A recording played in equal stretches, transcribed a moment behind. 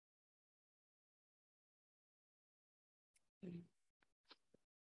So,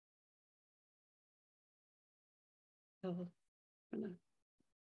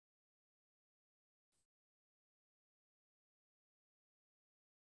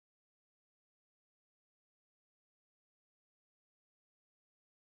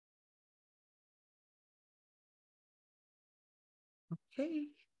 okay,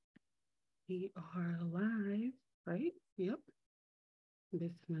 we are live, right? Yep.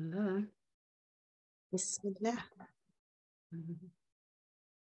 Bismillah. Bismillah.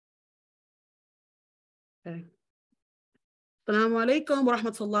 Okay. Assalamu alaikum wa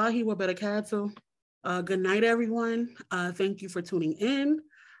rahmatullahi wa barakatuh. Good night, everyone. Thank you for tuning in.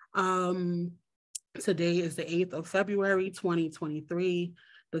 Um, Today is the 8th of February, 2023,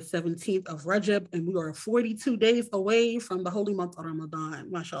 the 17th of Rajab, and we are 42 days away from the holy month of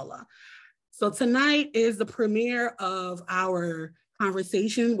Ramadan, mashallah. So tonight is the premiere of our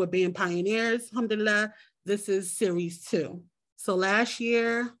conversation with being pioneers, alhamdulillah. This is series 2. So last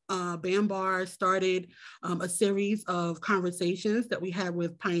year, BAMBAR started a series of conversations that we had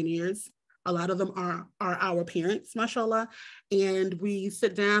with pioneers. A lot of them are our parents, mashallah. And we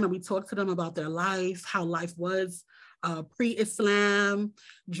sit down and we talk to them about their life, how life was pre-Islam,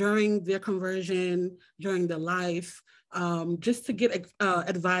 during their conversion, during their life, just to get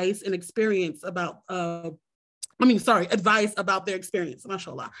advice and experience about, advice about their experience,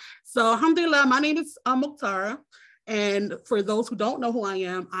 mashallah. So, alhamdulillah, my name is Mukhtara. And for those who don't know who I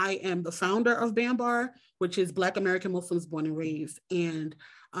am the founder of BAMBAR, which is Black American Muslims Born and Raised. And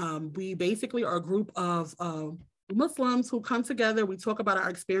we basically are a group of Muslims who come together. We talk about our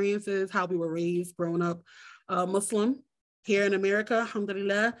experiences, how we were raised, growing up Muslim here in America,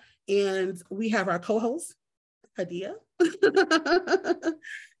 alhamdulillah. And we have our co-host, Hadeiyah.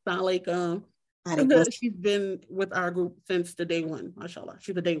 Sound like she's been with our group since the day one, mashallah.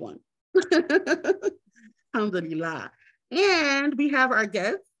 She's the day one. Alhamdulillah. And we have our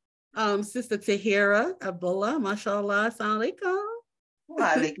guest, Sister Tahirah, Abdullah, mashallah. Assalamu alaikum.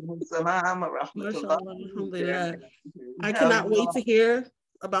 Alhamdulillah. I cannot wait to hear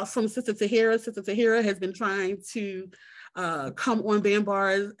about from Sister Tahirah. Sister Tahirah has been trying to come on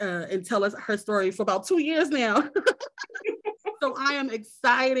BAMBAR and tell us her story for about 2 years now. So I am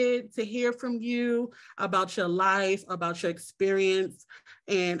excited to hear from you about your life, about your experience.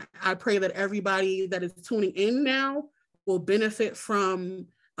 And I pray that everybody that is tuning in now will benefit from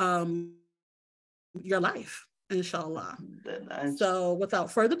your life, inshallah. So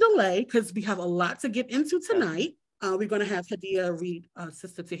without further delay, because we have a lot to get into tonight, we're going to have Hadeiyah read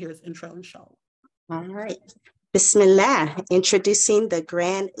Sister Tahirah's intro, inshallah. All right. Bismillah, introducing the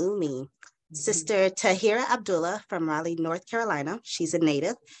Grand Umi. Sister Tahirah Abdullah from Raleigh, North Carolina, she's a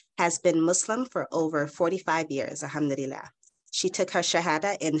native, has been Muslim for over 45 years, alhamdulillah. She took her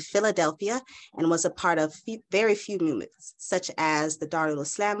Shahada in Philadelphia and was a part of very few movements, such as the Darul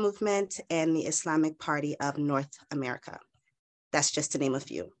Islam movement and the Islamic Party of North America. That's just to name a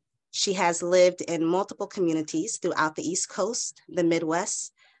few. She has lived in multiple communities throughout the East Coast, the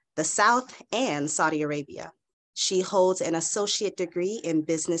Midwest, the South, and Saudi Arabia. She holds an associate degree in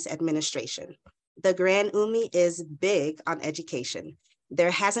business administration. The Grand Umi is big on education.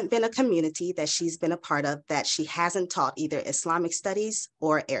 There hasn't been a community that she's been a part of that she hasn't taught either Islamic studies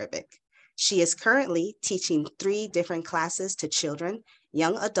or Arabic. She is currently teaching 3 different classes to children,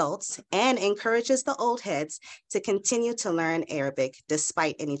 young adults, and encourages the old heads to continue to learn Arabic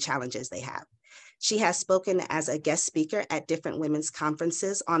despite any challenges they have. She has spoken as a guest speaker at different women's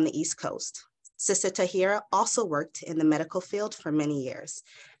conferences on the East Coast. Sister Tahirah also worked in the medical field for many years.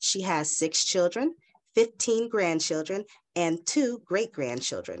 She has 6 children, 15 grandchildren, and 2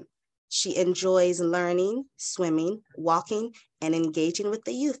 great-grandchildren. She enjoys learning, swimming, walking, and engaging with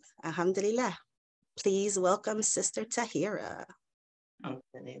the youth. Alhamdulillah. Please welcome Sister Tahirah.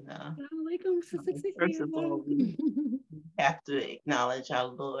 Alhamdulillah. First of all, we have to acknowledge our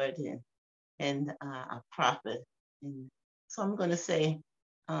Lord and our prophet. And so I'm going to say,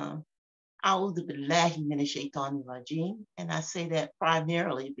 A'udhu billahi minash shaitanir rajim. And I say that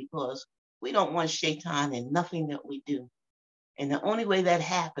primarily because we don't want shaitan in nothing that we do. And the only way that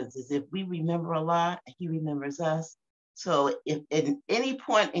happens is if we remember Allah and He remembers us. So if at any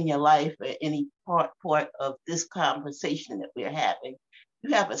point in your life or any part of this conversation that we're having,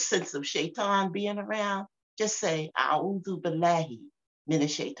 you have a sense of shaitan being around, just say, A'udhu billahi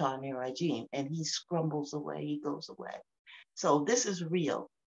minash shaitanir rajim. And he scrumbles away, he goes away. So this is real.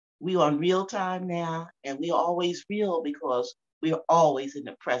 We are in real time now, and we are always real because we are always in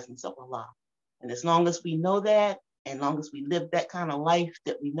the presence of Allah. And as long as we know that, and long as we live that kind of life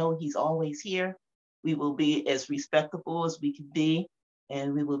that we know He's always here, we will be as respectable as we can be,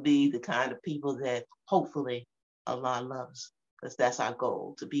 and we will be the kind of people that hopefully Allah loves, because that's our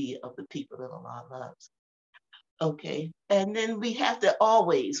goal, to be of the people that Allah loves. Okay, and then we have to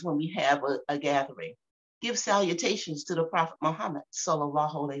always, when we have a gathering, give salutations to the Prophet Muhammad,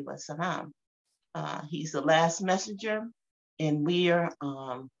 sallallahu alaihi wasallam. He's the last messenger, and we are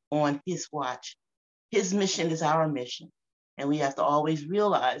on his watch. His mission is our mission, and we have to always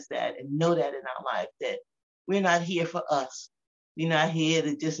realize that and know that in our life, that we're not here for us. We're not here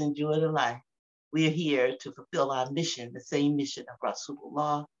to just enjoy the life. We're here to fulfill our mission, the same mission of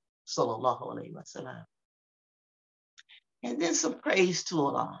Rasulullah, sallallahu alaihi wasallam. And then some praise to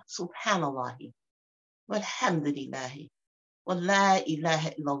Allah, subhanallahi, walhamdulillahi, wa la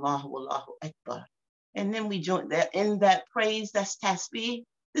ilaha illallah, wallahu akbar. And then we join that in that praise, that's tasbih.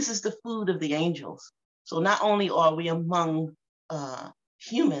 This is the food of the angels. So not only are we among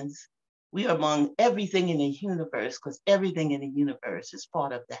humans, we are among everything in the universe, because everything in the universe is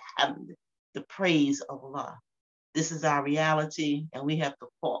part of the hamd, the praise of Allah. This is our reality, and we have to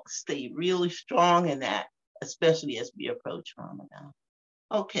stay really strong in that, especially as we approach Ramadan.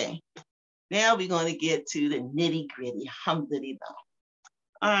 Okay, now we're going to get to the nitty gritty, alhamdulillah.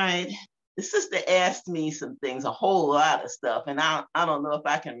 All right, the sister asked me some things, a whole lot of stuff, and I don't know if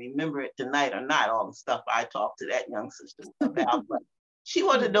I can remember it tonight or not, all the stuff I talked to that young sister about, but she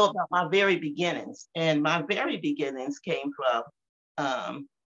wanted to know about my very beginnings, and my very beginnings came from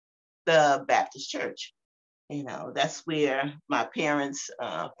the Baptist church. You know, that's where my parents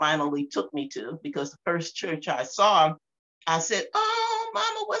finally took me to, because the first church I saw, I said, "Oh,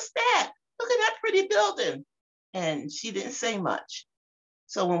 Mama, what's that? Look at that pretty building." And she didn't say much.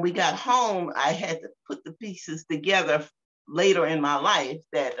 So when we got home, I had to put the pieces together later in my life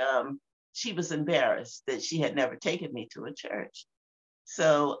that she was embarrassed that she had never taken me to a church.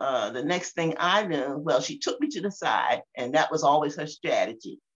 So the next thing I knew, well, she took me to the side, and that was always her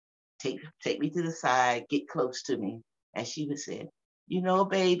strategy. Take me to the side, get close to me. And she would say, "You know,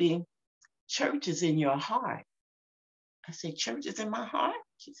 baby, church is in your heart." I said, "Church is in my heart?"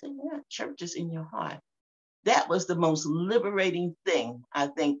 She said, "Yeah, church is in your heart." That was the most liberating thing I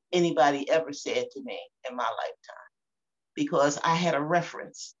think anybody ever said to me in my lifetime, because I had a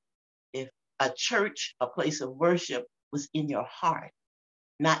reference. If a church, a place of worship, was in your heart,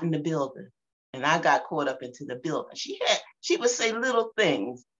 not in the building. And I got caught up into the building. She would say little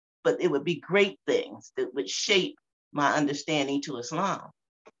things, but it would be great things that would shape my understanding to Islam.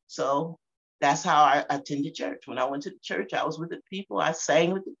 So that's how I attended church. When I went to the church, I was with the people, I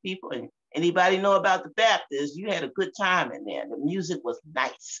sang with the people. And anybody know about the Baptists, you had a good time in there. The music was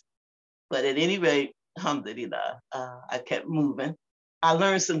nice. But at any rate, alhamdulillah, I kept moving. I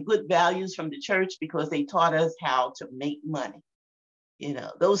learned some good values from the church because they taught us how to make money. You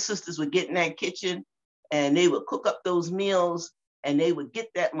know, those sisters would get in that kitchen and they would cook up those meals, and they would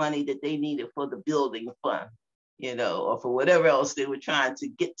get that money that they needed for the building fund, you know, or for whatever else they were trying to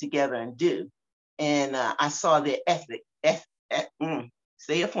get together and do. And I saw their ethic.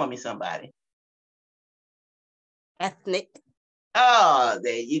 Say it for me, somebody. Ethnic. Oh,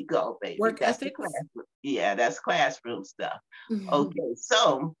 there you go, baby. Work ethic. Yeah, that's classroom stuff. Okay,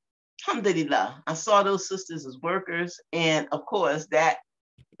 so alhamdulillah, I saw those sisters as workers, and of course that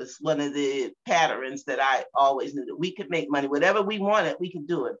was one of the patterns that I always knew, that we could make money. Whatever we wanted, we could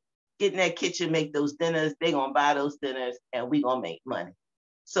do it. Get in that kitchen, make those dinners, they're gonna buy those dinners, and we gonna make money.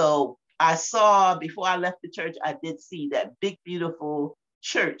 So I saw, before I left the church, I did see that big, beautiful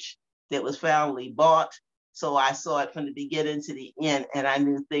church that was finally bought. So I saw it from the beginning to the end, and I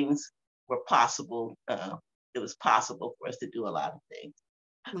knew things were possible. It was possible for us to do a lot of things.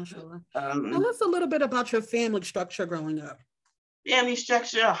 MashaAllah. Tell us a little bit about your family structure growing up. Family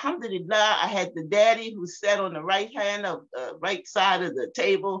structure, alhamdulillah, I had the daddy who sat on the right side of the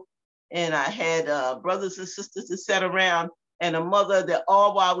table, and I had brothers and sisters that sat around, and a mother that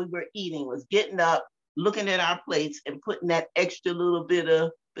all while we were eating was getting up, looking at our plates, and putting that extra little bit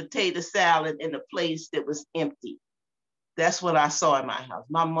of potato salad in a place that was empty. That's what I saw in my house.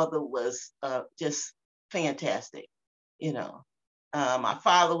 My mother was just fantastic, you know. My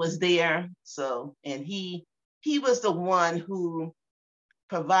father was there, and he was the one who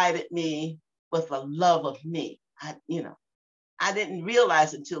provided me with a love of me. I didn't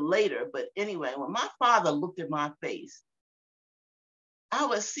realize it until later, but anyway, when my father looked at my face, I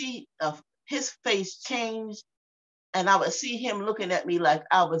would see his face change, and I would see him looking at me like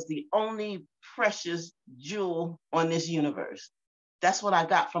I was the only precious jewel on this universe. That's what I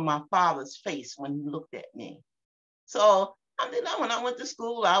got from my father's face when he looked at me. So when I went to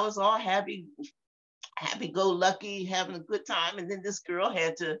school, I was all happy-go-lucky, having a good time. And then this girl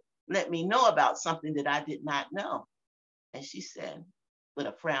had to let me know about something that I did not know. And she said, with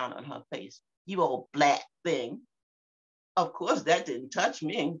a frown on her face, "You old black thing, of course, that didn't touch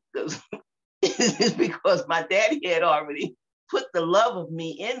me because it's because my daddy had already put the love of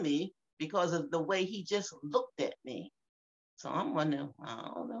me in me because of the way he just looked at me. So I'm wondering,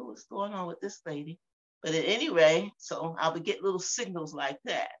 I don't know what's going on with this lady. But at any rate, so I would get little signals like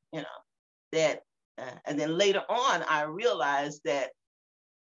that, that, and then later on, I realized that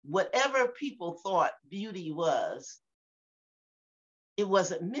whatever people thought beauty was, it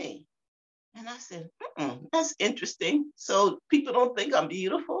wasn't me. And I said, that's interesting. So people don't think I'm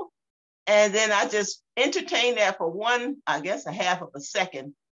beautiful. And then I just entertained that for I guess a half of a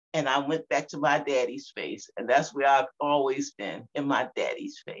second. And I went back to my daddy's face. And that's where I've always been, in my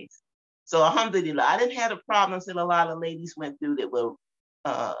daddy's face. So alhamdulillah, I didn't have the problems that a lot of ladies went through that were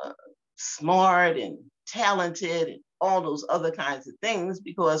smart and talented and all those other kinds of things,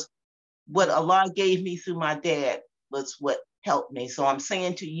 because what Allah gave me through my dad was what helped me. So I'm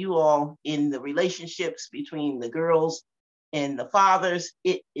saying to you all, in the relationships between the girls and the fathers,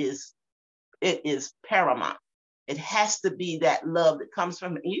 it is paramount. It has to be that love that comes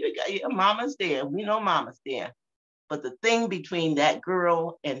from you. Your mama's there. We know mama's there. But the thing between that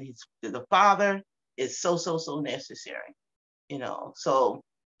girl and the father is so necessary. So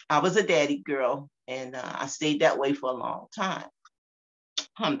I was a daddy girl, and I stayed that way for a long time.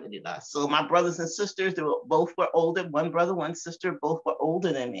 Alhamdulillah. So my brothers and sisters, both were older. One brother, one sister, both were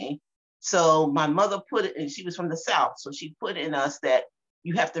older than me. So my mother put it, and she was from the South. So she put in us that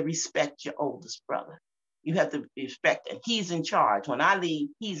you have to respect your oldest brother. You have to respect, and he's in charge. When I leave,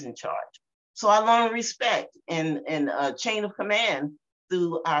 he's in charge. So I learned respect and a chain of command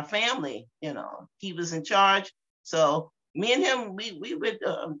through our family. He was in charge. So me and him, we would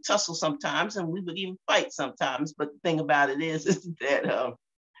tussle sometimes, and we would even fight sometimes. But the thing about it is that,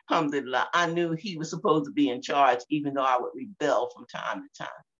 alhamdulillah, I knew he was supposed to be in charge, even though I would rebel from time to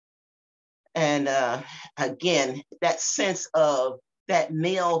time. And again, that sense of that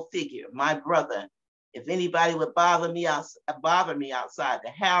male figure, my brother. If anybody would bother me outside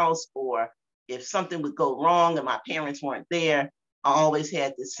the house, or if something would go wrong and my parents weren't there, I always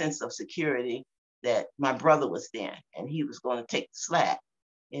had this sense of security that my brother was there and he was going to take the slack,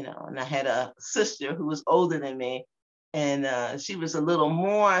 And I had a sister who was older than me, and she was a little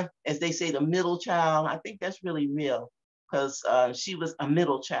more, as they say, the middle child. I think that's really real, because she was a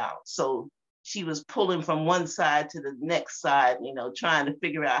middle child. So she was pulling from one side to the next side, trying to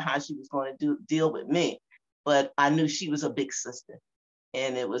figure out how she was going to deal with me. But I knew she was a big sister.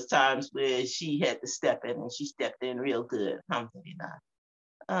 And it was times where she had to step in, and she stepped in real good.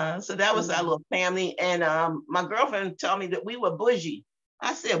 Alhamdulillah. So that was our little family. And my girlfriend told me that we were bougie.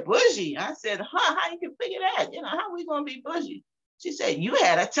 I said, bougie? I said, how you can figure that? How are we going to be bougie? She said, you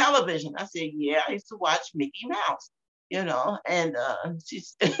had a television. I said, yeah, I used to watch Mickey Mouse. And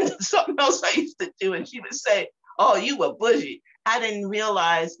she's something else I used to do. And she would say, oh, you were bougie. I didn't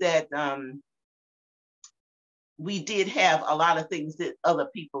realize that we did have a lot of things that other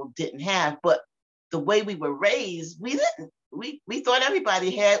people didn't have, but the way we were raised, we didn't. We thought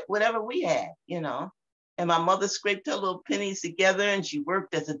everybody had whatever we had, And my mother scraped her little pennies together, and she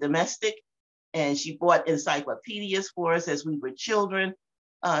worked as a domestic, and she bought encyclopedias for us as we were children.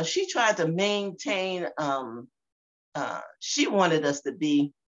 She tried to maintain, she wanted us to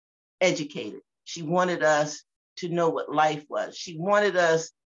be educated. She wanted us to know what life was. She wanted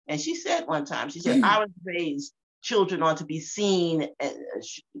us, and she said one time, she said, I was raised, children ought to be seen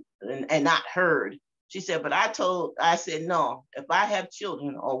and not heard. She said, but I said, no, if I have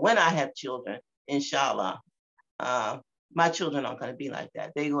children, or when I have children, inshallah, my children aren't going to be like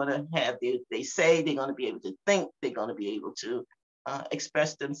that. They're going to have, they say they're going to be able to think, they're going to be able to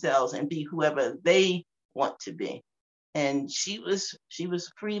express themselves and be whoever they want to be. And she was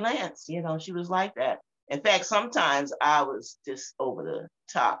freelance, she was like that. In fact, sometimes I was just over the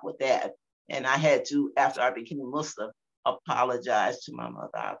top with that. And I had to, after I became a Muslim, apologize to my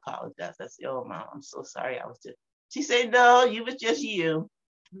mother. I apologized. I said, oh, Mom, I'm so sorry. She said, no, you was just you.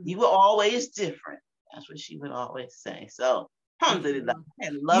 You were always different. That's what she would always say. So, alhamdulillah.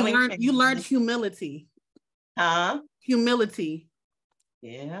 You learned humility. Huh? Humility.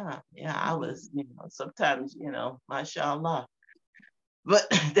 Yeah, I was, sometimes, mashallah. But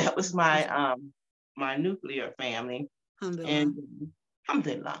that was my my nuclear family. Alhamdulillah. And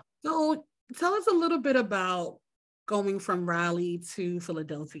alhamdulillah. So tell us a little bit about going from Raleigh to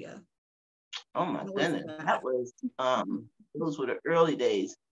Philadelphia. Oh my goodness, that was those were the early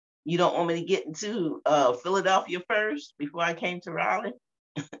days. You don't want me to get into Philadelphia first before I came to Raleigh?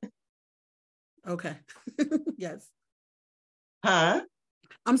 Okay. Yes. Huh?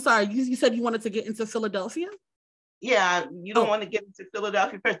 I'm sorry, you said you wanted to get into Philadelphia? yeah, you don't want to get into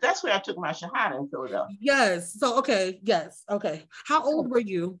Philadelphia first. That's where I took my Shahada, in Philadelphia. Yes. So okay. Yes. Okay. How old were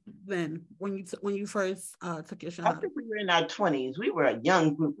you then when you first took your Shahada? I think we were in our 20s. We were a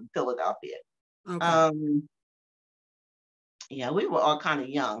young group in Philadelphia. Okay. Yeah, we were all kind of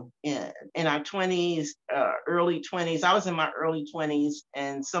young in our 20s, early 20s. I was in my early 20s,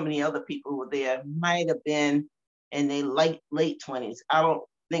 and so many other people who were there might have been in their late 20s. I don't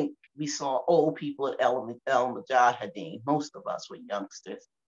think we saw old people at El Mujahideen. Most of us were youngsters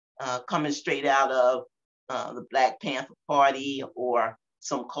coming straight out of the Black Panther Party or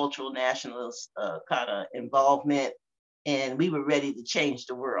some cultural nationalist kind of involvement, and we were ready to change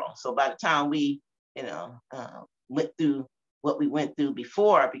the world. So by the time we, went through what we went through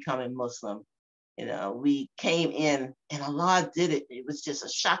before becoming Muslim, we came in and Allah did it. It was just a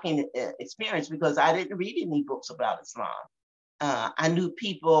shocking experience because I didn't read any books about Islam. I knew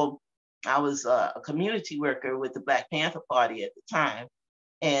people. I was a community worker with the Black Panther Party at the time,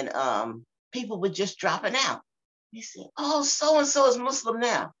 and people were just dropping out. They said, "Oh, so and so is Muslim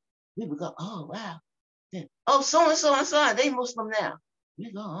now." We would go, "Oh, wow." Then, "Oh, so and so, they Muslim now."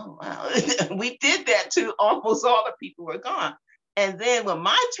 We go, "Oh, wow." We did that to almost all the people were gone. And then when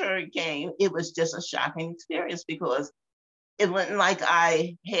my turn came, it was just a shocking experience because it wasn't like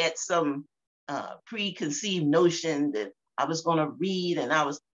I had some preconceived notion that I was going to read, and I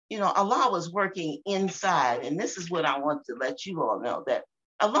was, Allah was working inside. And this is what I want to let you all know, that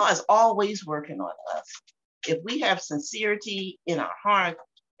Allah is always working on us. If we have sincerity in our heart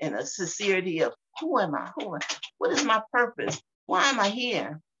and a sincerity of who am I? What is my purpose? Why am I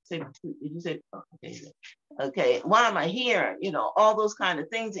here? Did you say, okay, why am I here? All those kind of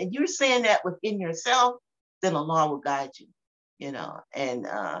things. And you're saying that within yourself, then Allah will guide you, and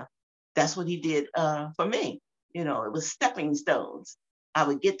that's what he did for me. It was stepping stones. I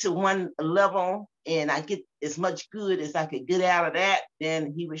would get to one level and I get as much good as I could get out of that,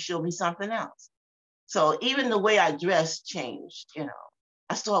 then he would show me something else. So even the way I dressed changed,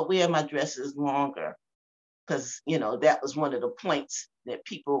 I started wearing my dresses longer because, that was one of the points that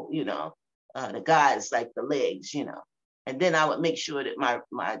people, the guys like the legs, and then I would make sure that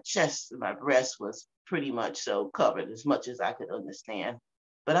my chest and my breast was pretty much so covered as much as I could understand.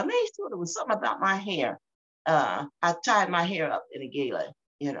 But I made sure there was something about my hair. I tied my hair up in a gala,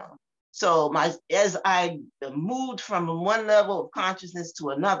 So as I moved from one level of consciousness to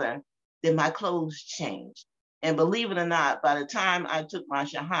another, then my clothes changed. And believe it or not, by the time I took my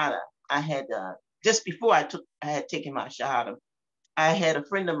Shahada, I had, just before I had taken my Shahada, I had a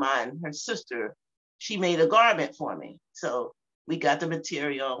friend of mine, her sister, she made a garment for me. So we got the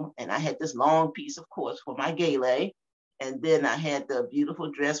material and I had this long piece, of course, for my gala. And then I had the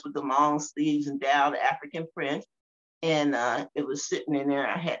beautiful dress with the long sleeves and down African print. And it was sitting in there.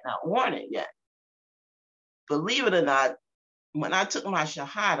 I had not worn it yet. Believe it or not, when I took my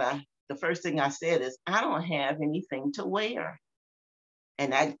Shahada, the first thing I said is, I don't have anything to wear.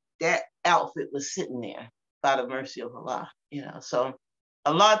 And that outfit was sitting there by the mercy of Allah, So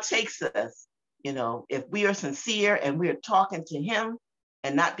Allah takes us, if we are sincere and we're talking to him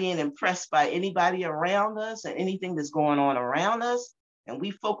and not being impressed by anybody around us and anything that's going on around us, and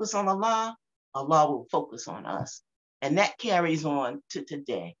we focus on Allah, Allah will focus on us. And that carries on to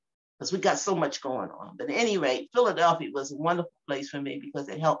today because we got so much going on. But at any rate, Philadelphia was a wonderful place for me because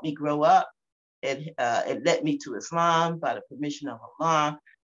it helped me grow up. It led me to Islam by the permission of Allah.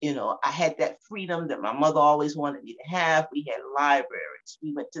 I had that freedom that my mother always wanted me to have. We had libraries.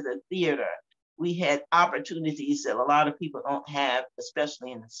 We went to the theater. We had opportunities that a lot of people don't have,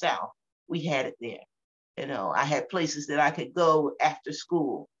 especially in the South. We had it there. I had places that I could go after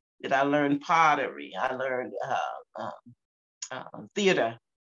school, that I learned pottery. I learned theater.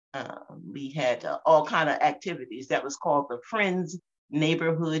 We had all kind of activities. That was called the Friends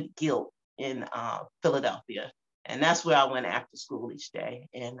Neighborhood Guild in Philadelphia. And that's where I went after school each day.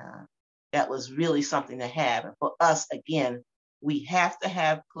 And that was really something to have. And for us, again, we have to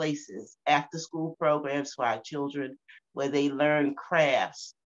have places, after school programs for our children, where they learn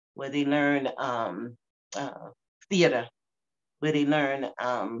crafts, where they learn theater, where they learn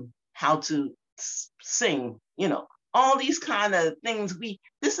how to sing, all these kind of things.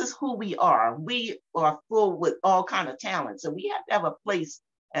 This is who we are. We are full with all kind of talents. And we have to have a place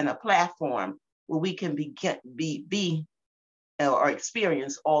and a platform where we can be or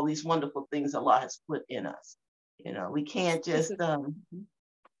experience all these wonderful things Allah has put in us. We can't just.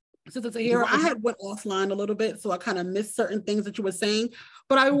 Sister Tahirah, I had went offline a little bit, so I kind of missed certain things that you were saying,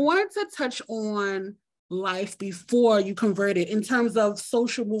 but I wanted to touch on life before you converted in terms of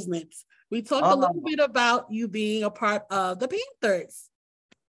social movements. We talked a little bit about you being a part of the Panthers.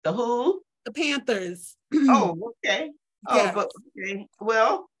 The who? The Panthers. Oh, okay. Oh, Yeah. but okay.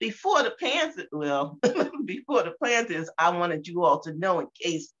 Well, before the Panthers, before the Panthers, I wanted you all to know, in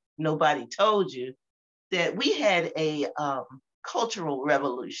case nobody told you, that we had a cultural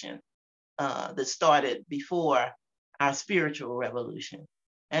revolution that started before our spiritual revolution.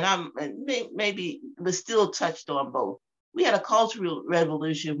 And maybe was still touched on both. We had a cultural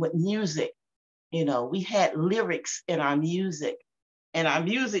revolution with music. You know, we had lyrics in our music. And our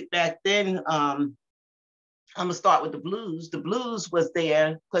music back then, I'm gonna start with the blues. The blues was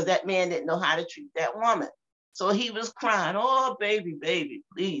there because that man didn't know how to treat that woman. So he was crying, oh, baby, baby,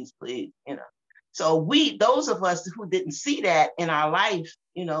 please, please, you know. So those of us who didn't see that in our life,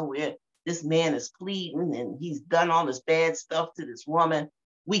 you know, where this man is pleading and he's done all this bad stuff to this woman,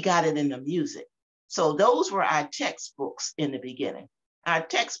 we got it in the music. So those were our textbooks in the beginning. Our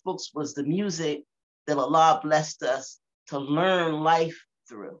textbooks was the music that Allah blessed us to learn life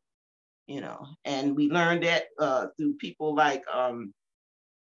through, you know, and we learned that through people like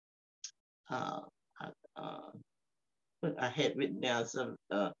I had written down some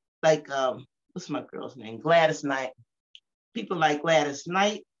like what's my girl's name? Gladys Knight. People like Gladys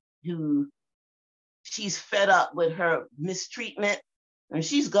Knight, who she's fed up with her mistreatment, and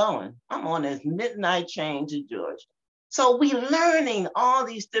she's going. I'm on this midnight train to Georgia. So we learning all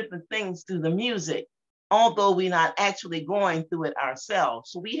these different things through the music, although we're not actually going through it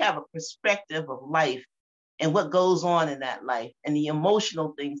ourselves. So we have a perspective of life and what goes on in that life and the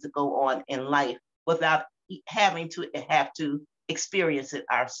emotional things that go on in life without having to have to experience it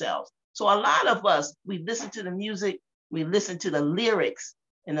ourselves. So a lot of us, we listen to the music, we listen to the lyrics,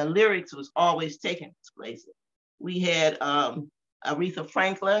 and the lyrics was always taking its place. We had Aretha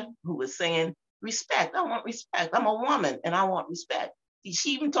Franklin, who was saying, respect, I want respect. I'm a woman and I want respect.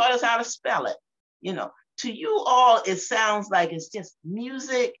 She even taught us how to spell it. You know, to you all, it sounds like it's just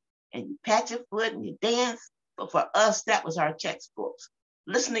music and you pat your foot and you dance. But for us, that was our textbooks.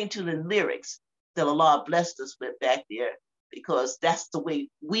 Listening to the lyrics that Allah blessed us with back there, because that's the way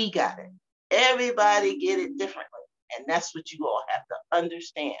we got it. Everybody get it differently. And that's what you all have to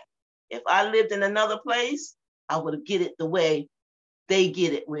understand. If I lived in another place, I would get it the way they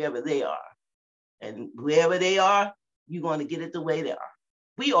get it wherever they are. And wherever they are, you're going to get it the way they are.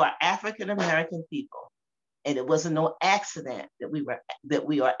 We are African-American people. And it wasn't no accident that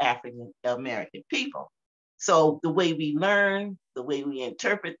we are African-American people. So the way we learn, the way we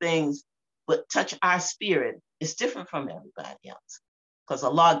interpret things, but touch our spirit is different from everybody else. Because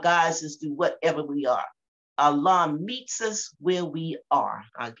Allah guides us through whatever we are. Allah meets us where we are.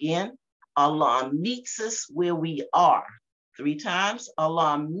 Again, Allah meets us where we are. 3 times,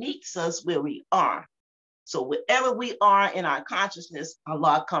 Allah meets us where we are. So wherever we are in our consciousness,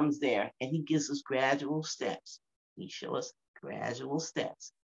 Allah comes there and he gives us gradual steps. He shows us gradual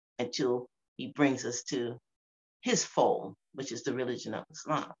steps until he brings us to his fold, which is the religion of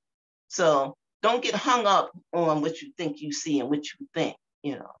Islam. So don't get hung up on what you think you see and what you think,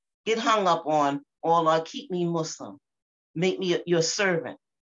 you know. Get hung up on, oh Allah, keep me Muslim. Make me your servant.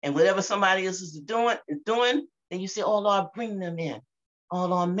 And whatever somebody else is doing, then you say, oh Lord, bring them in. Oh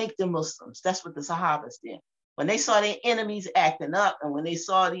Lord, make them Muslims. That's what the Sahabas did. When they saw their enemies acting up and when they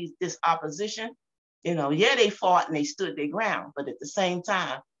saw this opposition, you know, yeah, they fought and they stood their ground. But at the same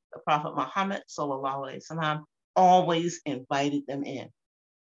time, the Prophet Muhammad, sallallahu alaihi wasallam, always invited them in.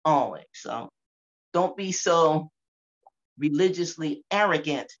 Always. So don't be so religiously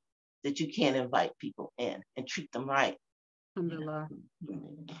arrogant that you can't invite people in and treat them right. Alhamdulillah.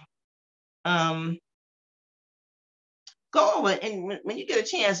 Go over and when you get a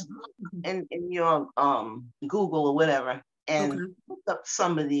chance in your Google or whatever and look up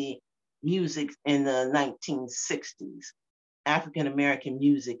some of the music in the 1960s, African American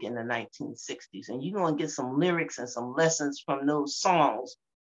music in the 1960s, and you're gonna get some lyrics and some lessons from those songs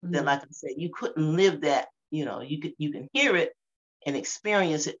that, like I said, you couldn't live that. You know, you can hear it and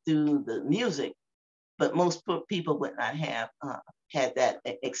experience it through the music, but most people would not have had that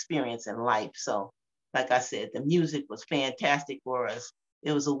experience in life. So, like I said, the music was fantastic for us.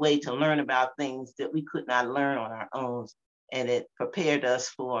 It was a way to learn about things that we could not learn on our own, and it prepared us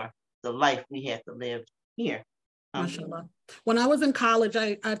for the life we had to live here. MashaAllah. When I was in college,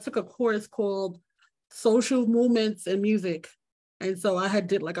 I took a course called Social Movements in Music. And so I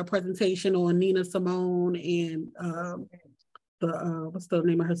did like a presentation on Nina Simone and what's the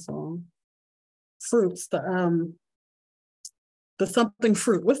name of her song? Fruits, the something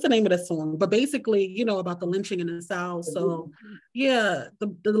fruit. What's the name of that song? But basically, you know, about the lynching in the South. So yeah,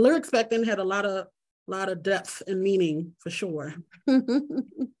 the lyrics back then had a lot of depth and meaning for sure.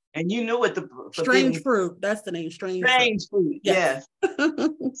 And you knew what the strange fruit. That's the name. Strange fruit. Yes.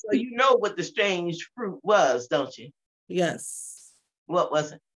 So you know what the strange fruit was, don't you? Yes. What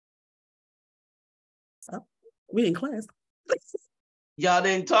was it? We in class. Y'all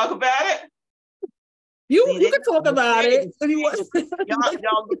didn't talk about it? You can talk about it if you want.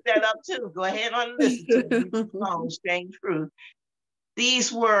 Y'all look that up too. Go ahead and listen to the strange fruit.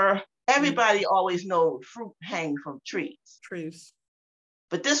 These were, everybody always knows fruit hang from trees. Trees.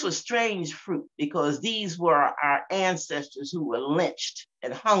 But this was strange fruit because these were our ancestors who were lynched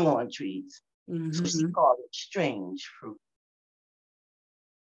and hung on trees. Mm-hmm. So she called it strange fruit.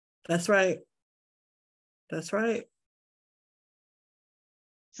 That's right. That's right.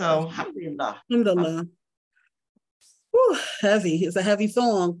 So, alhamdulillah. Alhamdulillah. Whew, heavy. It's a heavy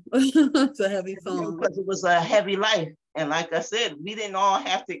song. It's a heavy song. Because it was a heavy life. And like I said, we didn't all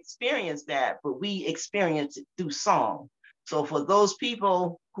have to experience that, but we experienced it through song. So for those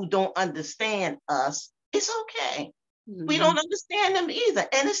people who don't understand us, it's okay. Mm-hmm. We don't understand them either.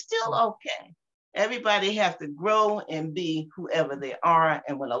 And it's still okay. Everybody have to grow and be whoever they are.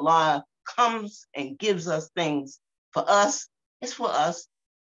 And when Allah comes and gives us things for us, it's for us.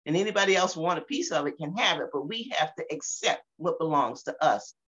 And anybody else who want a piece of it can have it, but we have to accept what belongs to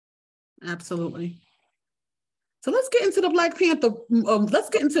us. Absolutely. So let's get into the Black Panther. Let's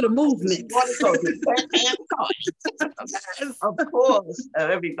get into the movement. Of course,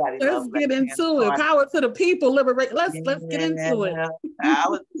 everybody. Let's get into it. Power to the people. Liberate. Let's get into it.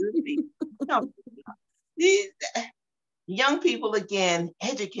 Power to the people. These young people again,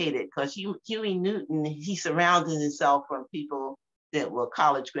 educated, because Huey Newton, he surrounded himself from people that were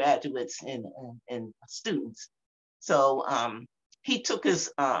college graduates and students. So he took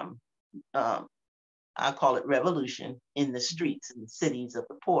his I call it revolution in the streets and the cities of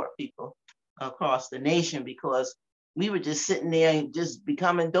the poor people across the nation, because we were just sitting there and just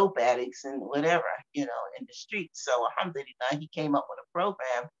becoming dope addicts and whatever, in the streets. So alhamdulillah, he came up with a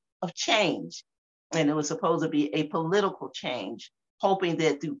program of change. And it was supposed to be a political change, hoping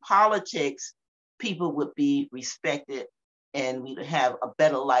that through politics, people would be respected and we would have a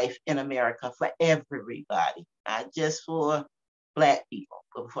better life in America for everybody, not just for Black people,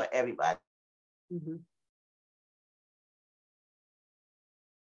 but for everybody. Mm-hmm.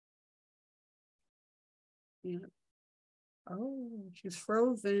 Yeah. Oh, she's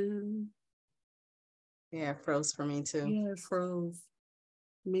frozen. Yeah, it froze for me too. Yeah, it froze.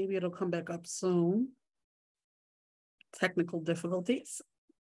 Maybe it'll come back up soon. Technical difficulties.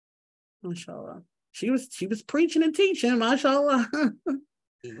 Mashallah. She was preaching and teaching, mashallah.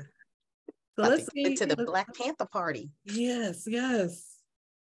 So let's get into the Black Panther Party. Yes.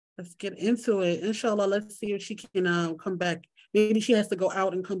 Let's get into it. Inshallah, let's see if she can come back. Maybe she has to go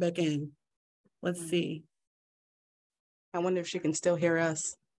out and come back in. Let's see. I wonder if she can still hear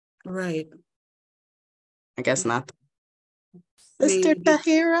us. Right. I guess not. Sister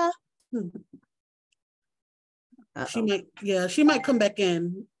Tahirah. She might come back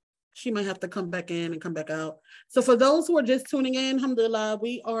in. She might have to come back in and come back out. So for those who are just tuning in, alhamdulillah,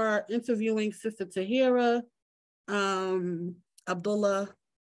 we are interviewing Sister Tahirah Abdullah.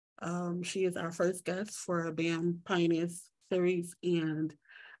 She is our first guest for a BAM Pioneers series, and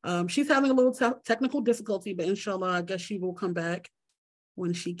she's having a little technical difficulty, but inshallah, I guess she will come back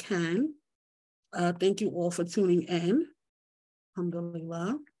when she can. Thank you all for tuning in.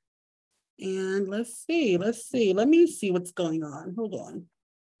 Alhamdulillah. And let's see. Let me see what's going on. Hold on.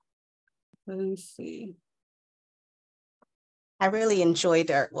 Let me see. I really enjoyed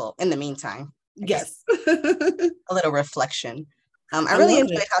her. Well, in the meantime, yes. A little reflection. I really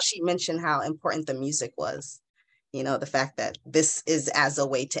enjoyed how she mentioned how important the music was. The fact that this is as a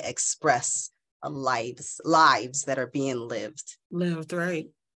way to express lives that are being lived. Lived, right.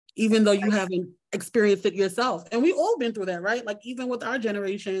 Even though you haven't experienced it yourself. And we've all been through that, right? Like even with our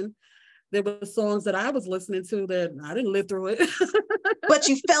generation, there were songs that I was listening to that I didn't live through it. But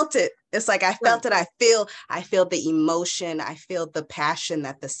you felt it. It's like I felt it. I feel the emotion. I feel the passion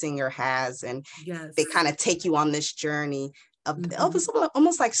that the singer has. And they kind of take you on this journey of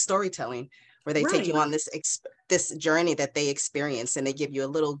almost like storytelling, where they take you on this journey that they experience, and they give you a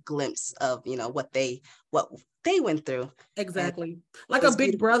little glimpse of what they went through. Exactly. Like a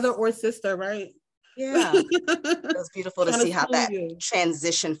big brother or sister, right? Yeah. It was beautiful to see how that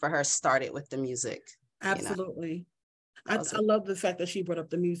transition for her started with the music. Absolutely. I love the fact that she brought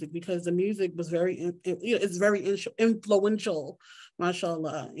up the music, because the music was it's very influential,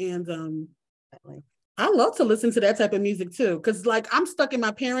 mashallah. And I love to listen to that type of music too, because like I'm stuck in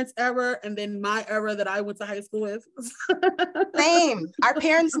my parents' era and then my era that I went to high school with. Same. Our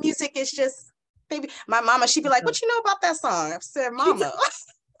parents' music is just, baby. My mama, she'd be like, "What you know about that song?" I said, "Mama."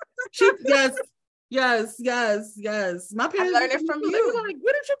 Yes. My parents learned it from they you. were like,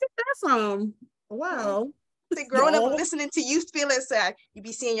 where did you get that from? Wow. See, growing up listening to you feel it, so you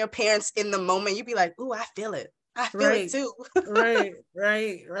be seeing your parents in the moment, you be like, ooh, I feel it. I feel it too.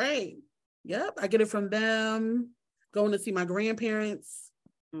 Right. Yep, I get it from them, going to see my grandparents,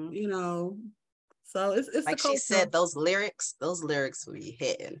 you know. So it's like the culture. She said, those lyrics will be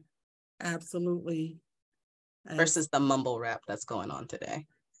hitting. Absolutely. Versus the mumble rap that's going on today.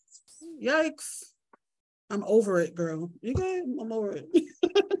 Yikes. I'm over it, girl. You okay? I'm over it.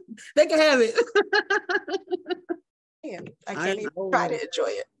 They can have it. Yeah, I can't even try to enjoy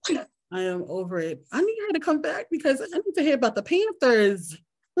it. I am over it. I need her to come back because I need to hear about the Panthers.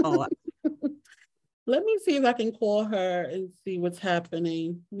 Oh. Let me see if I can call her and see what's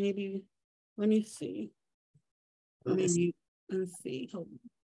happening. Maybe, let me see. Let's see.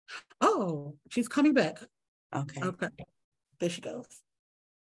 Oh, she's coming back. Okay. There she goes.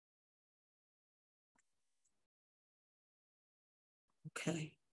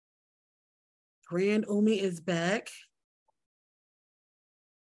 Okay. Grand Umi is back.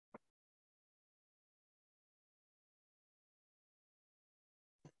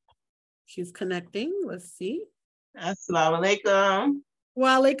 She's connecting. Let's see. Assalamu alaikum.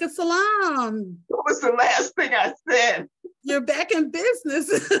 Wa alaikum salam. What was the last thing I said? You're back in business.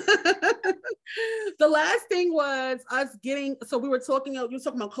 The last thing was us getting, so we were talking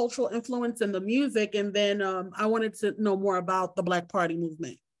about cultural influence in the music, and then I wanted to know more about the Black Party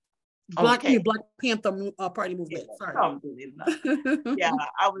movement. Black Panther Party movement. Sorry. Yeah,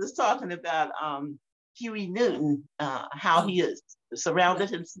 I was talking about Huey Newton, how he has surrounded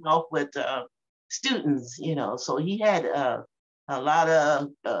himself with students, so he had a lot of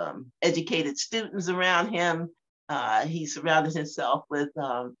educated students around him. He surrounded himself with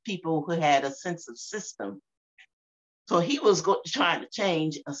people who had a sense of system. So he was trying to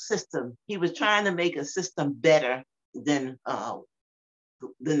change a system. He was trying to make a system better than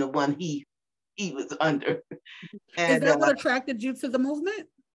the one he was under. And, is that what attracted you to the movement?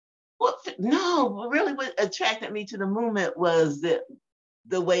 Well, no, really what attracted me to the movement was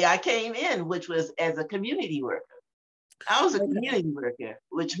the way I came in, which was as a community worker. I was a community worker,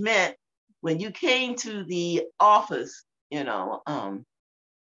 which meant when you came to the office, then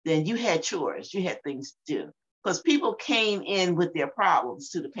you had chores, you had things to do. Because people came in with their problems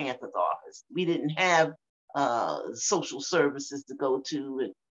to the Panthers office. We didn't have social services to go to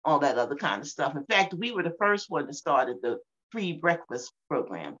and all that other kind of stuff. In fact, we were the first one that started the free breakfast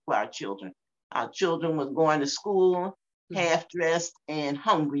program for our children. Our children was going to school half-dressed and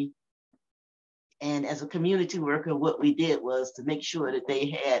hungry. And as a community worker, what we did was to make sure that they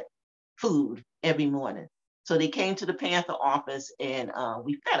had food every morning. So they came to the Panther office and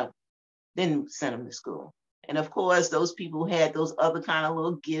we fed them, then sent them to school. And of course, those people who had those other kind of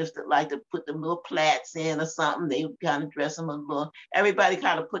little gifts that like to put them little plaits in or something, they would kind of dress them a little. Everybody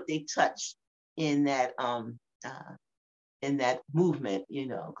kind of put their touch in that movement,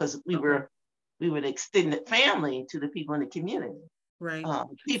 because we were the extended family to the people in the community. Right.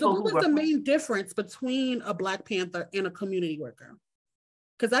 So what was the main difference between a Black Panther and a community worker?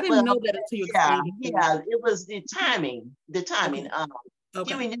 Because I didn't know that until you explained it. Yeah, it was the timing.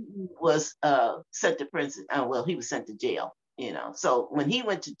 Huey Newton was sent to prison. He was sent to jail, So when he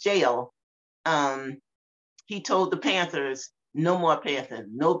went to jail, he told the Panthers, no more Panther,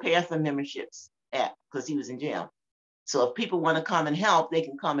 no Panther memberships because he was in jail. So if people want to come and help, they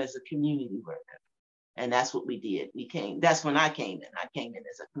can come as a community worker. And that's what we did. That's when I came in. I came in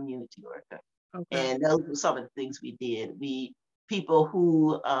as a community worker. And those were some of the things we did. People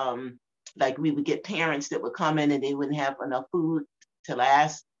who, we would get parents that would come in and they wouldn't have enough food to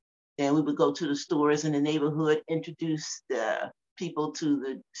last. Then we would go to the stores in the neighborhood, introduce the people to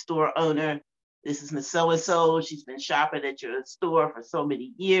the store owner. This is Miss So-and-so. She's been shopping at your store for so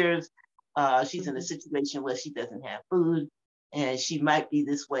many years. She's in a situation where she doesn't have food and she might be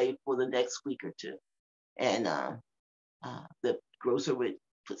this way for the next week or two. And the grocer would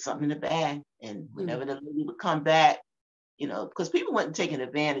put something in the bag, and whenever the lady would come back, because people weren't taking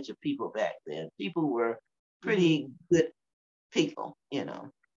advantage of people back then. People were pretty good people,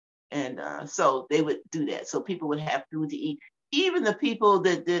 and so they would do that. So people would have food to eat. Even the people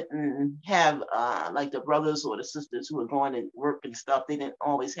that didn't have, like the brothers or the sisters who were going to work and stuff, they didn't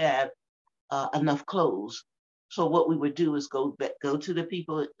always have enough clothes. So what we would do is go to the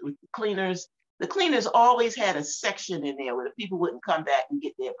people with the cleaners. The cleaners always had a section in there where the people wouldn't come back and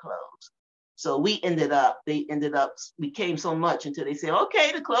get their clothes. So they came so much until they said,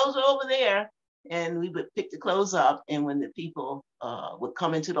 okay, the clothes are over there. And we would pick the clothes up. And when the people would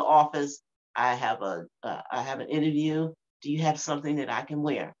come into the office, I have an interview. Do you have something that I can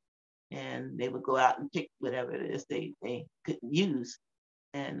wear? and they would go out and pick whatever it is they could use.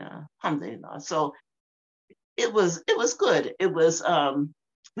 And alhamdulillah. So it was good. It was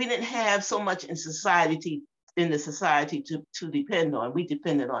we didn't have so much in the society to depend on. We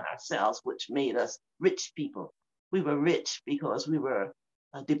depended on ourselves, which made us rich people. We were rich because we were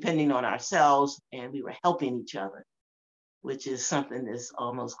depending on ourselves, and we were helping each other, which is something that's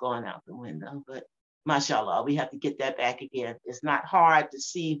almost gone out the window. But mashallah, we have to get that back again. It's not hard to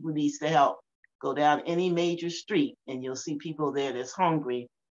see who needs the help. Go down any major street and you'll see people there that's hungry,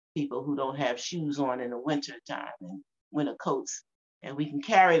 people who don't have shoes on in the winter time and winter coats. And we can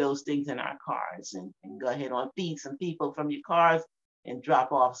carry those things in our cars and go ahead and feed some people from your cars and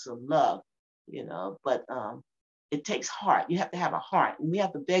drop off some love, but it takes heart. You have to have a heart, and we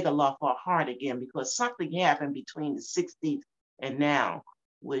have to beg Allah for a heart again, because something happened between the 60s and now,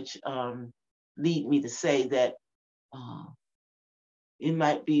 which lead me to say that it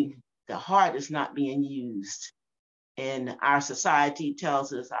might be the heart is not being used, and our society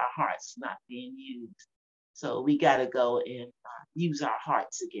tells us our heart's not being used. So we got to go and use our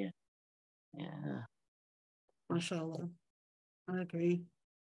hearts again. Yeah. MashaAllah. I agree.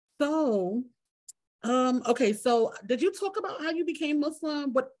 So, okay, so did you talk about how you became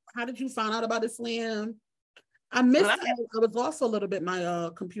Muslim? How did you find out about Islam? I missed I was off a little bit.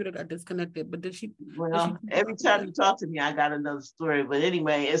 My computer got disconnected, but did she? Well, every time you talk to me, I got another story. But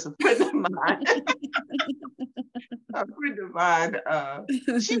anyway, it's a friend of mine. A friend of mine,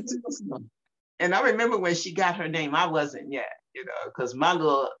 she was Muslim. And I remember when she got her name, I wasn't yet, because my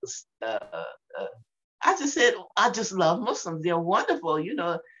little, I just said, I just love Muslims. They're wonderful,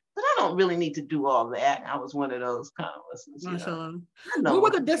 but I don't really need to do all that. I was one of those kind of Muslims. What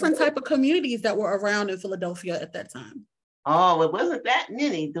were the different type of communities that were around in Philadelphia at that time? Oh, it wasn't that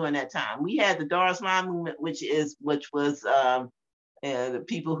many during that time. We had the Dar Islam movement, which was the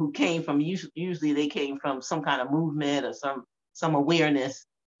people who came from, usually they came from some kind of movement or some awareness.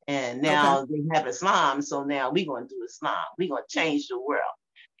 And now they have Islam, so now we're going to do Islam. We're going to change the world.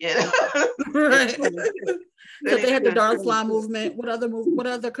 Right. So they had the Dar Islam movement. What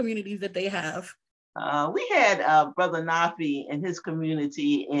other communities did they have? We had Brother Nafi and his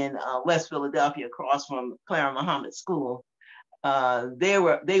community in West Philadelphia, across from Clara Muhammad School. They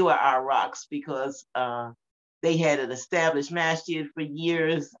were our rocks, because they had an established masjid for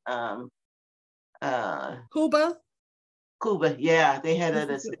years. Cuba, yeah, they had an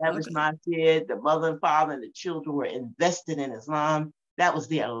established masjid. The mother and father and the children were invested in Islam. That was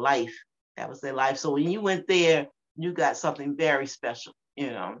their life. So when you went there, you got something very special,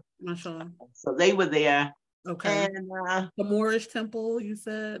 Mashallah. So they were there. Okay. And the Moorish temple, you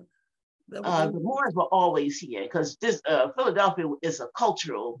said? The Moors were always here, because this Philadelphia is a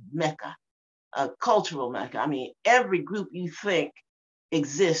cultural mecca. I mean, every group you think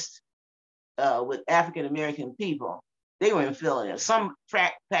exists with African-American people, they were in Philadelphia. Some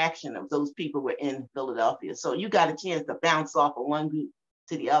fraction of those people were in Philadelphia. So you got a chance to bounce off of one group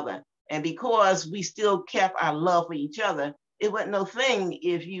to the other. And because we still kept our love for each other, it wasn't no thing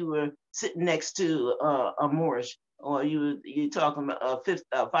if you were sitting next to a Moorish, or you talking about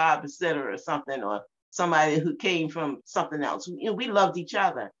a 5% or something, or somebody who came from something else. We loved each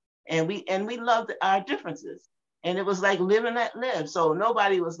other, and we loved our differences. And it was like live and let live. So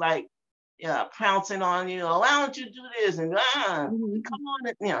nobody was like, pouncing on, why don't you do this? And come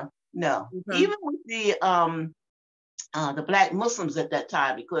on, no. Okay. Even with the Black Muslims at that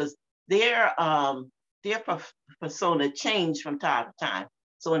time, because their persona changed from time to time.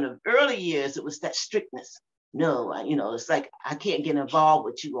 So in the early years, it was that strictness. No, it's like I can't get involved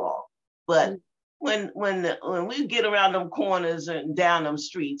with you all. But when we get around them corners and down them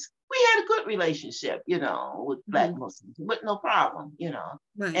streets, we had a good relationship, with Black Muslims, with no problem,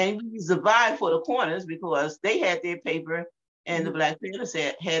 Right. And we survived for the corners because they had their paper, and the Black Panthers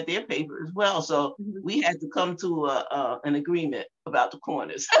had their paper as well. So we had to come to an agreement about the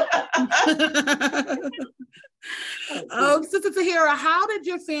corners. Sister Tahirah, how did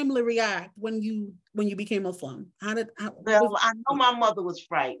your family react when you became Muslim? Well, I know my mother was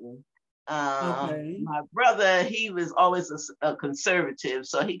frightened. My brother, he was always a conservative,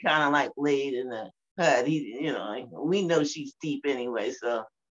 so he kind of like laid in the hut. We know she's deep anyway, so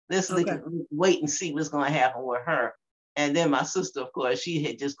let's wait and see what's going to happen with her. And then my sister, of course, she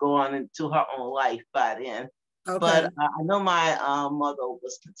had just gone into her own life by then. But I know my mother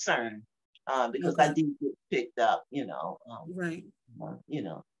was concerned because I did get picked up, right.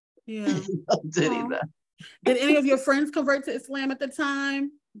 Yeah. Did any of your friends convert to Islam at the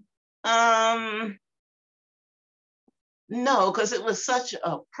time? No, because it was such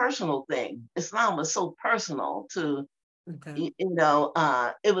a personal thing. Islam was so personal to Okay.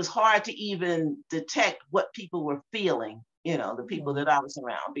 It was hard to even detect what people were feeling, the people that I was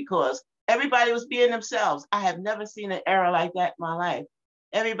around, because everybody was being themselves. I have never seen an era like that in my life.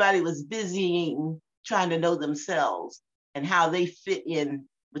 Everybody was busy trying to know themselves and how they fit in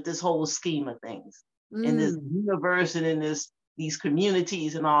with this whole scheme of things in this universe and in these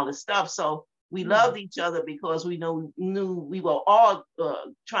communities and all this stuff. So we loved each other because we knew we were all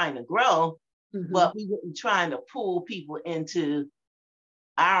trying to grow, but we weren't trying to pull people into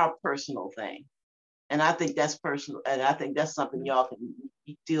our personal thing. And I think that's personal, and I think that's something y'all can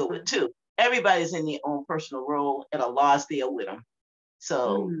deal with too. Everybody's in their own personal role, and Allah's there with them.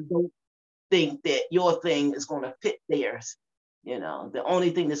 So don't think that your thing is going to fit theirs. The only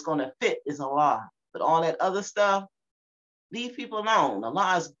thing that's going to fit is Allah. But all that other stuff, leave people alone.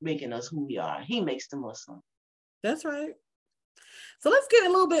 Allah is making us who we are. He makes the Muslim. That's right. So let's get a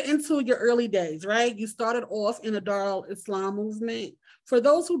little bit into your early days, right? You started off in the Dar al-Islam movement. For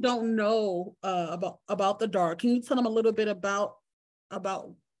those who don't know about the Dar, can you tell them a little bit about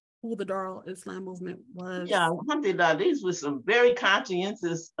who the Dar al-Islam movement was? Yeah, alhamdulillah, these were some very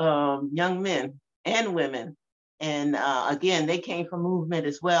conscientious young men and women. And again, they came from movement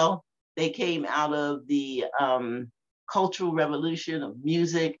as well. They came out of the cultural revolution of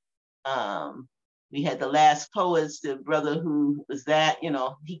music. We had the last poets, the brother who was that,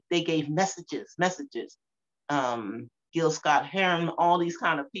 they gave messages. Gil Scott Heron, all these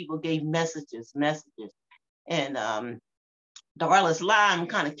kind of people gave messages. And Dar al-Islam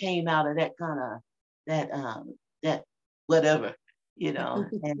kind of came out of that kind of, that whatever, And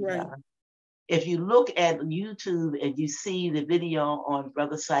right. If you look at YouTube and you see the video on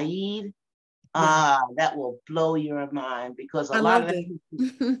Brother Saeed, that will blow your mind, because a lot of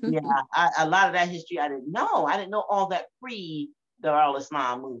that history I didn't know. I didn't know all that pre Dar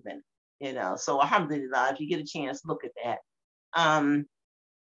al-Islam movement, So alhamdulillah, if you get a chance, look at that.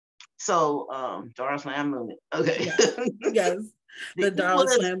 Dar al-Islam movement. Okay. Yes. The Dar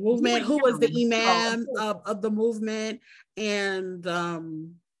al-Islam movement. Who was the imam of the movement? And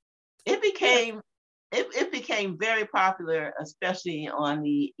it became very popular, especially on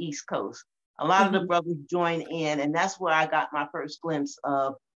the East Coast. A lot of the brothers joined in, and that's where I got my first glimpse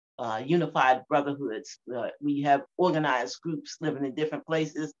of unified brotherhoods. We have organized groups living in different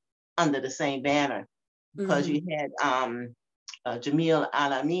places under the same banner, because you had Jamil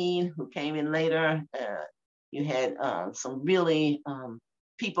Al-Amin, who came in later. You had some really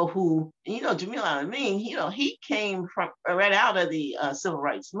people who, Jamil Al-Amin, he came from right out of the civil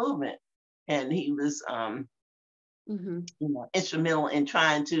rights movement, and he was instrumental in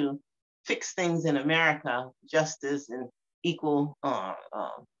trying to fix things in America, justice and equal,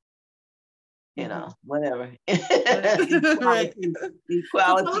 whatever. Right. Equality. So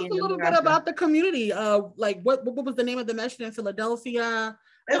tell us a little bit about the community. Like what was the name of the masjid in Philadelphia?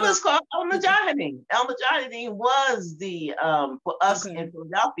 It was called Al-Mujahideen. Al-Mujahideen was the, for us in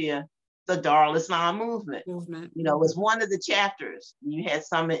Philadelphia, the Dar al-Islam movement. It was one of the chapters. You had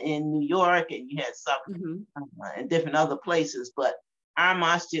some in New York, and you had some in different other places, but our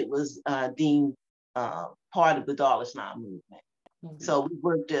masjid was deemed part of the Dar al-Islam movement. So we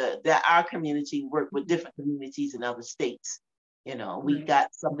worked, our community worked with different communities in other states. We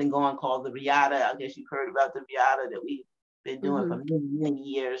got something going called the Riyada. I guess you've heard about the Riyada that we've been doing for many, many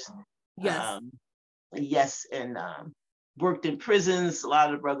years. Yes. And worked in prisons. A lot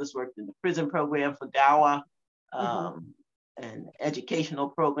of the brothers worked in the prison program for Dawah, and educational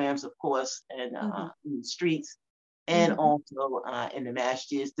programs, of course, and in the streets, and also in the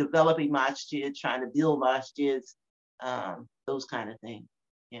masjids, developing masjids, trying to build masjids, those kind of things.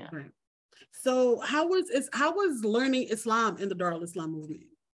 Yeah. Right. So how was learning Islam in the Dar al-Islam movement?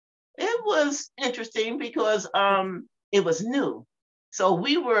 It was interesting because it was new. So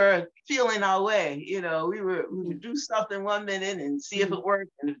we were feeling our way, we would do something 1 minute and see if it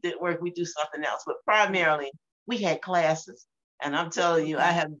worked, and if it didn't work, we do something else. But primarily, we had classes, and I'm telling you,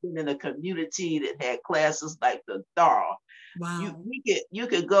 I have been in a community that had classes like the Dar. Wow. You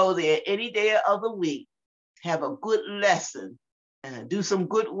could go there any day of the week, have a good lesson, and do some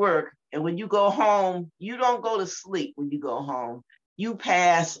good work. And when you go home, you don't go to sleep when you go home. You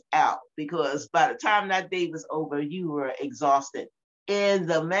pass out, because by the time that day was over, you were exhausted. And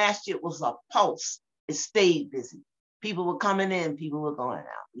the masjid was a pulse. It stayed busy. People were coming in, people were going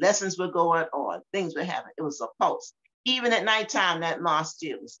out. Lessons were going on, things were happening. It was a pulse. Even at nighttime, that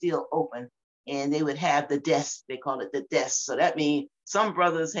masjid was still open, and they would have the desk. They call it the desk. So that means some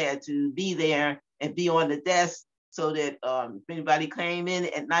brothers had to be there and be on the desk, so that if anybody came in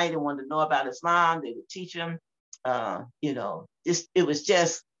at night and wanted to know about Islam, they would teach them. It was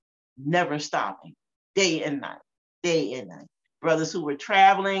just never stopping, day and night. day and night. Brothers who were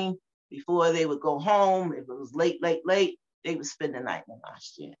traveling, before they would go home, if it was late, they would spend the night in the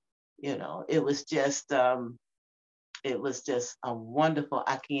masjid. You know, it was just a wonderful.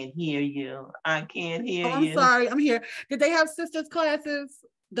 I can't hear you. I can't hear you. I'm sorry. I'm here. Did they have sisters classes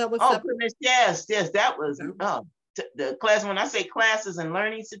that was separate? Goodness, yes. That was the class. When I say classes and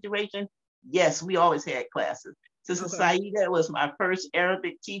learning situation, yes, we always had classes. Sister Saida was my first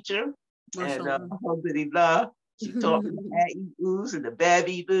Arabic teacher, and alhamdulillah, she taught me the A'i-Boos and the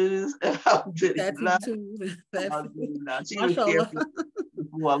Babi-Boos. Alhamdulillah. She was there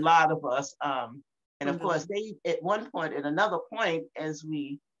for a lot of us. And of course, they at one point, at another point, as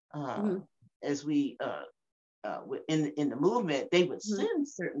we in the movement, they would send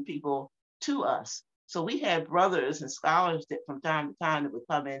certain people to us. So we had brothers and scholars that from time to time that would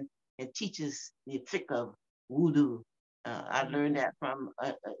come in and teach us the fiqh of wudu. I learned that from,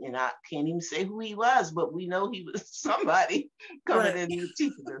 I can't even say who he was, but we know he was somebody coming in and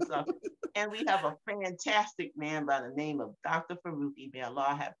teaching us something. And we have a fantastic man by the name of Dr. Faruqi. May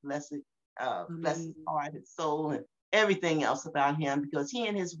Allah have bless his heart, his soul, and everything else about him, because he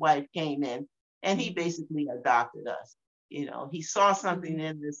and his wife came in and he basically adopted us. You know, he saw something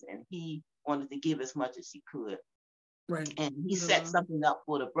in this and he wanted to give as much as he could. Right. And he set something up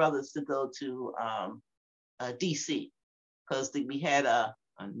for the brothers to go to DC, because we had a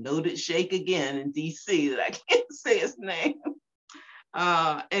noted sheikh again in DC that I can't say his name.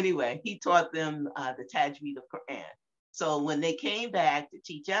 Anyway, he taught them the tajweed of Quran. So when they came back to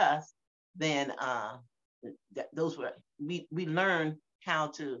teach us, then we learned how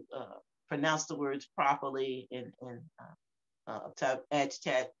to pronounce the words properly and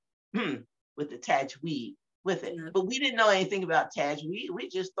with the tajweed with it. But we didn't know anything about tajweed. We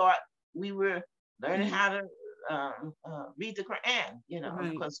just thought we were learning how to read the Quran, you know,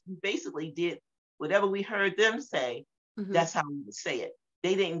 because we basically did whatever we heard them say. That's how we would say it.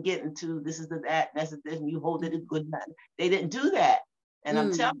 They didn't get into this is the that, that's this, and you hold it a good man. They didn't do that. And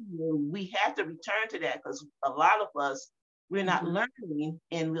I'm telling you, we have to return to that, because a lot of us, we're not learning,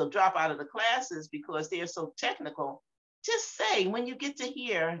 and we'll drop out of the classes because they're so technical. Just say, when you get to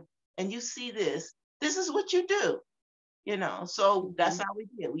here and you see this is what you do. You know, so that's how we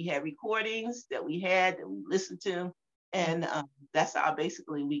did. We had recordings that we listened to, and that's how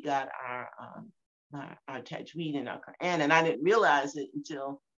basically we got our tajweed and our Quran. And I didn't realize it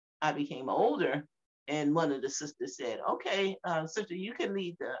until I became older. And one of the sisters said, "Okay, sister, you can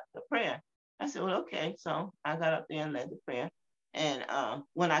lead the prayer." I said, "Well, okay." So I got up there and led the prayer. And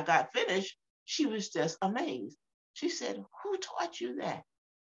when I got finished, she was just amazed. She said, "Who taught you that?"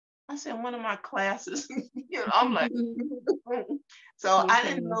 I said, "One of my classes." You know, I'm like, so I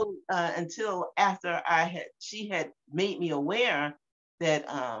didn't know until after she had made me aware that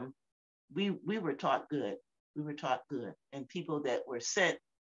we were taught good. We were taught good, and people that were sent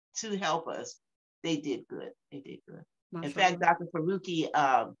to help us, they did good. They did good. In fact, Dr. Faruqi,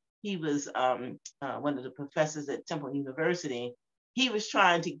 he was one of the professors at Temple University. He was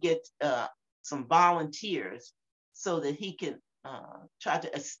trying to get some volunteers so that he could try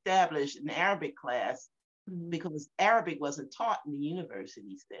to establish an Arabic class, because Arabic wasn't taught in the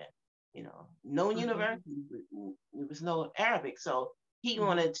universities then. You know, no university, there was no Arabic. So he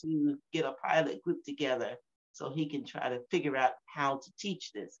wanted to get a pilot group together so he can try to figure out how to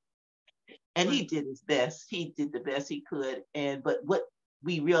teach this. And he did his best. He did the best he could. But what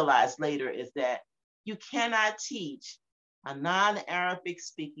we realized later is that you cannot teach a non-Arabic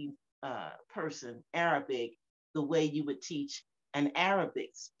speaking person Arabic the way you would teach an Arabic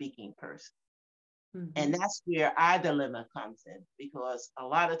speaking person. And that's where our dilemma comes in, because a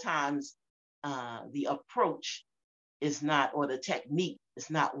lot of times the approach is not, or the technique is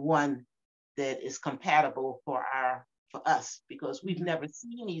not one that is compatible for us, because we've never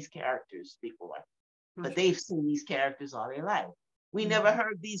seen these characters before, but they've seen these characters all their life. We never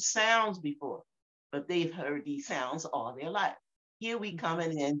heard these sounds before, but they've heard these sounds all their life. Here we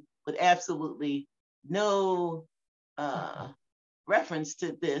coming in with absolutely no reference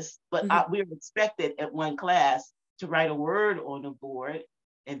to this, but we were expected at one class to write a word on the board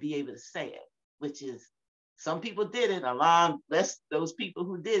and be able to say it, which is, some people did it. Allah bless those people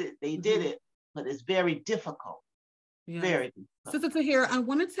who did it. They did it, but it's very difficult. Very difficult. Sister Tahirah, I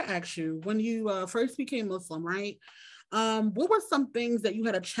wanted to ask you, when you first became Muslim, right? What were some things that you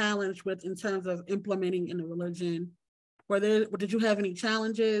had a challenge with in terms of implementing in the religion? Did you have any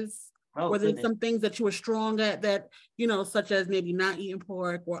challenges? Were there some things that you were strong at that, you know, such as maybe not eating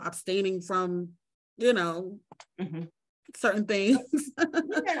pork or abstaining from, you know, certain things?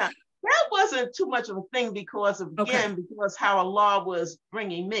 That wasn't too much of a thing because of, again, because how Allah was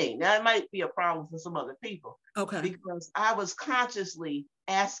bringing me. Now, it might be a problem for some other people. Okay. Because I was consciously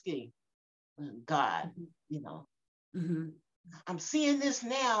asking God, you know, I'm seeing this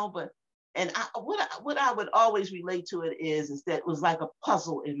now, but, and what I would always relate to it is that it was like a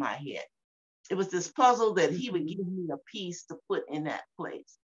puzzle in my head. It was this puzzle that he would give me a piece to put in that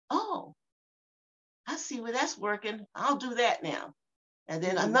place. Oh, I see where that's working. I'll do that now. And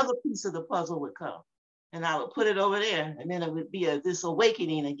then another piece of the puzzle would come and I would put it over there. And then it would be this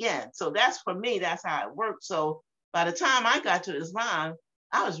awakening again. So that's, for me, that's how it worked. So by the time I got to Islam,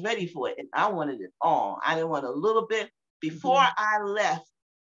 I was ready for it. And I wanted it all. I didn't want a little bit. Before I left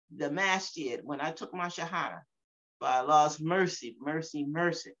the masjid, when I took my shahada, by Allah's mercy,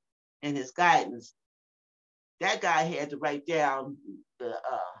 and his guidance, that guy had to write down the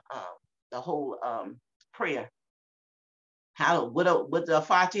whole prayer. What the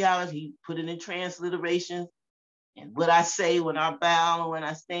Fatiha is, he put it in transliteration, and what I say when I bow and when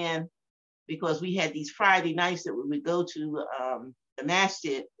I stand, because we had these Friday nights that we would go to the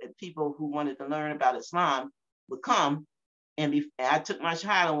masjid, and people who wanted to learn about Islam would come. And I took my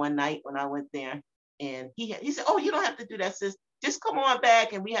shahada one night when I went there, and he said, "Oh, you don't have to do that, sis. Just come on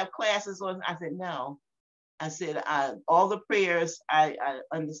back, and we have classes on." I said, "No." I said, "All the prayers, I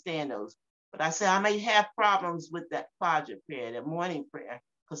understand those. But I said, I may have problems with that Fajr prayer, that morning prayer,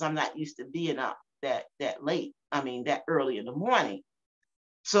 because I'm not used to being up that late. I mean, that early in the morning."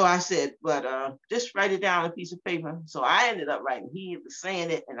 So I said, but just write it down on a piece of paper. So I ended up writing. He was saying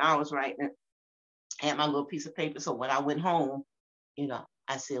it and I was writing it. I had my little piece of paper. So when I went home, you know,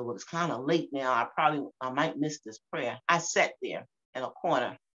 I said, well, it's kind of late now. I might miss this prayer. I sat there in a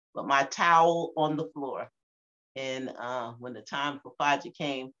corner with my towel on the floor. And when the time for Fajr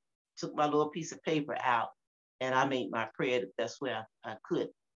came, took my little piece of paper out and I made my prayer the best way I could,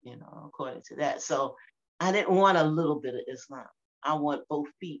 you know, according to that. So I didn't want a little bit of Islam. I want both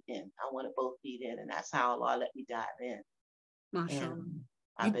feet in. I wanted both feet in, and that's how Allah let me dive in. MashaAllah.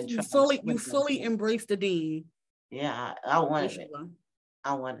 I've been you fully embraced the deen. Yeah, I wanted it.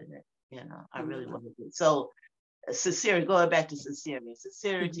 I wanted it. You know, I really wanted it. So sincerity, going back to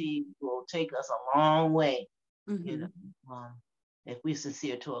sincerity will take us a long way. You know, if we're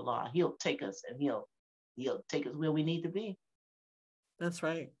sincere to Allah, He'll take us and He'll take us where we need to be. That's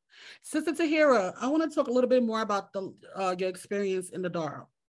right. Sister Tahirah, I want to talk a little bit more about your experience in the Dara.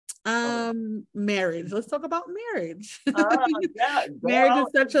 Marriage. Let's talk about marriage. Marriage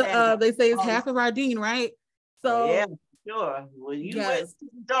is such a they say it's half of our deen, right? So yeah, sure. When you went to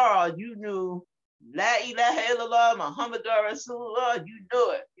the Dara, you knew La ilaha illallah Muhammadur Rasulullah. You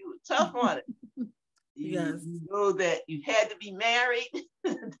knew it. You were tough on it. You know that you had to be married.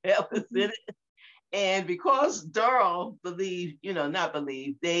 That was in it. And because Darrell they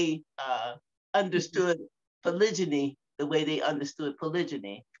understood polygyny the way they understood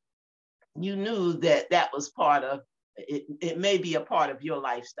polygyny, you knew that was part of it. It may be a part of your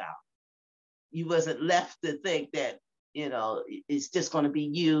lifestyle. You wasn't left to think that, you know, it's just going to be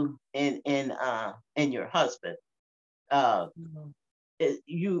you and your husband.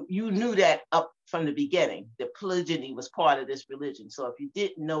 You knew that up from the beginning. The polygyny was part of this religion. So if you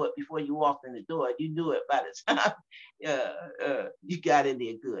didn't know it before you walked in the door, you knew it by the time you got in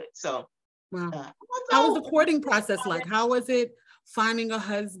there good. So how was the courting process like? How was it finding a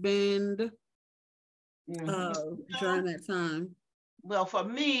husband during that time? Well, for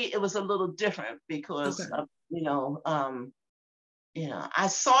me, it was a little different because I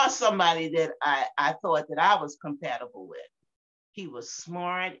saw somebody that I thought that I was compatible with. He was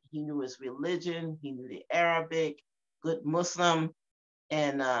smart. He knew his religion. He knew the Arabic, good Muslim.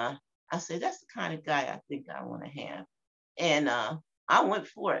 And I said, that's the kind of guy I think I want to have. And I went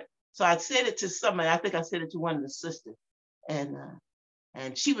for it. So I said it to somebody. I think I said it to one of the sisters. And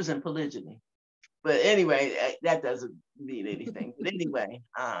she was in polygyny. But anyway, that doesn't mean anything. But anyway,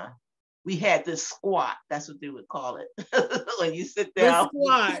 we had this squat. That's what they would call it. When you sit down. The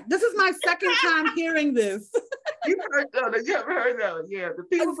squat. This is my second time hearing this. You ever heard that? Yeah, the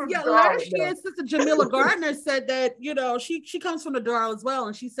people from the last year, Sister Jamila Gardner said that, you know, she comes from the Dar as well,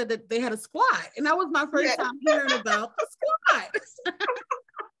 and she said that they had a squat, and that was my first time hearing about the squat.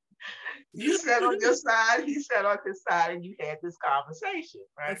 You sat on your side, he sat on his side, and you had this conversation,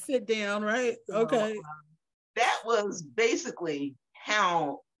 right? I sit down, right? Okay. That was basically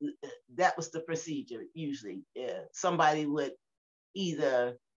how that was the procedure. Usually, somebody would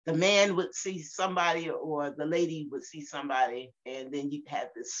either. The man would see somebody or the lady would see somebody, and then you'd have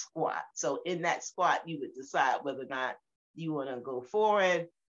this squat. So in that squat, you would decide whether or not you want to go forward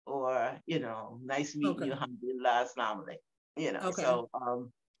or, you know, nice meeting you, alhamdulillah, assalamu alaikum. You know, so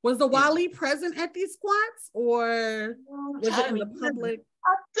Was the Wali present at these squats, or was it in the public?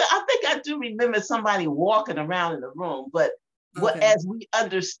 I think I do remember somebody walking around in the room, but as we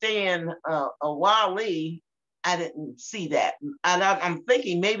understand a Wali, I didn't see that. And I'm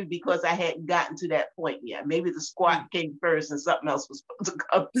thinking maybe because I hadn't gotten to that point yet. Maybe the squat came first and something else was supposed to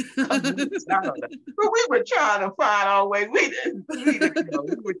come. But we were trying to find our way. We didn't know.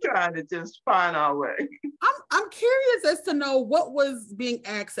 We were trying to just find our way. I'm curious as to know what was being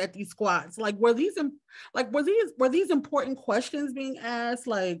asked at these squats. Like, were these important questions being asked?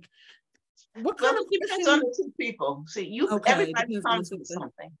 Like, what kind of depends on the two people. See, everybody comes with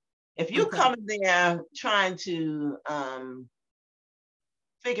something. If you come in there trying to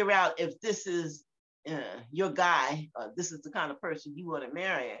figure out if this is your guy, or this is the kind of person you want to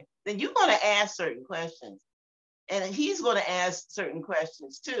marry, then you're going to ask certain questions. And he's going to ask certain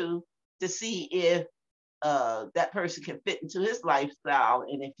questions too, to see if that person can fit into his lifestyle,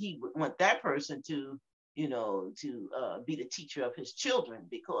 and if he would want that person to, be the teacher of his children,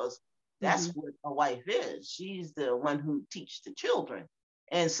 because that's what a wife is. She's the one who teaches the children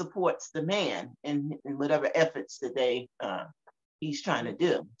and supports the man in whatever efforts that he's trying to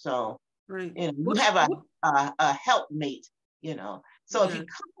do. So, you have a helpmate, So if you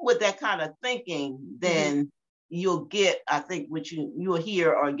come with that kind of thinking, then you'll get, I think, what you'll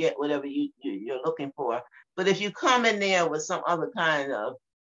hear or get whatever you're looking for. But if you come in there with some other kind of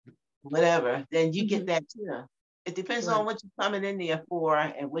whatever, then you get that too. It depends on what you're coming in there for,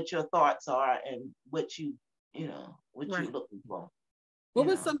 and what your thoughts are, and what you're looking for. What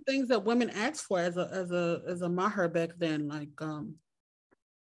were some things that women asked for as a mahar back then? Like,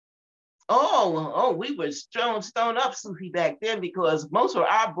 we were stoned up Sufi back then, because most of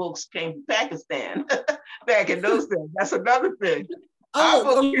our books came from Pakistan back in those days. That's another thing. You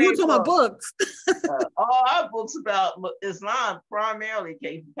were talking about books. All our books about Islam primarily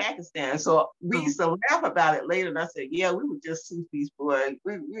came from Pakistan. So we used to laugh about it later, and I said, yeah, we were just Sufis, boy.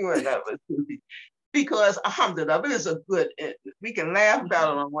 We weren't that much Sufis. Because alhamdulillah, it is we can laugh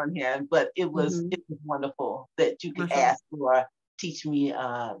about it on one hand, but it was wonderful that you could ask for, teach me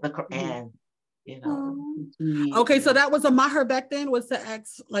the Quran, Okay, so that was a mahar back then, was to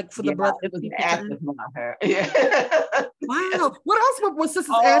ask, like, for the brother. It was an active mahar. Wow. What else were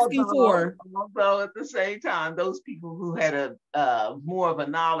sisters asking for? Although at the same time, those people who had a more of a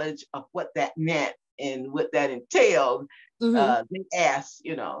knowledge of what that meant and what that entailed, they asked,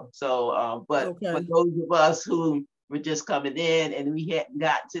 So, but for those of us who were just coming in and we hadn't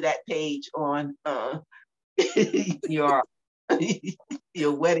gotten to that page on your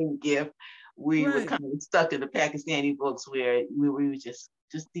wedding gift, we were kind of stuck in the Pakistani books, where we were just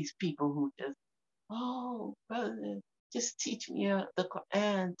these people who just, brother, just teach me the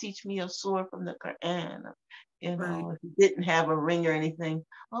Quran, teach me a surah from the Quran. If you didn't have a ring or anything,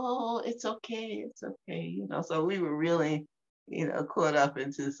 it's okay. So we were really, caught up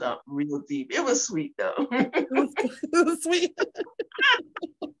into something real deep. It was sweet though. It was sweet.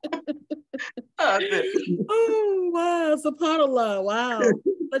 Oh, wow. SubhanAllah. Wow.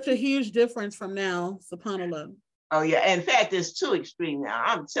 Such a huge difference from now. SubhanAllah. Oh, yeah. In fact, it's too extreme now.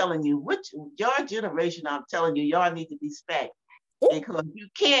 I'm telling you, your generation, I'm telling you, y'all need to be spanked. Because you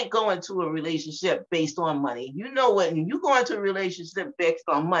can't go into a relationship based on money. When you go into a relationship based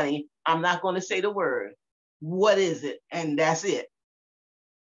on money, I'm not going to say the word. What is it? And that's it.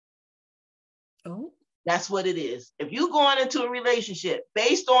 Oh. That's what it is. If you're going into a relationship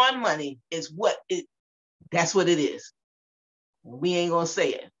based on money, that's what it is. We ain't gonna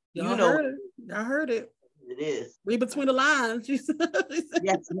say it. I heard it. It is. Read between the lines. Yes,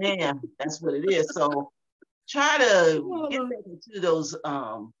 ma'am. That's what it is. So try to get into those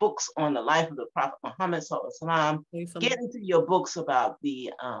books on the life of the Prophet Muhammad Sallallahu Alaihi Wasallam. Get into your books about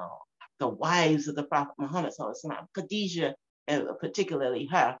the wives of the Prophet Muhammad Sallallahu Alaihi Wasallam, Khadijah, and particularly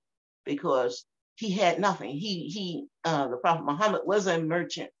her, because he had nothing. The Prophet Muhammad was a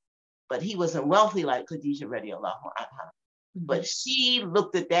merchant, but he wasn't wealthy like Khadijah radiallahu anha. But she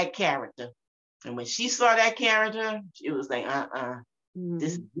looked at that character, and when she saw that character, she was like,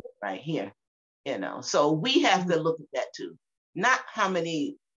 this is it right here. So we have to look at that too. Not how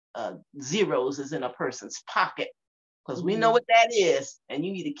many zeros is in a person's pocket, because we know what that is, and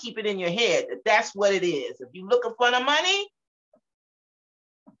you need to keep it in your head that that's what it is. If you're looking for the money,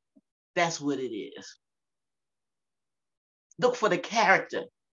 that's what it is. Look for the character.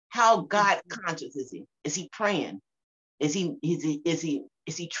 How God conscious is he? Is he praying? Is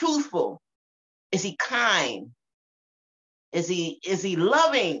he truthful? Is he kind? Is he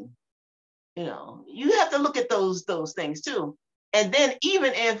loving? You have to look at those things too. And then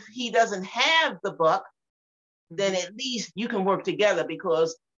even if he doesn't have the buck, then at least you can work together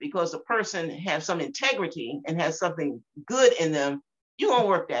because the person has some integrity and has something good in them. You're going to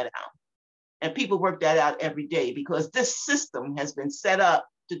work that out. And people work that out every day because this system has been set up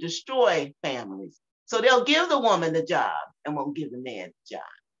to destroy families. So they'll give the woman the job and won't give the man the job.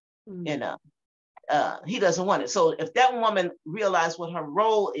 You know, he doesn't want it. So if that woman realizes what her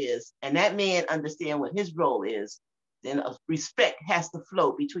role is and that man understand what his role is, then respect has to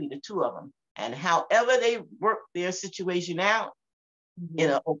flow between the two of them. And however they work their situation out in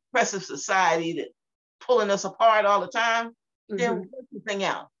an oppressive society that pulling us apart all the time, then work the thing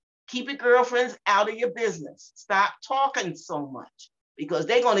out. Keep your girlfriends out of your business. Stop talking so much because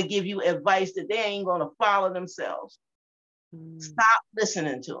they're going to give you advice that they ain't going to follow themselves. Stop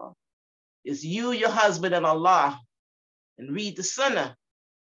listening to them. It's you, your husband, and Allah, and read the Sunnah,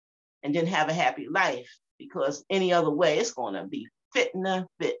 and then have a happy life. Because any other way, it's going to be fitna,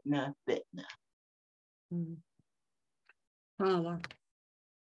 fitna, fitna.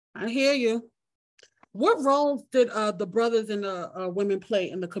 I hear you. What roles did the brothers and the women play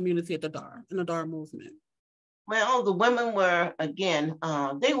in the community at the Dar movement? Well, the women were, again,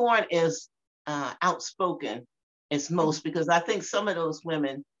 they weren't as outspoken as most, because I think some of those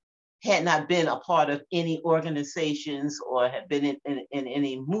women had not been a part of any organizations or had been in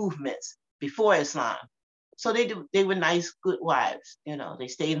any movements before Islam. So they were nice, good wives. You know, they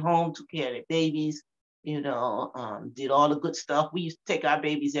stayed home, took care of their babies, you know, did all the good stuff. We used to take our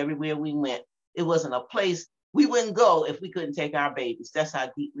babies everywhere we went. It wasn't a place we wouldn't go if we couldn't take our babies. That's how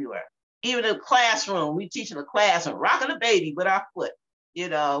deep we were. Even in the classroom, we teaching a class and rocking a baby with our foot. You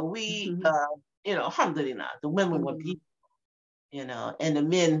know, you know, alhamdulillah, the women were beautiful, you know, and the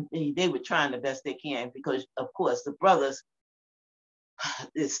men, they were trying the best they can because, of course, the brothers,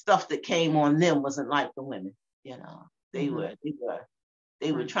 the stuff that came on them wasn't like the women, you know. They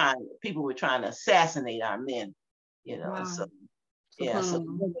were trying, people were trying to assassinate our men, you know. Wow. So yeah, so the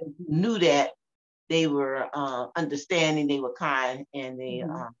women who knew that, they were understanding, they were kind, and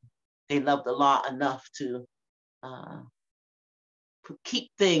they loved Allah enough to keep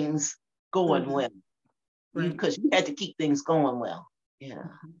things going well. Because you had to keep things going well, you know.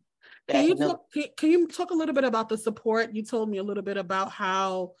 Can you talk a little bit about the support? You told me a little bit about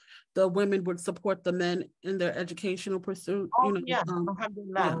how the women would support the men in their educational pursuit. Oh, you know, yeah,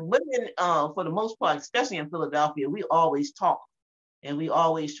 alhamdulillah. Women, for the most part, especially in Philadelphia, we always talk and we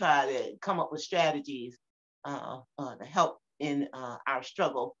always try to come up with strategies to help in our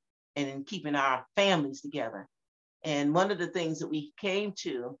struggle and in keeping our families together. And one of the things that we came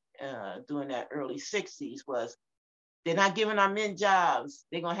to during that early 60s was they're not giving our men jobs.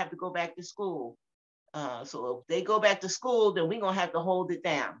 They're going to have to go back to school. So if they go back to school, then we're going to have to hold it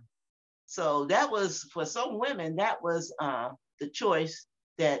down. So that was, for some women, that was the choice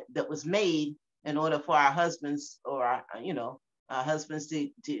that was made in order for our husbands or our husbands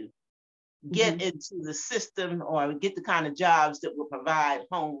to get into the system or get the kind of jobs that will provide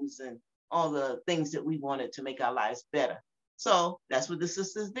homes and all the things that we wanted to make our lives better. So that's what the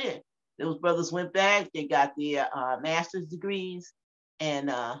sisters did. Those brothers went back, they got their master's degrees,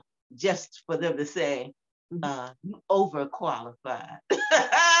 and just for them to say, you overqualified.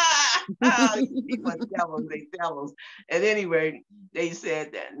 They devils. At any rate, they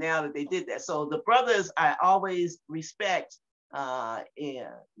said that now that they did that. So the brothers, I always respect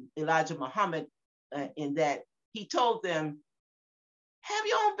Elijah Muhammad in that he told them, have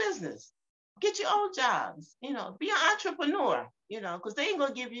your own business. Get your own jobs, you know, be an entrepreneur, you know, because they ain't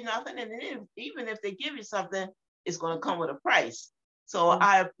gonna give you nothing. And even if they give you something, it's gonna come with a price. So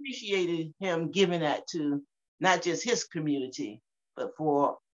I appreciated him giving that to not just his community, but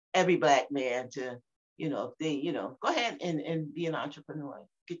for every Black man to, you know, if they, you know, go ahead and be an entrepreneur,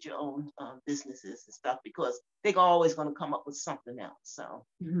 get your own businesses and stuff, because they're always gonna come up with something else. So,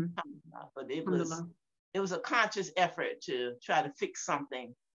 but it was a conscious effort to try to fix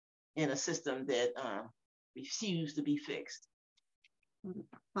something in a system that refused to be fixed.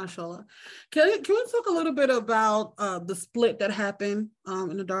 MashaAllah. Can we talk a little bit about the split that happened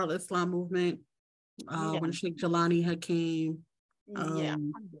in the Dar al-Islam movement when Sheikh Jelani had came?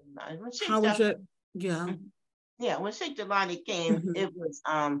 When Sheikh Jelani came, it was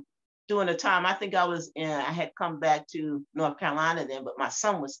during the time, I think I had come back to North Carolina then, but my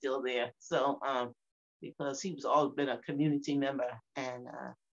son was still there. So because he was always been a community member and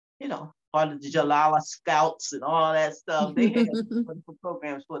you know, part of the Jalala Scouts and all that stuff. They had wonderful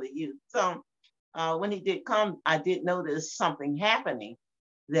programs for the youth. So when he did come, I did notice something happening,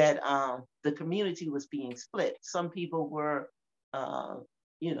 that the community was being split. Some people were,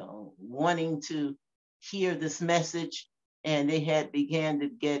 you know, wanting to hear this message, and they had began to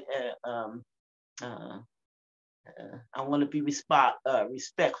get I want to be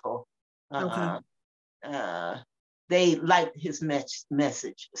respectful. Okay. They liked his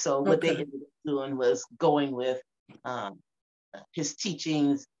message. So what they ended up doing was going with his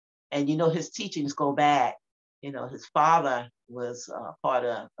teachings. And his teachings go back. His father was part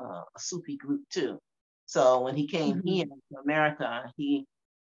of a Sufi group too. So when he came here to America, he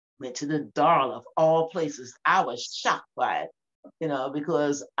went to the Darul of all places. I was shocked by it,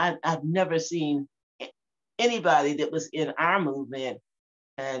 because I've never seen anybody that was in our movement.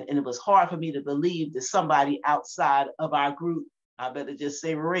 And it was hard for me to believe that somebody outside of our group, I better just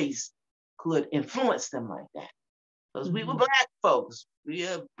say race, could influence them like that. Because we were Black folks. We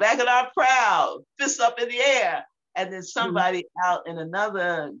are Black and our proud, fists up in the air. And then somebody out in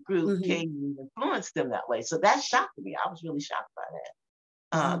another group came and influenced them that way. So that shocked me. I was really shocked by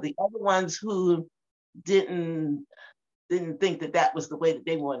that. The other ones who didn't think that was the way that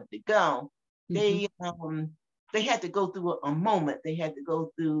they wanted to go, they had to go through a moment. They had to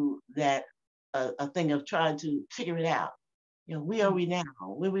go through that a thing of trying to figure it out. Where are we now?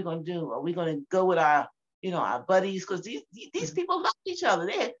 What are we going to do? Are we going to go with our buddies? Because these people loved each other.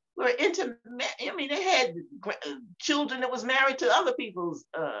 They were intimate. I mean, they had children that was married to other people's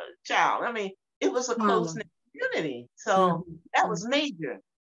child. I mean, it was a close-knit community. So that was major.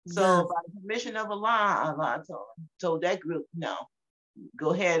 So by the permission of Allah told that group, no,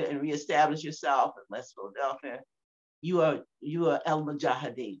 go ahead and reestablish yourself in West Philadelphia. You are El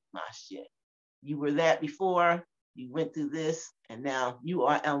Mujahideen, Masjid. You were that before. You went through this, and now you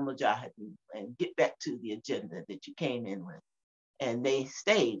are El Mujahideen, and get back to the agenda that you came in with. And they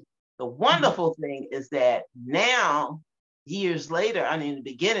stayed. The wonderful thing is that now, years later, I mean, in the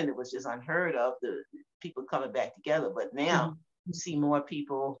beginning, it was just unheard of, the people coming back together. But now you see more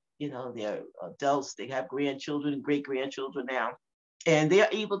people, they're adults, they have grandchildren, great-grandchildren now, and they're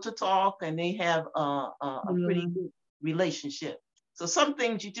able to talk, and they have a pretty good relationship. So some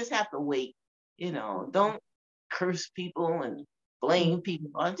things you just have to wait, don't curse people and blame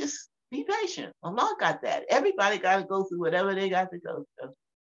people, or just be patient. Allah got that. Everybody got to go through whatever they got to go through.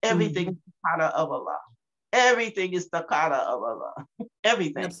 Everything is the qada of Allah. Everything is the qada of Allah.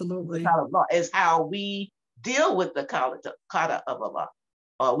 Everything. Absolutely. The qada of Allah is how we deal with the qada of Allah.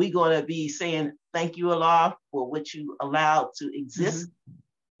 Are we going to be saying, thank you, Allah, for what you allowed to exist?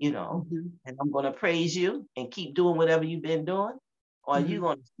 And I'm going to praise you and keep doing whatever you've been doing? Or are you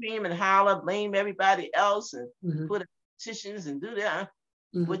going to scream and holler, blame everybody else, and put up petitions and do that?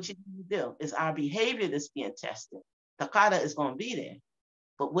 What you need to do is our behavior that's being tested. The qada is going to be there.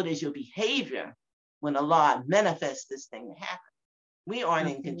 But what is your behavior when Allah manifests this thing to happen? We aren't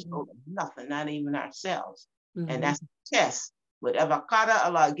in control of nothing, not even ourselves. And that's a test. Whatever qada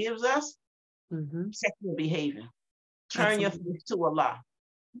Allah gives us, check your behavior. Turn your face to Allah.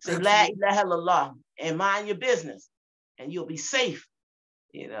 Say, La ilaha illallah, and mind your business, and you'll be safe.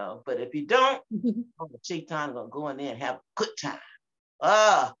 But if you don't, Shaitan gonna go in there and have a good time.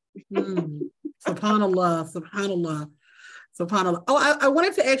 Subhanallah, subhanallah, subhanallah. Oh, I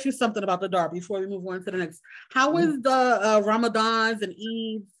wanted to ask you something about the Dar before we move on to the next. How was the Ramadans and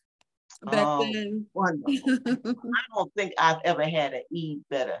Eids back then? Wonderful. I don't think I've ever had an Eid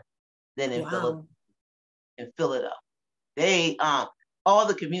better than in Philadelphia. They all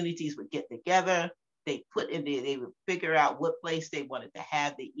the communities would get together. They would figure out what place they wanted to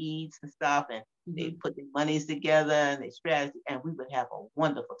have the Eids and stuff, and they put their monies together and they strategy, and we would have a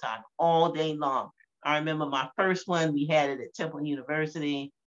wonderful time all day long. I remember my first one, we had it at Temple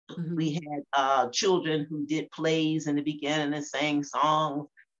University. We had children who did plays in the beginning and sang songs,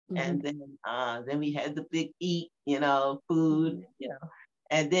 and then we had the big eat, food,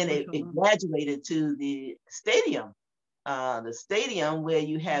 and then it graduated to the stadium. The stadium where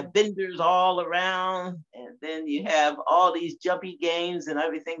you have vendors all around, and then you have all these jumpy games and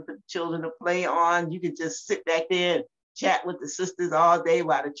everything for the children to play on. You could just sit back there and chat with the sisters all day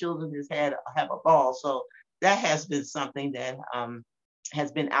while the children just have a ball. So that has been something that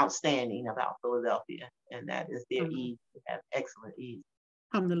has been outstanding about Philadelphia, and that is their Eid. They have excellent Eid.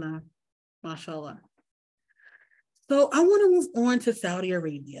 Alhamdulillah, mashallah. So I want to move on to Saudi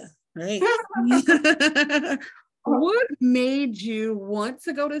Arabia, right? What made you want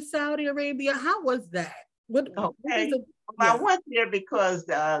to go to Saudi Arabia? How was that? I went there because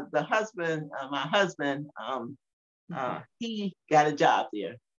my husband, he got a job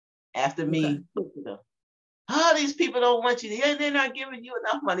there after me. Oh, these people don't want you. They're not giving you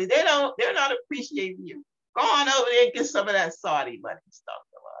enough money. They're not appreciating you. Go on over there and get some of that Saudi money stuff.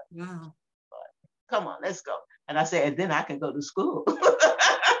 Wow. Come on, let's go. And I said, and then I can go to school.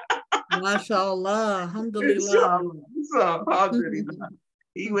 MashaAllah, alhamdulillah. So, alhamdulillah.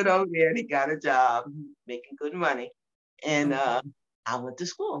 He went over there and he got a job, making good money. And I went to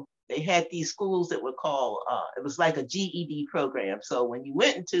school. They had these schools that were called, it was like a GED program. So when you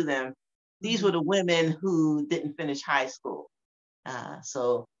went into them, these were the women who didn't finish high school.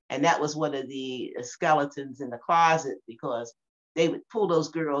 And that was one of the skeletons in the closet, because they would pull those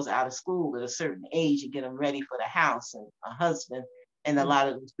girls out of school at a certain age and get them ready for the house and a husband. And a lot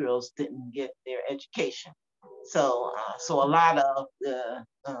of those girls didn't get their education. So a lot of the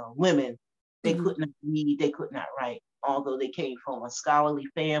women, they could not read, they could not write, although they came from a scholarly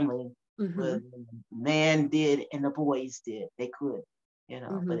family where the man did and the boys did. They could,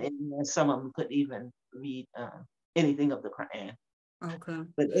 but some of them couldn't even read anything of the Quran. Okay.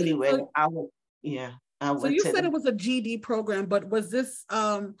 But anyway, So you said it was a GD program, but was this,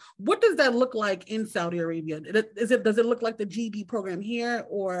 what does that look like in Saudi Arabia? Does it look like the GD program here,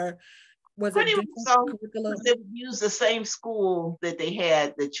 or was it different curriculum? They would use the same school that they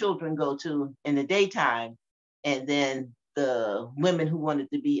had the children go to in the daytime, and then the women who wanted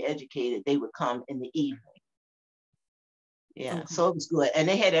to be educated, they would come in the evening. Yeah, okay. So it was good. And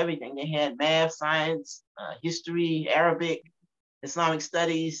they had everything. They had math, science, history, Arabic, Islamic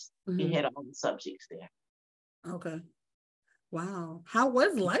studies. They had all the subjects there. Okay. Wow. How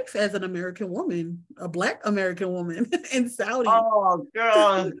was life as an American woman, a Black American woman in Saudi? Oh,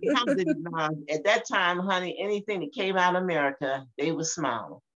 girl. At that time, honey, anything that came out of America, they were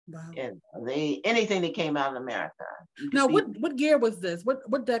smiling. Wow. And anything that came out of America. Now, what year was this?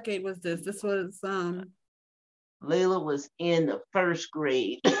 What decade was this? This was Layla was in the first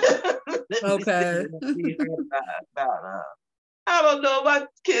grade. Okay. I don't know. My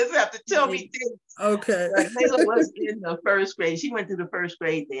kids have to tell me things. Okay. Layla was in the first grade. She went through the first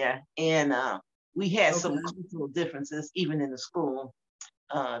grade there, and we had some cultural differences even in the school,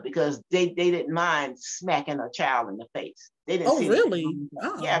 because they didn't mind smacking a child in the face. They didn't. Oh, really?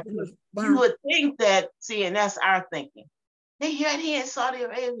 Yeah. You would think that. See, and that's our thinking. They had here in Saudi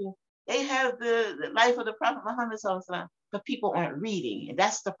Arabia. They have the life of the Prophet Muhammad, but people aren't reading, and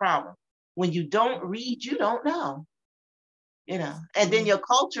that's the problem. When you don't read, you don't know. And then your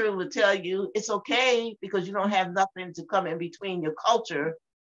culture will tell you it's okay because you don't have nothing to come in between your culture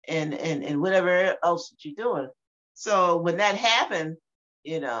and whatever else that you're doing. So when that happened,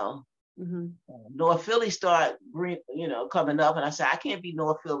 North Philly started, coming up, and I said, I can't be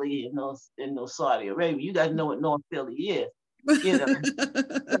North Philly in no Saudi Arabia. You guys know what North Philly is, So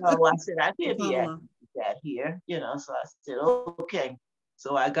I said, I can't be acting like that here, So I said, okay.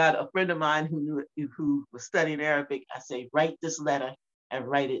 So I got a friend of mine who was studying Arabic. I say, write this letter and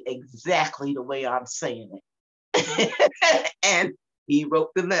write it exactly the way I'm saying it. And he wrote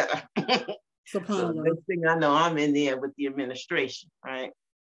the letter. So next thing I know, I'm in there with the administration, right?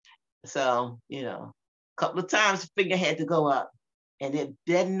 So, a couple of times the finger had to go up, and it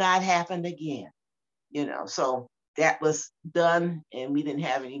did not happen again, So that was done, and we didn't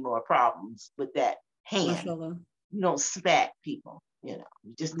have any more problems with that hand. Mashallah. You don't smack people. You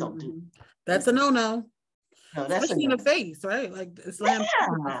just don't do it. That's a no-no. No, that's especially in the face, right? Like Islam.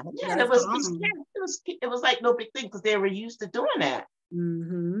 Yeah, it was like no big thing because they were used to doing that.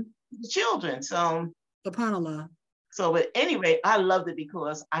 The children. So SubhanAllah. So at any rate, I loved it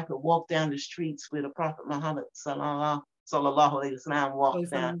because I could walk down the streets where the Prophet Muhammad sallallahu alaihi wasallam walked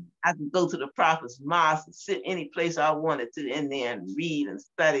down. I could go to the Prophet's mosque and sit any place I wanted to in there and read and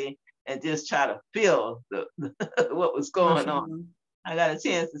study and just try to feel what was going on. I got a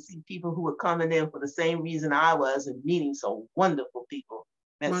chance to see people who were coming in for the same reason I was and meeting some wonderful people.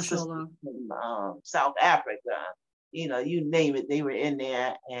 Met sisters from South Africa, you name it, they were in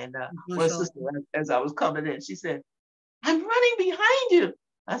there. And one sister, as I was coming in, she said, I'm running behind you.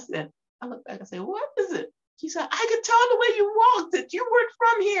 I looked back and said, what is it? She said, I could tell the way you walked that you weren't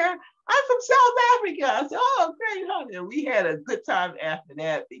from here. I'm from South Africa. I said, oh, great, honey. And we had a good time after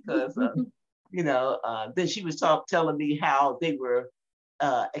that because, then she was telling me how they were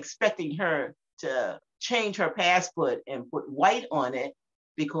expecting her to change her passport and put white on it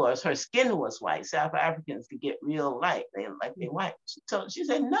because her skin was white. South Africans could get real light. They like they're white. She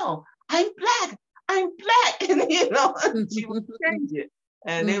said, no, I'm black. I'm black. And, she would change it.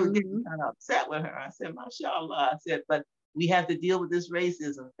 And they were getting kind of upset with her. I said, mashallah. I said, but we have to deal with this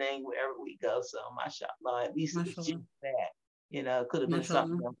racism thing wherever we go. So mashallah, at least it was just that. It could have been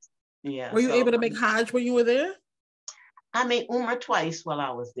something else. Yeah. Were you able to make Hajj when you were there? I made Umrah twice while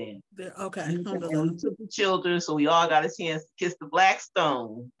I was there. Okay. And we took the children, so we all got a chance to kiss the black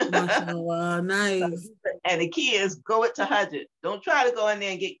stone. MashaAllah, nice. And the kids go it to Tahajjud. Don't try to go in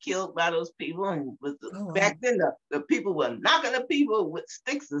there and get killed by those people. And back then, the people were knocking the people with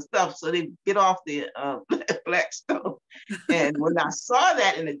sticks and stuff, so they get off the black stone. And when I saw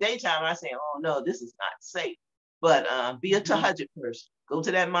that in the daytime, I said, "Oh no, this is not safe." But be a Tahajjud person. Go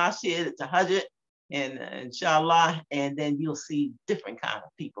to that masjid, Tahajjud, and inshallah, and then you'll see different kind of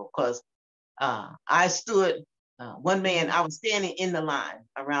people. Because I stood, one man, I was standing in the line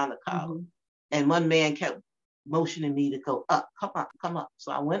around the Kaaba, and one man kept motioning me to go up, come up, come up.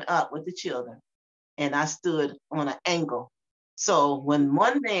 So I went up with the children, and I stood on an angle. So when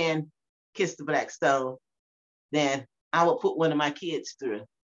one man kissed the black stone, then I would put one of my kids through.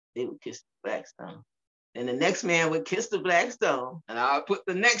 They would kiss the black stone. And the next man would kiss the black stone, and I would put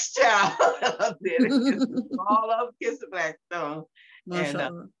the next child up there to all of them kiss the black stone. And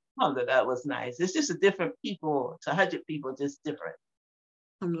that was nice. It's just a different people, Tahajjud people, just different.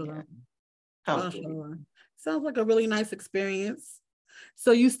 Yeah. Sounds like a really nice experience.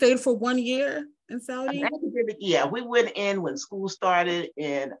 So you stayed for 1 year in Saudi? Yeah, we went in when school started,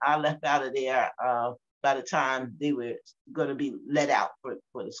 and I left out of there by the time they were going to be let out for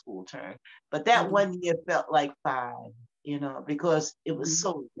the school term. But that 1 year felt like 5, because it was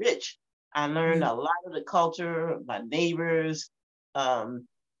so rich. I learned a lot of the culture, my neighbors, and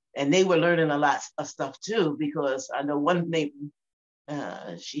they were learning a lot of stuff too, because I know one neighbor,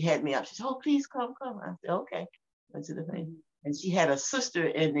 she had me up. She said, "Oh, please come." I said, "Okay." Went to the thing. And she had a sister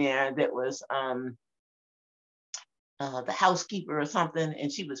in there that was the housekeeper or something,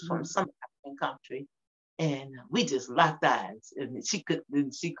 and she was from some African country. And we just locked eyes, and she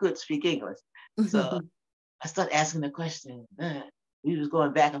could speak English. So I started asking the question. We was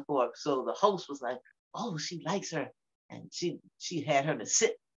going back and forth. So the host was like, "Oh, she likes her," and she had her to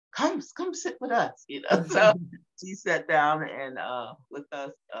sit. Come sit with us, So she sat down and with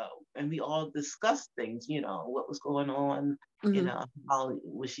us, and we all discussed things, what was going on, how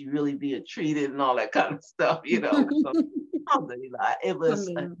would she really be treated and all that kind of stuff, So, alhamdulillah, it was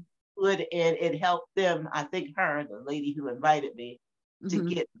good, and it helped them. I think her, the lady who invited me, to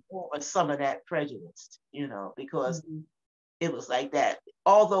get over some of that prejudice, because it was like that.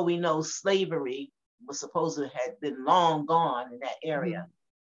 Although we know slavery was supposed to have been long gone in that area,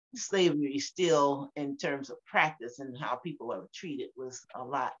 slavery still, in terms of practice and how people were treated, was a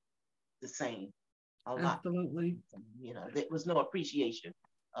lot the same. Absolutely. There was no appreciation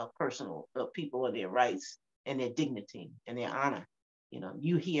of people and their rights and their dignity and their honor.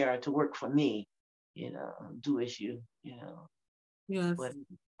 You here to work for me, do as you, Yes.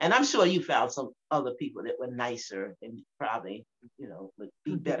 And I'm sure you found some other people that were nicer and probably, would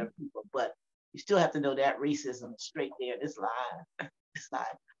be better people, but you still have to know that racism is straight there. It's live. It's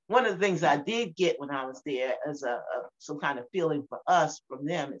live. One of the things I did get when I was there as some kind of feeling for us from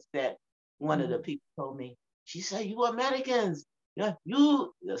them is that one of the people told me, she said, "You Americans,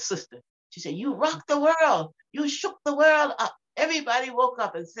 you, the sister, she said, you rocked the world. You shook the world up. Everybody woke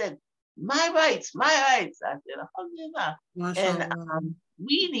up and said, my rights, my rights." I said, "Alhamdulillah." And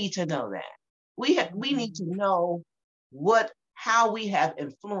we need to know that. We need to know how we have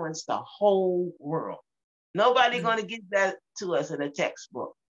influenced the whole world. Nobody going to give that to us in a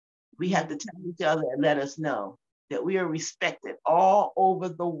textbook. We have to tell each other and let us know that we are respected all over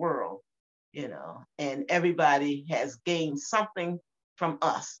the world, and everybody has gained something from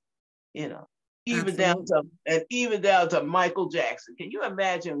us, even down to Michael Jackson. Can you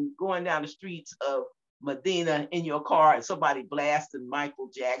imagine going down the streets of Medina in your car and somebody blasting Michael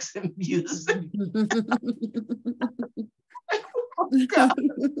Jackson music? Oh, God.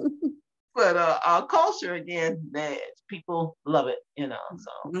 But our culture, again, people love it,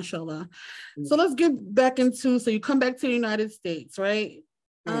 so. MashaAllah. So let's get back into, so you come back to the United States, right?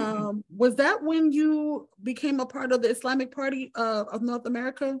 Was that when you became a part of the Islamic Party of North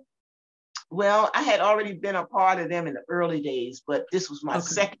America? Well, I had already been a part of them in the early days, but this was my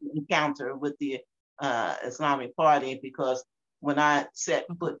second encounter with the Islamic Party, because when I set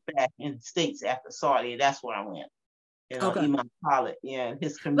foot back in the States after Saudi, that's where I went. Imam Khalid,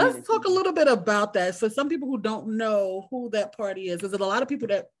 his community. Let's talk a little bit about that. For some people who don't know who that party is it a lot of people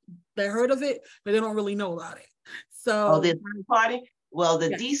that heard of it, but they don't really know about it? So, the Islamic Party? Well, the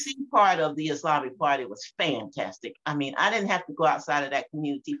DC part of the Islamic Party was fantastic. I mean, I didn't have to go outside of that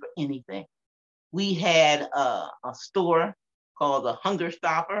community for anything. We had a store called the Hunger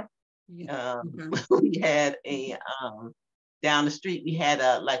Stopper. We had a down the street, we had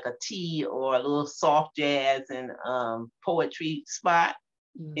a tea or a little soft jazz and poetry spot,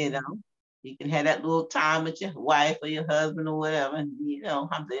 You can have that little time with your wife or your husband or whatever, and, you know,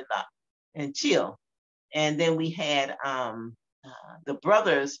 alhamdulillah, and chill. And then we had the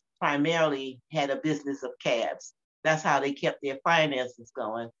brothers primarily had a business of cabs. That's how they kept their finances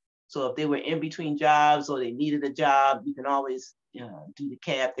going. So if they were in between jobs or they needed a job, you can always do the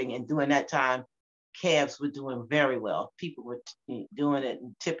cab thing. And during that time, cabs were doing very well. People were doing it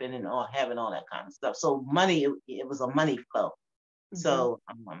and tipping and having all that kind of stuff. So money, it was a money flow. So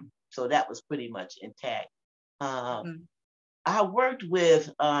that was pretty much intact. I worked with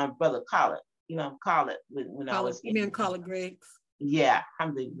Brother Khalid. You know, Khalid when I was in Khalid Griggs. Yeah,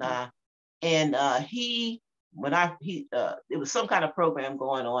 alhamdulillah. And it was some kind of program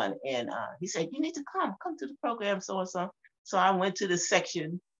going on, and he said, "You need to come to the program, so and so." So I went to the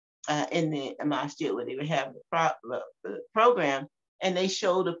section in the masjid where they were having the program, and they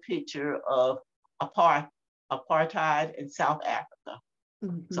showed a picture of apartheid in South Africa.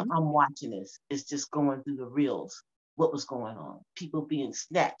 So I'm watching this. It's just going through the reels. What was going on? People being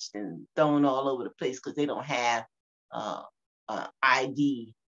snatched and thrown all over the place because they don't have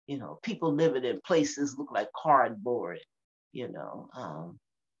ID. You know, people living in places look like cardboard. You know,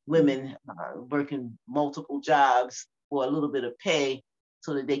 women working multiple jobs for a little bit of pay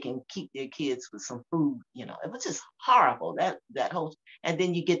so that they can keep their kids with some food. You know, it was just horrible. That whole, and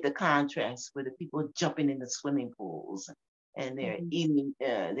then you get the contrast where the people jumping in the swimming pools and they're eating,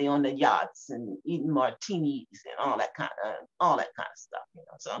 they're on the yachts and eating martinis and all that kind of stuff. You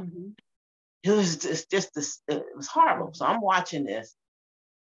know, so it was it was horrible. So I'm watching this.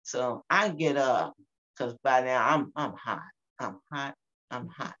 So I get up because by now I'm hot,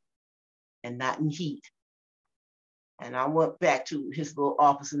 and not in heat. And I went back to his little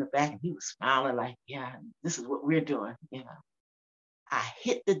office in the back, and he was smiling like, "Yeah, this is what we're doing." You know, I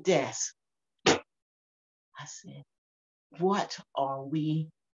hit the desk. I said, "What are we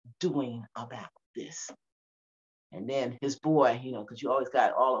doing about this?" And then his boy, you know, because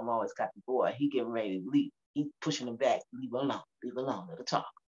all of them always got the boy. He getting ready to leave. He pushing him back. Leave alone. Let her talk.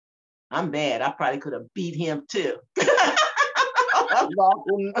 I'm bad. I probably could have beat him too.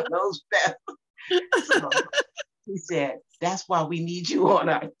 So he said, "That's why we need you on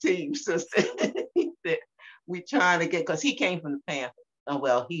our team, sister." He said, "We trying to get," because he came from the Panther.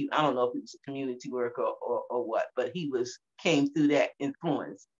 Well, I don't know if he was a community worker or what, but he came through that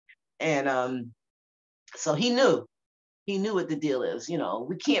influence. And so he knew what the deal is. You know,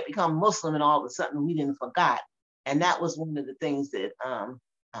 we can't become Muslim and all of a sudden we didn't forgot. And that was one of the things that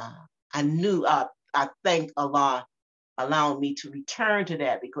I knew. I thank Allah allowing me to return to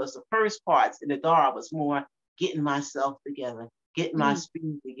that, because the first parts in the Dara was more getting myself together, getting my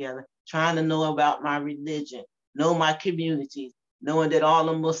spirit together, trying to know about my religion, know my communities, knowing that all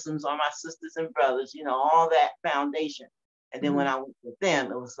the Muslims are my sisters and brothers, you know, all that foundation. And then when I went with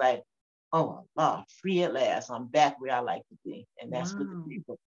them, it was like, oh, Allah, free at last. I'm back where I like to be. And that's with the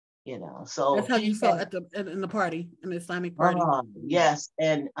people, you know. So that's how you felt in the party, in the Islamic party. Yes.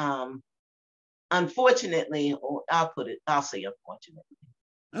 And unfortunately, or I'll say unfortunately.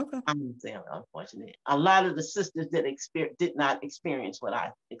 Okay. I'm saying unfortunately. A lot of the sisters did not experience what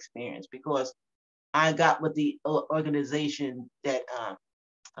I experienced, because I got with the organization that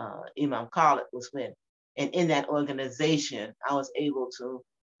Imam Khalid was with. And in that organization, I was able to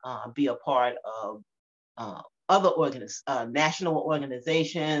be a part of other national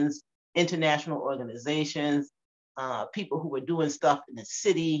organizations, international organizations, people who were doing stuff in the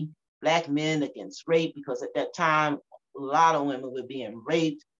city, Black men against rape, because at that time, a lot of women were being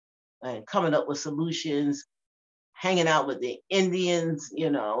raped, and coming up with solutions, hanging out with the Indians, you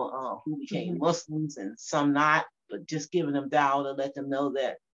know, who became Muslims and some not, but just giving them dawah to let them know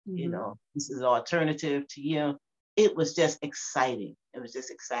that, you know, this is an alternative to you. It was just exciting. It was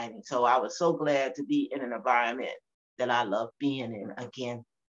just exciting. So I was so glad to be in an environment that I love being in again.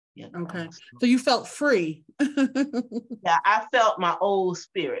 You know? Okay. So you felt free. Yeah, I felt my old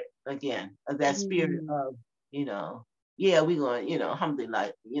spirit again, that spirit of, you know, yeah, we're going, you know,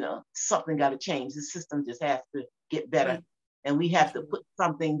 alhamdulillah, you know, something got to change. The system just has to get better. Right. And we have to put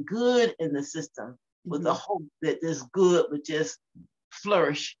something good in the system with the hope that this good would just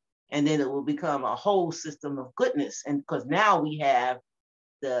flourish, and then it will become a whole system of goodness. And because now we have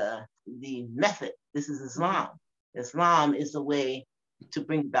the method. This is Islam. Islam is the way to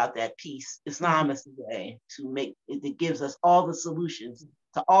bring about that peace. Islam is the way to make it. It gives us all the solutions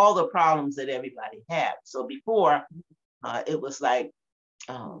to all the problems that everybody has. So before, it was like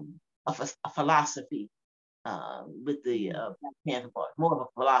a philosophy with the Black Panther Party, more of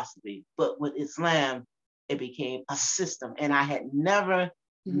a philosophy. But with Islam, it became a system. And I had never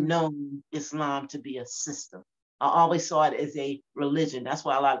known Islam to be a system. I always saw it as a religion. That's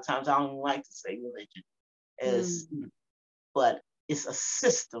why a lot of times I don't like to say religion, but it's a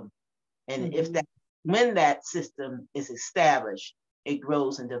system. And when that system is established, it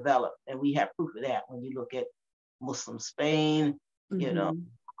grows and develops. And we have proof of that when you look at Muslim Spain, you know,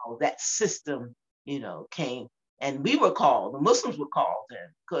 that system, came. And we were called, the Muslims were called in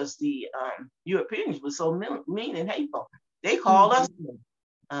because the Europeans were so mean and hateful. They called us in.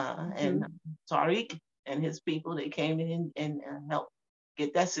 And Tariq and his people, they came in and helped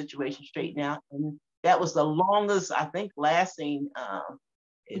get that situation straightened out. And that was the longest, I think, lasting,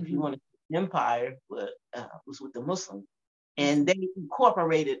 if you want to say empire, was with the Muslims. And they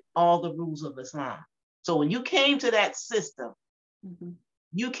incorporated all the rules of Islam. So when you came to that system,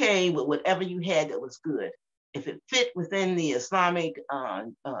 you came with whatever you had that was good. If it fit within the Islamic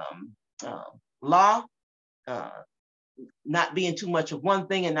law, not being too much of one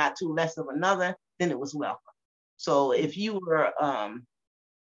thing and not too less of another, then it was welcome. So if you were,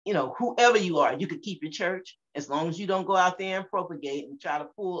 whoever you are, you could keep your church as long as you don't go out there and propagate and try to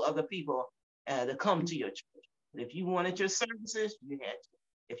pull other people to come to your church. But if you wanted your services, you had to.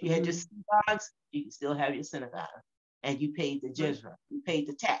 If you had your synagogues, you can still have your synagogue. And you paid the jizya, you paid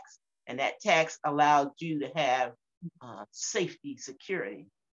the tax. And that tax allowed you to have safety, security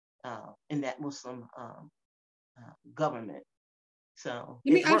in that Muslim government. So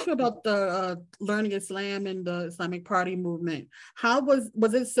let me ask you about the learning Islam and the Islamic Party movement. How was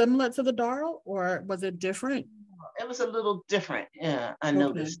it similar to the Dara, or was it different? It was a little different. I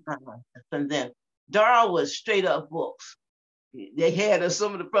noticed from them. Dara was straight up books. They had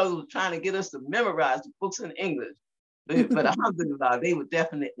some of the brothers were trying to get us to memorize the books in English, but alhamdulillah, they were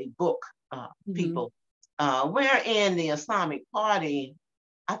definitely book people. Wherein the Islamic Party,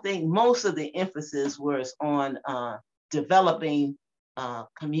 I think most of the emphasis was on developing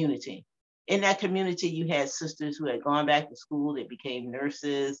community. In that community, you had sisters who had gone back to school that became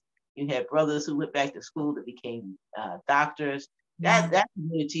nurses. You had brothers who went back to school that became doctors. That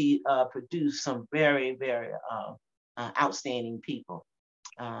community produced some very, very outstanding people.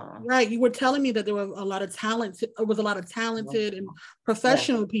 Right, you were telling me that there were a lot of talented and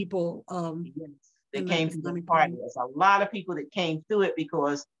professional people. They came to the party. There's a lot of people that came through it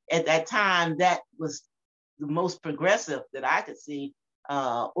because at that time that was the most progressive that I could see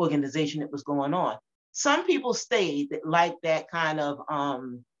organization that was going on. Some people stayed that like that kind of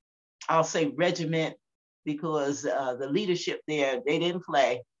I'll say regiment, because the leadership there, they didn't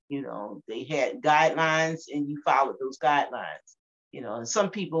play. They had guidelines and you followed those guidelines. And some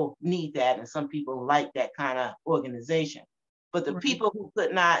people need that and some people like that kind of organization. But the people who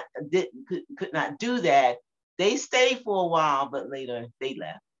could not do that, they stayed for a while, but later they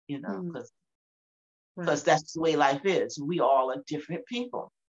left, because that's the way life is. We all are different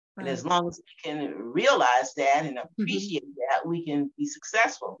people. And as long as we can realize that and appreciate that, we can be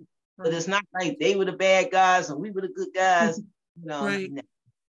successful. But it's not like they were the bad guys and we were the good guys. No.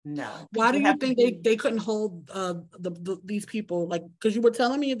 Why do you think they couldn't hold these people? Like, because you were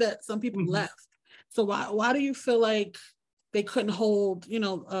telling me that some people left. So why do you feel like they couldn't hold,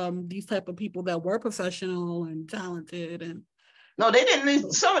 these type of people that were professional and talented? And no, they didn't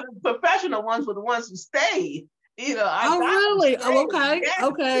need. Some of the professional ones were the ones who stayed. Really? Oh, okay. Yes.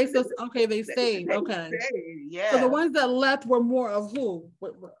 Okay. So they stayed. Okay. Yeah. So the ones that left were more of who?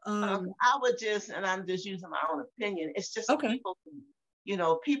 I would and I'm just using my own opinion. It's just people.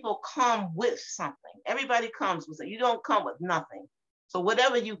 People come with something. Everybody comes with something. You don't come with nothing. So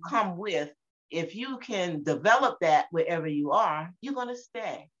whatever you come with, if you can develop that wherever you are, you're gonna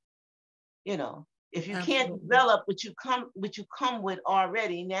stay. If you can't develop what you come with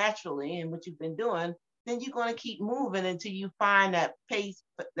already naturally and what you've been doing, then you're going to keep moving until you find that pace,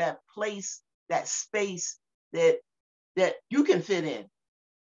 that place, that space that you can fit in.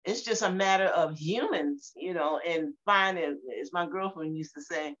 It's just a matter of humans, and finding, as my girlfriend used to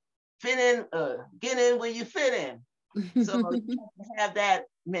say, fit in, get in where you fit in. So you have that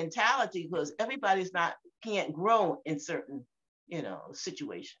mentality because everybody's can't grow in certain,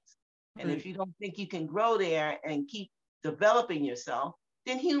 situations. And if you don't think you can grow there and keep developing yourself,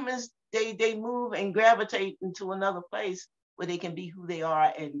 then humans, they move and gravitate into another place where they can be who they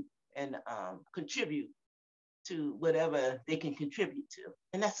are and contribute to whatever they can contribute to.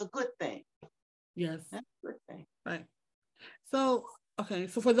 And that's a good thing. Yes. That's a good thing. Right. So, okay.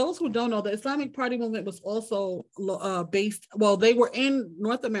 So for those who don't know, the Islamic Party movement was also based, well, they were in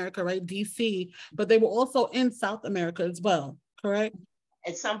North America, right? DC, but they were also in South America as well, correct?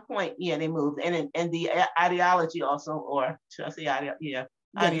 At some point, yeah, they moved. And the ideology also, or should I say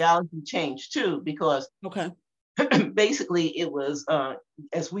ideology changed too, because basically it was,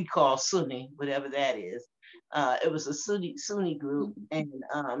 as we call Sunni, whatever that is, it was a Sunni group, and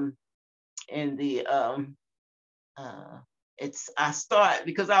the I start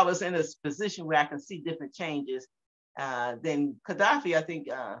because I was in a position where I can see different changes. Then Gaddafi, I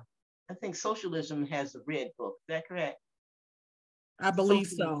think socialism has a red book. Is that correct? I believe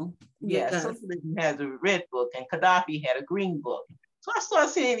so. Yeah, yes. Socialism has a red book, and Gaddafi had a green book. So I started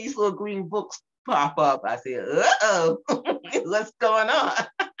seeing these little green books pop up. I said, "Uh-oh, what's going on?"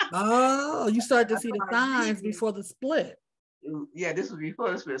 Oh, you started to see the signs before the split. Yeah, this was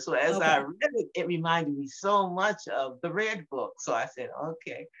before the split. So as I read it, it reminded me so much of the red book. So I said,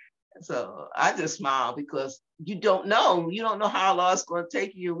 okay. So I just smiled because you don't know how long it's going to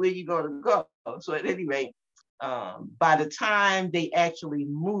take you, where you're going to go. So at any rate, by the time they actually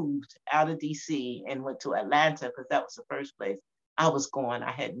moved out of DC and went to Atlanta, because that was the first place I was going,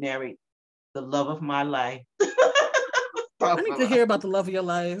 I had married the love of my life. I need to hear about the love of your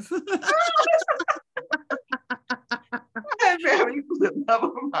life. I married the love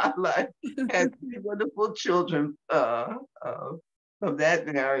of my life. Had 3 wonderful children from that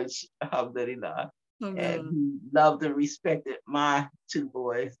marriage, alhamdulillah. And he loved and respected my 2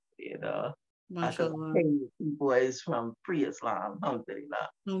 boys, I got 2 boys from pre-Islam, alhamdulillah.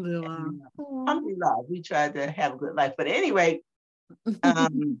 Alhamdulillah, we tried to have a good life. But anyway,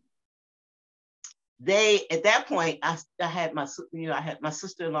 they, at that point, I had my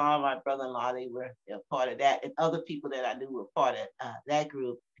sister-in-law, my brother-in-law, they were part of that, and other people that I knew were part of that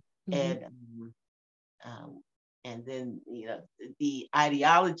group. And then, the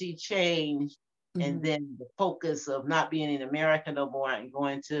ideology changed, and then the focus of not being in America no more and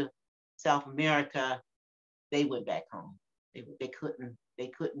going to South America, they went back home. They couldn't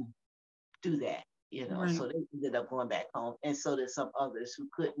do that, so they ended up going back home. And so there's some others who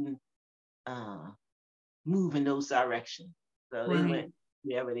couldn't move in those directions. So they went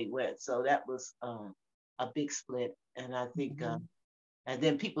wherever they went. So that was a big split. And I think, and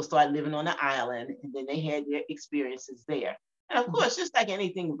then people started living on the island, and then they had their experiences there. And of course, just like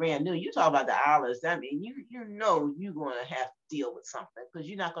anything brand new, you talk about the islands, I mean, you're going to have to deal with something, because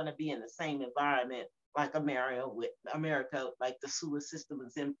you're not going to be in the same environment like America, like the sewer system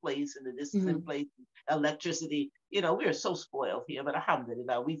is in place and this is in place, electricity. We're so spoiled here, but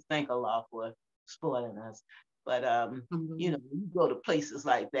alhamdulillah, we thank Allah for spoiling us. But you go to places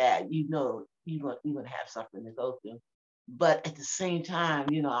like that, you're gonna have something to go through. But at the same time,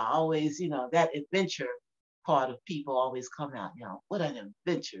 I always, that adventure part of people always come out. What an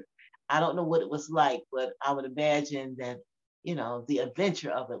adventure! I don't know what it was like, but I would imagine that the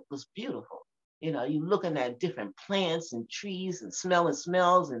adventure of it was beautiful. You're looking at different plants and trees and smelling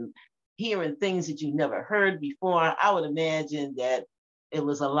smells and hearing things that you never heard before. I would imagine that it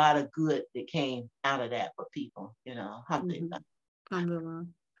was a lot of good that came out of that for people, alhamdulillah.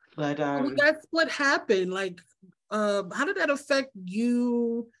 But when that split happened, like, how did that affect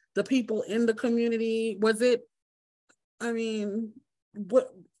you, the people in the community? Was it,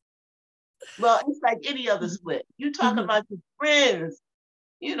 what? Well, it's like any other split. You talk about your friends.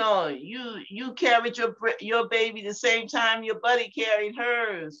 You carried your baby the same time your buddy carried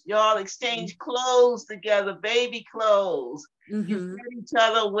hers. Y'all exchanged clothes together, baby clothes. You fed each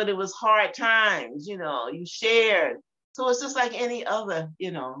other when it was hard times, you shared. So it's just like any other,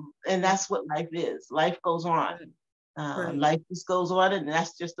 and that's what life is. Life goes on. Life just goes on, and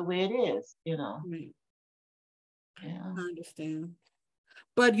that's just the way it is, Yeah. I understand.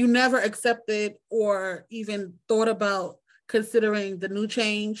 But you never accepted or even thought about considering the new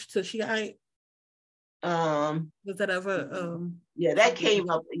change to Shiite? Was that ever? Yeah, that came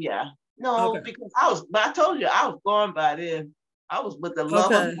up. Yeah, no, because I told you I was going by then. I was with the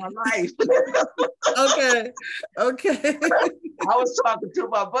love of my life. Okay. I was talking to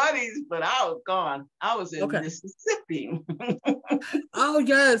my buddies, but I was gone. I was in Mississippi. Oh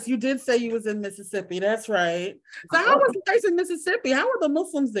yes, you did say you was in Mississippi. That's right. So how was the place in Mississippi? How were the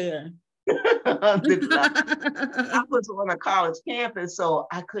Muslims there? I was on a college campus, so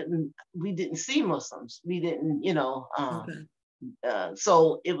we didn't see Muslims. We didn't,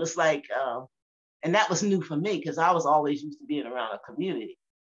 so it was like, and that was new for me because I was always used to being around a community.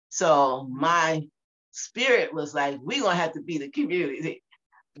 So my spirit was like, we're going to have to be the community.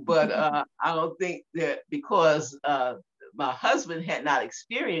 But I don't think that because my husband had not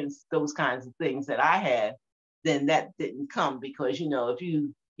experienced those kinds of things that I had, then that didn't come because, if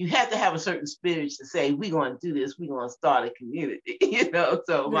you had to have a certain spirit to say, we're going to do this, we're going to start a community,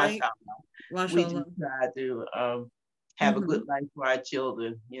 so mashallah, we just try to have a good life for our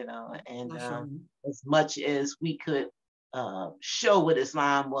children, and as much as we could show what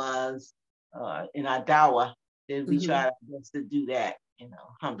Islam was in our dawah, then we try our best to do that,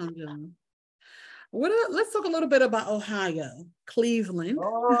 alhamdulillah. Let's talk a little bit about Ohio, Cleveland.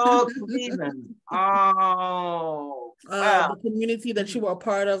 Oh, Cleveland. Oh, wow. The community that you were a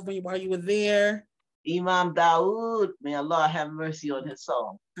part of while you were there. Imam Dawood, may Allah have mercy on his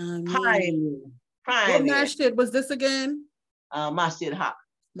soul. Pioneer. What masjid was this again? Masjid Haq.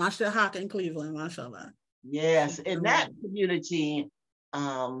 Masjid Haq in Cleveland, mashallah. Yes, in that community,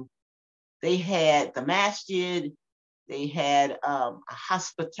 they had the masjid, they had a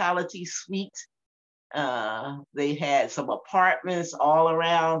hospitality suite, they had some apartments all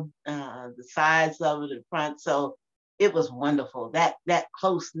around the sides of it in front. So it was wonderful. That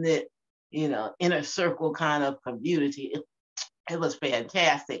close-knit, inner circle kind of community. It was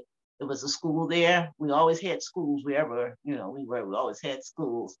fantastic. It was a school there. We always had schools wherever, we were. We always had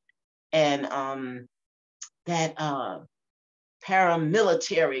schools. And that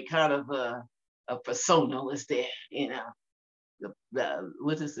paramilitary kind of a persona was there,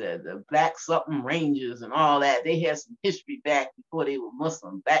 the Black something Rangers and all that. They had some history back before they were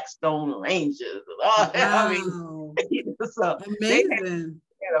Muslim, Blackstone Rangers and all that. Wow. I mean, so amazing.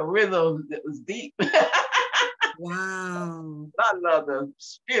 They had a rhythm that was deep. Wow. I love the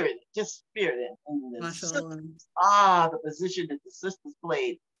spirit, just spirit. And the position that the sisters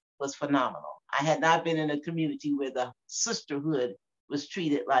played was phenomenal. I had not been in a community where the sisterhood was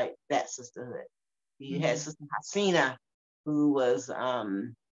treated like that sisterhood. You had Sister Hasina, who was,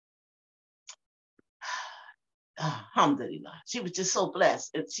 alhamdulillah, she was just so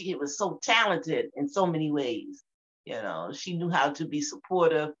blessed. And she was so talented in so many ways. She knew how to be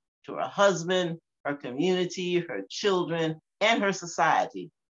supportive to her husband, her community, her children, and her society.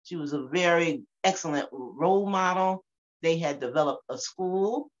 She was a very excellent role model. They had developed a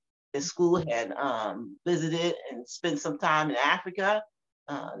school. The school had visited and spent some time in Africa.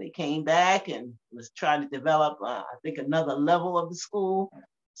 They came back and was trying to develop, I think, another level of the school.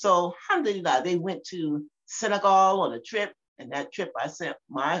 So, alhamdulillah, they went to Senegal on a trip. And that trip, I sent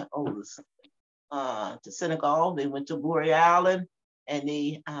my oldest to Senegal. They went to Bouré Island. And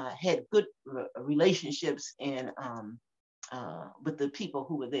they had good relationships with the people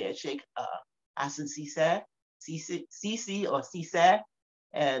who were there, Sheikh Hassan Sisi,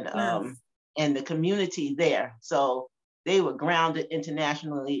 and the community there. So they were grounded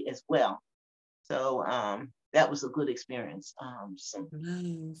internationally as well. So that was a good experience. Some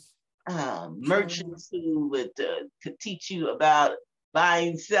merchants who could teach you about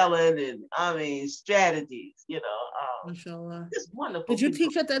buying, selling, and strategies, It's wonderful. Did you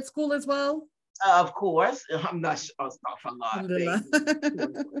teach at that school as well? Of course. I'm not sure.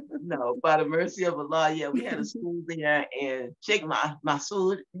 No, by the mercy of Allah, yeah, we had a school there, and Sheikh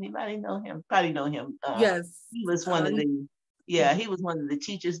Masood, anybody know him? Probably know him. Yes. He was one of he was one of the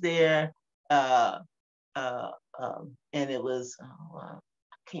teachers there. And it was, I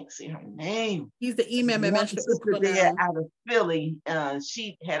can't see her name. He's the imam at Masjid there out of Philly.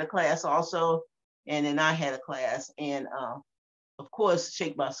 She had a class also, and then I had a class, and of course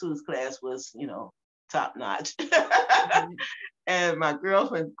Sheikh Masood's class was top notch. And my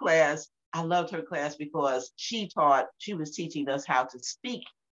girlfriend's class, I loved her class because she was teaching us how to speak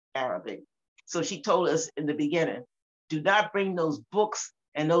Arabic. So she told us in the beginning, do not bring those books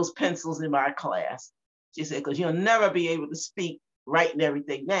and those pencils in my class. She said, because you'll never be able to speak writing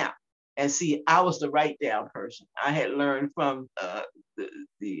everything down. And see, I was the write down person. I had learned from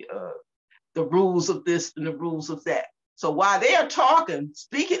the rules of this and the rules of that. So while they are talking,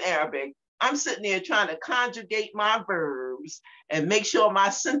 speaking Arabic, I'm sitting there trying to conjugate my verbs and make sure my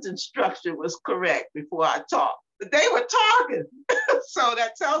sentence structure was correct before I talk. But they were talking. So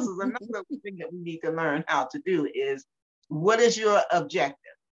that tells us another thing that we need to learn how to do is, what is your objective?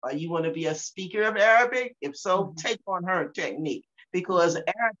 You want to be a speaker of Arabic? If so, take on her technique, because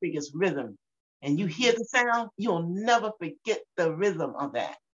Arabic is rhythm. And you hear the sound, you'll never forget the rhythm of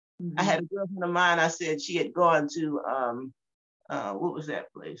that. I had a girlfriend of mine, I said she had gone to, what was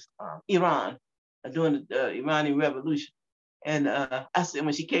that place? Iran, during the Iranian Revolution. And I said,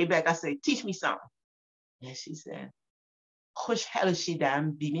 when she came back, I said, teach me something. And she said,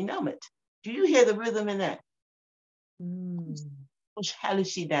 Khosh-hal-shidam bibi-namit. Do you hear the rhythm in that?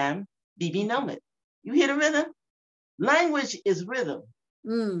 Khosh-hal-shidam bibi-namit. You hear the rhythm? Language is rhythm.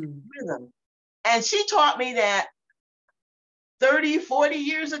 Rhythm. And she taught me that 30, 40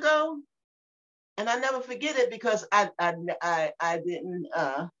 years ago. And I never forget it because I didn't,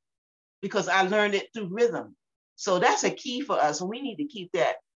 because I learned it through rhythm. So that's a key for us. And we need to keep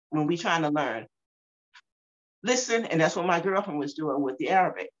that when we're trying to learn. Listen, and that's what my girlfriend was doing with the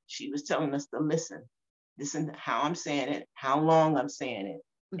Arabic. She was telling us to listen. Listen to how I'm saying it, how long I'm saying it,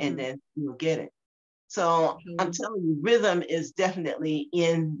 and then you'll get it. So I'm telling you, rhythm is definitely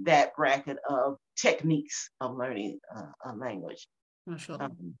in that bracket of techniques of learning a language.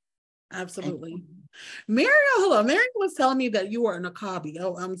 Absolutely. Mariam, hello. Mariam was telling me that you were in a Naqabi.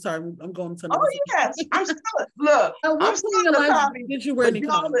 Oh, I'm sorry. I'm going to another. Oh, yes. I'm still, look, I'm still in a Naqabi. Did you wear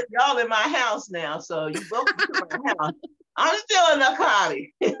y'all in my house now, so you welcome to my house. I'm still in a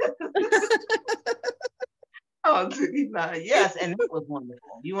Naqabi. Oh, yes, and that was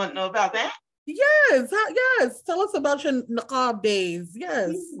wonderful. You want to know about that? Yes, yes. Tell us about your Naqab days.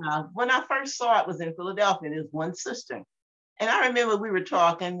 Yes. Yeah. When I first saw it was in Philadelphia. There's one sister. And I remember we were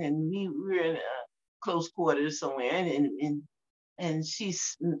talking and we were in close quarters somewhere and she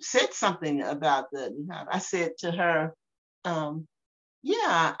said something about the niqab. I said to her,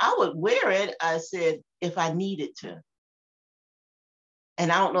 yeah, I would wear it. I said, if I needed to.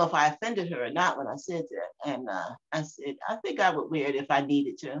 And I don't know if I offended her or not when I said that. And I said, I think I would wear it if I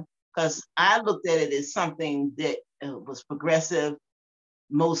needed to. Because I looked at it as something that was progressive.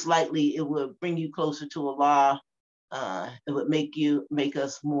 Most likely it would bring you closer to Allah. It would make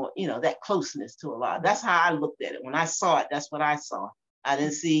us more, that closeness to Allah. That's how I looked at it. When I saw it, that's what I saw. I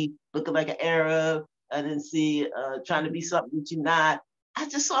didn't see looking like an Arab. I didn't see trying to be something that you're not. I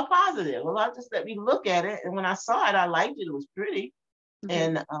just saw positive. Well, I just let me look at it. And when I saw it, I liked it. It was pretty.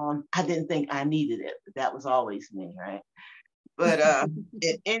 And I didn't think I needed it. But that was always me, right? But at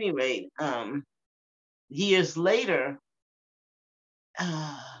any rate, years later,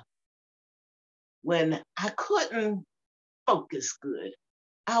 when I couldn't focus good,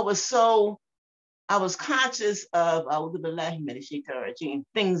 I was conscious of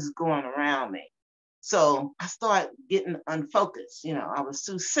things going around me. So I started getting unfocused. I was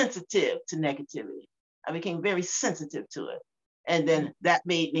too sensitive to negativity. I became very sensitive to it. And then that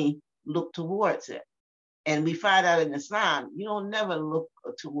made me look towards it. And we find out in Islam, you don't never look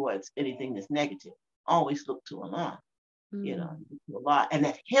towards anything that's negative. Always look to Allah, to Allah, and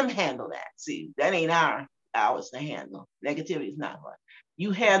let Him handle that. See, that ain't ours to handle. Negativity is not hard.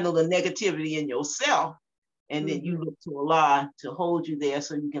 You handle the negativity in yourself, and then you look to Allah to hold you there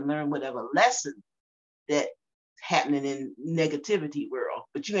so you can learn whatever lesson that's happening in negativity world.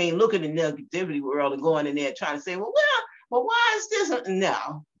 But you ain't looking in negativity world and going in there trying to say, well, why is this?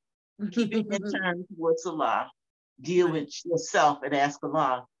 No. Keep it in turn towards Allah. Deal with yourself and ask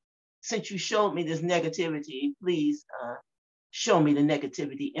Allah, since you showed me this negativity, please show me the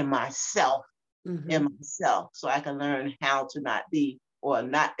negativity in myself, so I can learn how to not be or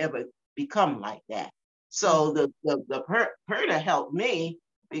not ever become like that. So the Purdah helped me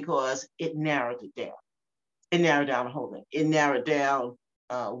because it narrowed it down. It narrowed down the whole thing. It narrowed down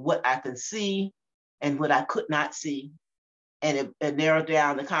what I could see and what I could not see. And it narrowed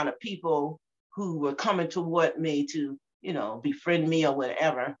down the kind of people who were coming toward me to, befriend me or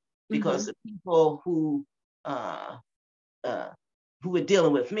whatever, because the people who were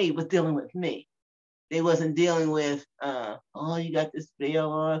dealing with me was dealing with me. They wasn't dealing with, oh, you got this veil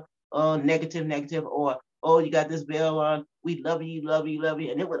on, oh, negative, or, oh, you got this veil on, we love you, love you, love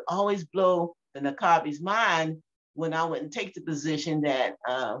you. And it would always blow the Naqabi's mind when I wouldn't take the position that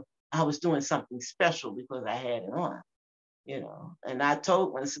I was doing something special because I had it on. And I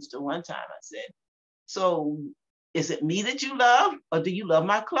told one sister one time, I said, so is it me that you love or do you love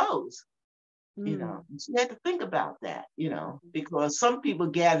my clothes? She had to think about that, because some people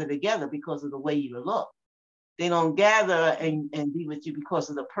gather together because of the way you look. They don't gather and be with you because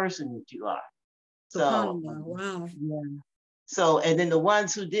of the person that you are. So, wow. Yeah. So, and then the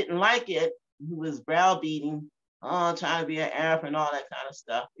ones who didn't like it, who was browbeating, trying to be an Arab and all that kind of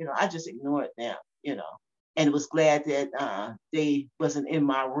stuff, I just ignored them, and was glad that they wasn't in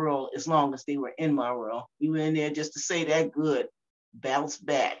my world as long as they were in my world. You were in there just to say that good, bounce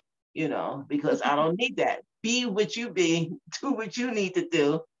back, because I don't need that. Be what you be, do what you need to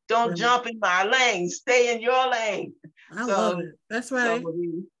do. Don't jump in my lane, stay in your lane. I love it. That's right.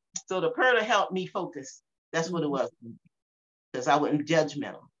 So the Purdah helped me focus. That's what it was. Because I wasn't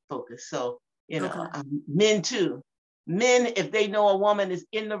judgmental, focus. So, men too. Men, if they know a woman is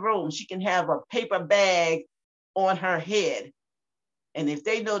in the room, she can have a paper bag on her head. And if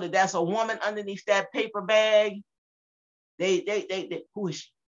they know that that's a woman underneath that paper bag, they who is she?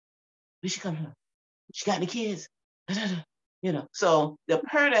 Where she come from? She got any kids? So the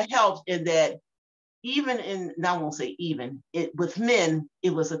Purdah helps in that even in, I won't say even, with men,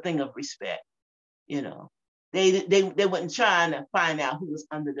 it was a thing of respect. They weren't trying to find out who was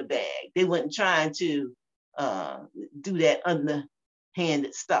under the bag. They weren't trying to do that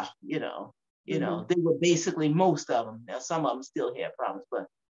underhanded stuff, They were basically, most of them, now some of them still had problems, but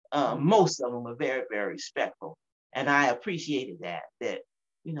most of them were very, very respectful. And I appreciated that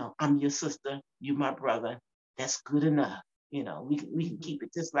I'm your sister, you my brother. That's good enough. We can keep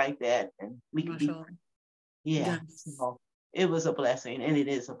it just like that, and we can be. Yeah. Yes. So it was a blessing, and it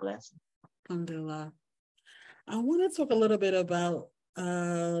is a blessing. Alhamdulillah. I want to talk a little bit about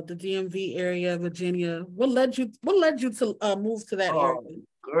the DMV area, Virginia. What led you to move to that area?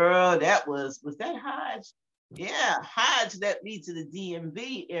 Girl, was that Hajj? Yeah, Hajj led me to the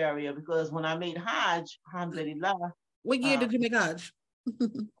DMV area, because when I made Hajj, alhamdulillah. What year did you make Hajj?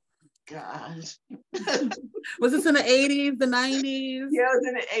 Gosh. Was this in the 80s, the 90s? Yeah, it was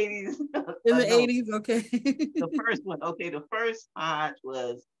in the 80s. In the 80s, okay. The first one, the first Hajj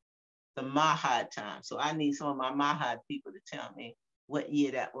was the Mahad time. So I need some of my Mahad people to tell me what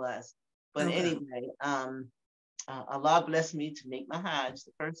year that was. But anyway, Allah blessed me to make my Hajj,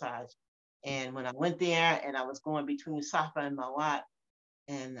 the first Hajj. And when I went there, and I was going between Safa and Mawat,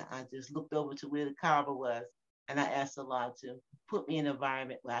 and I just looked over to where the Kaaba was, and I asked Allah to put me in an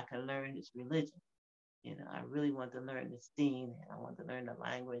environment where I can learn this religion. I really want to learn this deen, and I want to learn the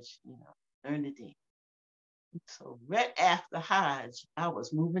language, learn the deen. So right after Hajj, I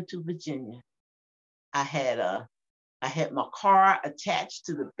was moving to Virginia. I had my car attached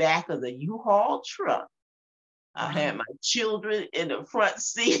to the back of the U-Haul truck. I had my children in the front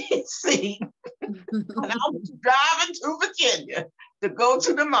seat, and I was driving to Virginia to go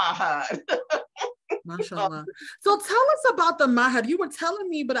to the Mahad. MashaAllah. So tell us about the Mahad. You were telling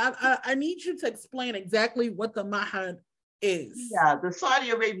me, but I need you to explain exactly what the Mahad is. Yeah, the Saudi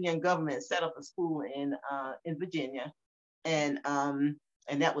Arabian government set up a school in Virginia, and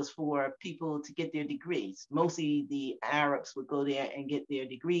that was for people to get their degrees. Mostly the Arabs would go there and get their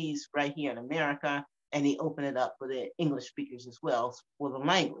degrees right here in America, and they open it up for the English speakers as well for the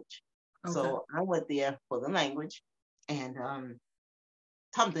language. Okay. So I went there for the language, and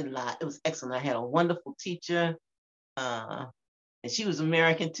alhamdulillah, it was excellent. I had a wonderful teacher, and she was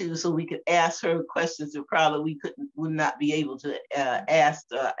American too, so we could ask her questions that probably would not be able to ask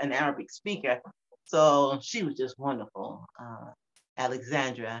an Arabic speaker. So she was just wonderful.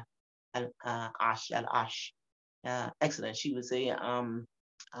 Alexandra Ash, excellent. She was a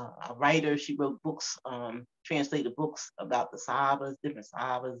writer. She wrote books, translated books about the Sahabas, different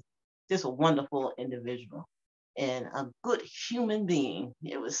Sahabas. Just a wonderful individual and a good human being.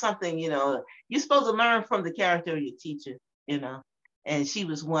 It was something, you're supposed to learn from the character of your teacher, and she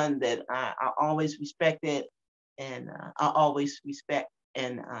was one that I always respected, and I always respect,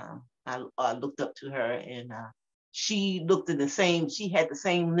 and I looked up to her, and she looked at she had the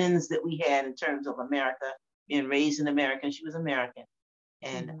same lens that we had in terms of America, being raised in America. She was American,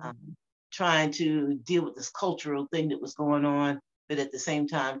 and trying to deal with this cultural thing that was going on, but at the same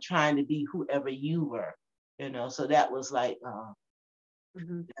time trying to be whoever you were, so that was like,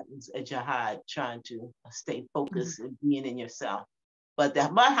 that was a jihad, trying to stay focused and being in yourself. But the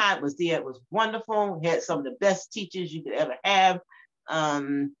Mahad was there. It was wonderful. We had some of the best teachers you could ever have.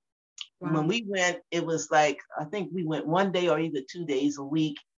 When we went, it was like, I think we went one day or either 2 days a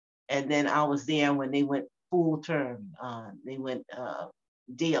week. And then I was there when they went full term. They went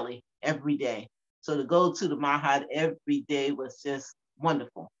daily, every day. So to go to the Mahad every day was just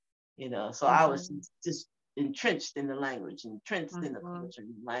wonderful, So I was just entrenched in the language, entrenched in the culture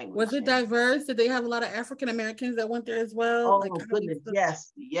and language. Was it diverse? Did they have a lot of African Americans that went there as well? Oh, goodness,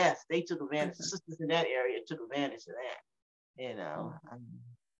 yes. They took advantage. Okay. Sisters in that area took advantage of that,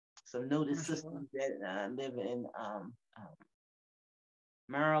 some noted sisters that live in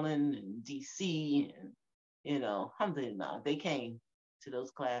Maryland and DC, and alhamdulillah, they came to those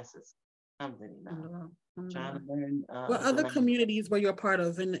classes. Alhamdulillah. Trying to learn. What other communities were you a part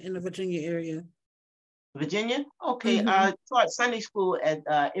of in the Virginia area? Virginia? Okay, I taught Sunday school at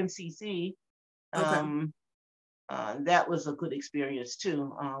MCC. That was a good experience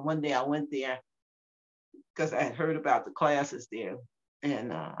too. One day I went there because I had heard about the classes there,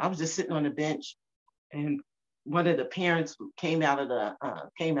 and I was just sitting on the bench, and one of the parents came out of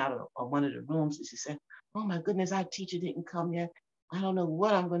one of the rooms, and she said, "Oh my goodness, our teacher didn't come yet. I don't know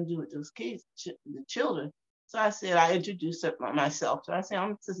what I'm going to do with those kids, the children." So I introduced myself. So I said,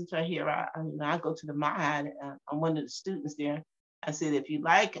 "I'm Sister Tahirah. I go to the Mahad. I'm one of the students there." I said, "If you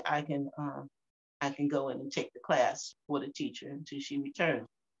like, I can go in and take the class for the teacher until she returns."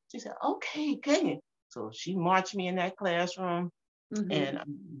 She said, "Okay, can you?" So she marched me in that classroom, and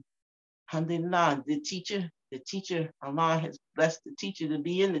alhamdulillah, the teacher, Allah has blessed the teacher to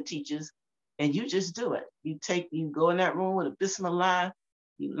be in the teachers, and you just do it. You go in that room with a Bismillah.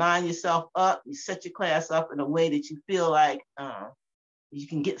 You line yourself up, you set your class up in a way that you feel like you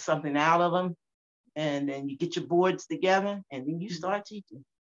can get something out of them. And then you get your boards together, and then you start teaching.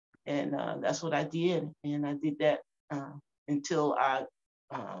 And that's what I did. And I did that until I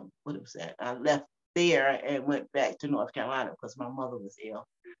what was that? I left there and went back to North Carolina because my mother was ill.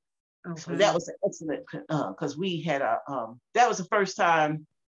 Okay. So that was an excellent, because we had that was the first time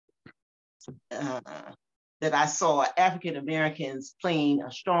that I saw African Americans playing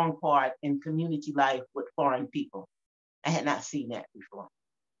a strong part in community life with foreign people. I had not seen that before,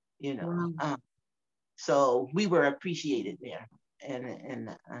 you know. Wow. So we were appreciated there, and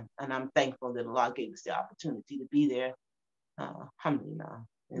I'm thankful that Allah gave us the opportunity to be there. Alhamdulillah.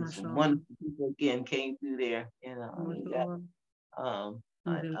 And some wonderful people again came through there, you know.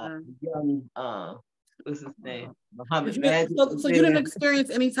 Young, what's his name? Muhammad Magic. So you didn't experience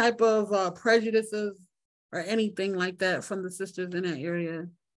any type of prejudices or anything like that from the sisters in that area?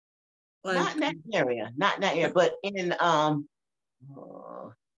 Like, not in that area, but in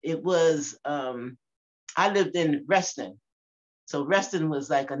it was I lived in Reston. So Reston was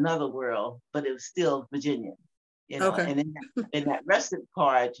like another world, but it was still Virginia. You know, okay. And in that Reston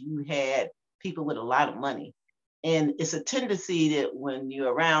part, you had people with a lot of money. And it's a tendency that when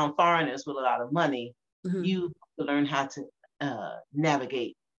you're around foreigners with a lot of money, mm-hmm. you have to learn how to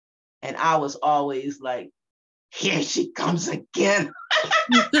navigate. And I was always like, here she comes again.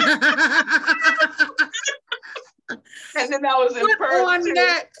 And then I was in Perth.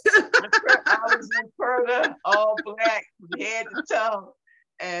 I was in Perth, all black, from head to toe.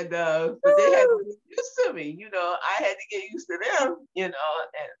 And but they had to get used to me, you know. I had to get used to them, you know.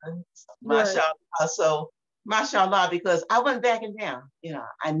 And mashallah, so mashallah, because I wasn't backing down. You know,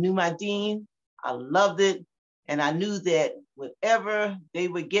 I knew my deen, I loved it, and I knew that whatever they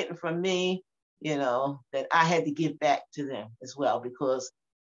were getting from me, you know, that I had to give back to them as well. Because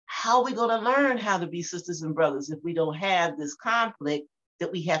how are we going to learn how to be sisters and brothers if we don't have this conflict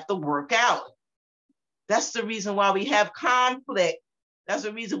that we have to work out? That's the reason why we have conflict. That's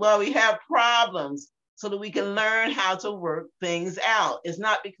the reason why we have problems, so that we can learn how to work things out. It's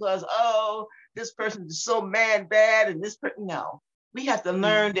not because, oh, this person is so mad, bad, and this person, no. We have to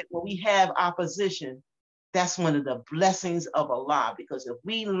learn that when we have opposition, that's one of the blessings of Allah, because if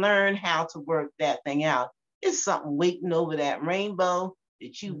we learn how to work that thing out, it's something waiting over that rainbow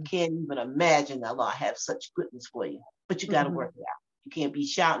that you can't even imagine. Allah have such goodness for you, but you got to work it out. You can't be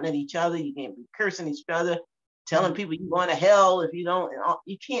shouting at each other. You can't be cursing each other, telling people you're going to hell if you don't.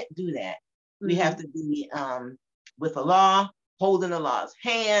 You can't do that. We have to be with Allah, holding Allah's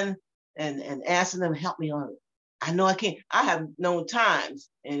hand and asking them, help me on it. I know I can't. I have known times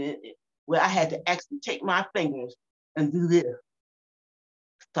where I had to actually take my fingers and do this.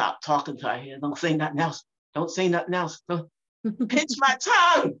 Stop talking, Tahirah. Don't say nothing else. Don't say nothing else. Don't pinch my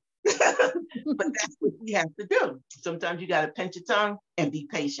tongue. But that's what we have to do. Sometimes you got to pinch your tongue and be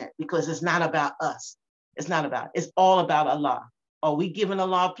patient, because it's not about us. It's all about Allah. Are we giving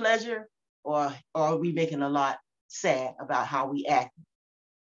Allah pleasure, or are we making Allah sad about how we act?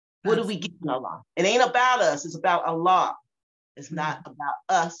 What are we giving Allah? It ain't about us. It's about Allah. It's not about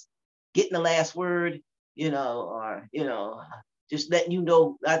us getting the last word, you know, or, you know, just letting you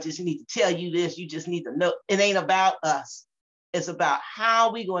know, I just need to tell you this. You just need to know. It ain't about us. It's about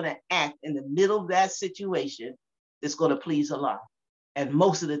how we're going to act in the middle of that situation that's going to please Allah. And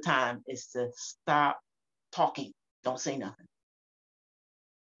most of the time, it's to stop talking. Don't say nothing.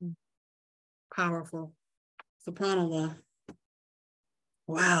 Powerful. SubhanAllah.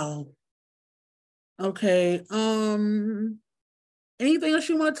 Wow. Okay. Anything else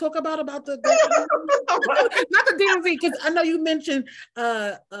you want to talk about the not the DMV, because I know you mentioned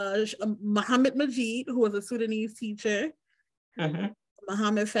Muhammad Majid, who was a Sudanese teacher. Mm-hmm.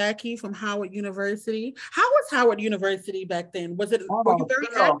 Muhammad Faki from Howard University. How was Howard University back then? Was it were you very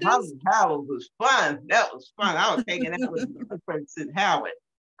active? Howard was fun. That was fun. I was hanging out with the person at Howard.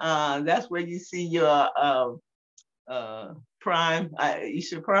 That's where you see your Prime,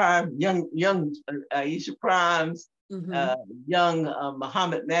 Aisha Prime, young Aisha Primes, young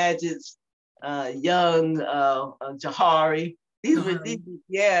Muhammad Majids, young Jahari. They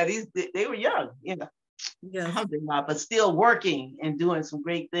were young, you know. Yeah, but still working and doing some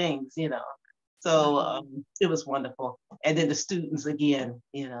great things, you know. So it was wonderful. And then the students, again,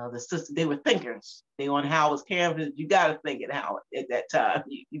 you know, the sisters, they were thinkers. They on Howard's campus. You got to think at Howard at that time.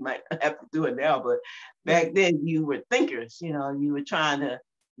 You might have to do it now, but back then you were thinkers. You know, you were trying to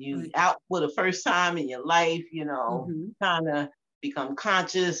out for the first time in your life. You know, trying to become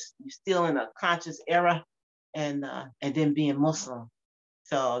conscious. You're still in a conscious era, and then being Muslim.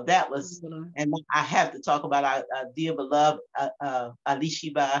 So that was, and I have to talk about our dear beloved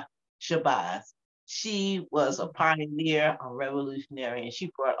Alishiba Shabazz. She was a pioneer, a revolutionary, and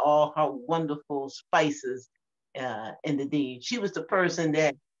she brought all her wonderful spices in the deen. She was the person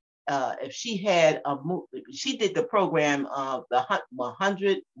that if she had she did the program of the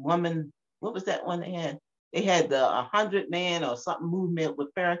 100 woman, what was that one they had? They had the 100 man or something movement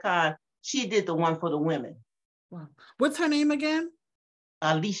with Farrakhan. She did the one for the women. Wow. What's her name again?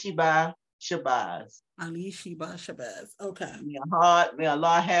 Alishiba Shabazz. Alishiba Shabazz. Okay. May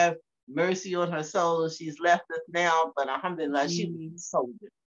Allah have mercy on her soul. She's left us now, but alhamdulillah, she was a soldier.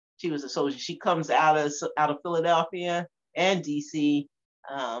 She was a soldier. She comes out of Philadelphia and DC,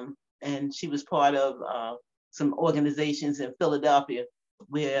 and she was part of some organizations in Philadelphia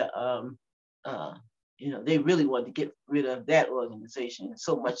where they really wanted to get rid of that organization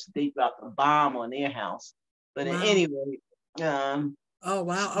so much that they dropped a bomb on their house. But wow. Anyway, oh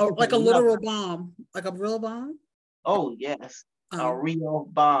wow! Oh, like a literal bomb, like a real bomb. Oh yes, a real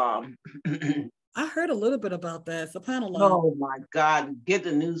bomb. I heard a little bit about that. SubhanAllah. Oh my God! Get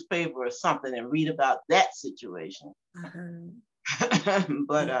the newspaper or something and read about that situation. I heard.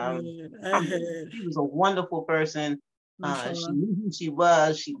 But she was a wonderful person. She knew who she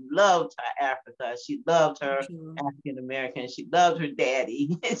was. She loved her Africa. She loved her African American. She loved her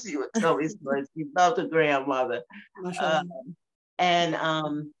daddy. She would tell me stories. She loved her grandmother. And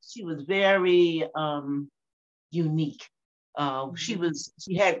she was very unique.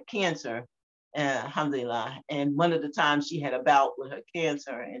 She had cancer, alhamdulillah. And one of the times she had a bout with her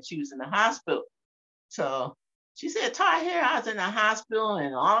cancer and she was in the hospital. So she said, Tahirah, I was in the hospital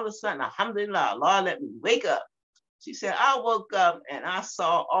and all of a sudden, alhamdulillah, Allah let me wake up. She said, I woke up and I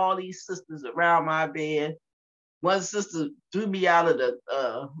saw all these sisters around my bed. One sister threw me out of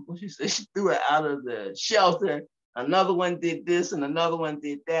she threw her out of the shelter. Another one did this and another one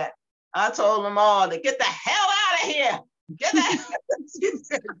did that. I told them all to get the hell out of here. Get that. She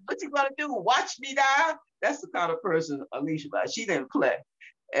said, what you gonna do? Watch me die? That's the kind of person Alicia was. She didn't play.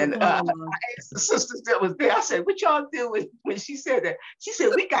 And I asked the sisters that was there, I said, what y'all do when she said that? She said,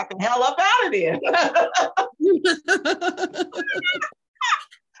 we got the hell up out of there.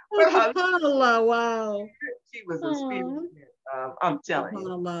 Wow. She was a spirit. I'm telling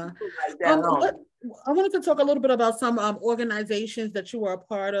you. I wanted to talk a little bit about some organizations that you were a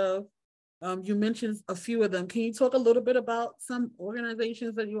part of. You mentioned a few of them. Can you talk a little bit about some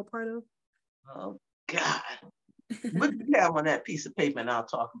organizations that you were part of? Oh, God. What do you have on that piece of paper and I'll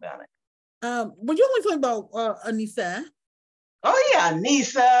talk about it? Well, you only talking about Anisa. Oh yeah,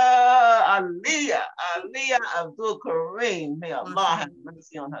 Aliyah Abdul-Hakim. May Allah have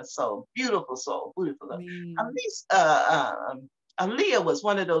mercy on her soul. Beautiful soul, beautiful. Aliyah was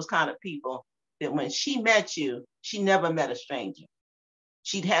one of those kind of people that when she met you, she never met a stranger.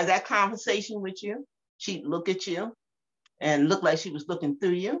 She'd have that conversation with you. She'd look at you and look like she was looking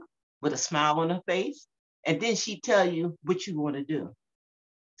through you with a smile on her face. And then she'd tell you what you want to do.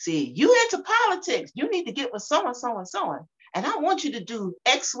 See, you into politics. You need to get with so and so and so on. And I want you to do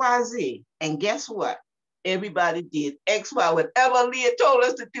X, Y, Z. And guess what? Everybody did X, Y. Whatever Leah told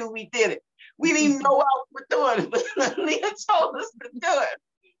us to do, we did it. We didn't even know what we were doing, but Leah told us to do it.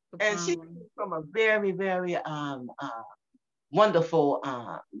 And she came from a very, very wonderful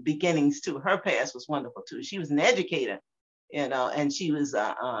beginnings too. Her past was wonderful too. She was an educator, and she was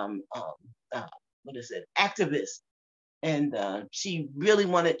activist. And she really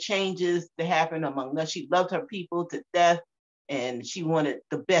wanted changes to happen among us. She loved her people to death, and she wanted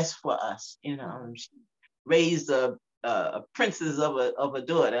the best for us. She raised a princess of a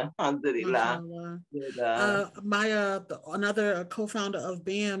daughter. Alhamdulillah. Another co-founder of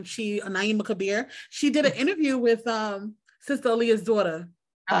BAM, Naima Kabir, she did an interview with Sister Aliyah's daughter.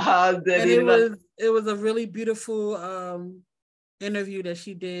 And it was a really beautiful interview that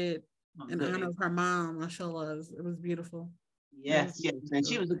she did. In honor of her mom, mashallah, it was beautiful. Yes, and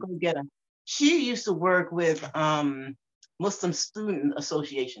she was a go-getter. She used to work with Muslim Student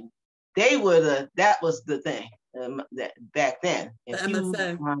Association. That was the thing that back then. If you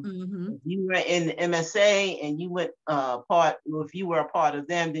were in the MSA and you went if you were a part of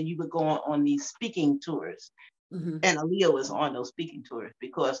them, then you would go on these speaking tours. Mm-hmm. And Aliyah was on those speaking tours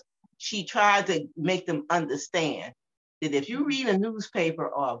because she tried to make them understand that if you read a newspaper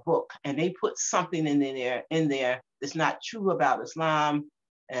or a book and they put something in there that's not true about Islam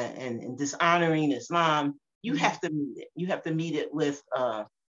and dishonoring Islam, you have to meet it. You have to meet it with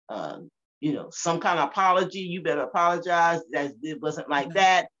some kind of apology. You better apologize that it wasn't like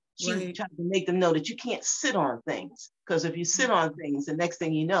that. She tried to make them know that you can't sit on things, because if you sit on things, the next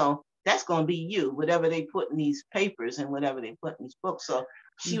thing you know, that's going to be you, whatever they put in these papers and whatever they put in these books. So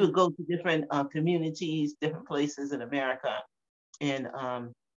she would go to different communities, different places in America, and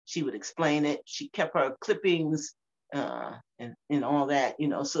she would explain it. She kept her clippings and all that,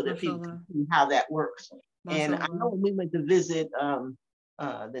 so that people can see how that works. And I know when we went to visit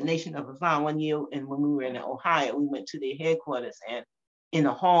the Nation of Islam one year, and when we were in Ohio, we went to their headquarters, and in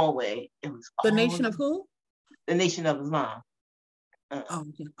the hallway, it was the Nation of who? The Nation of Islam. Oh,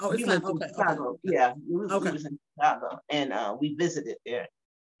 okay. Oh, it's not okay. Chicago. Okay. Yeah, we was in Chicago, and we visited there,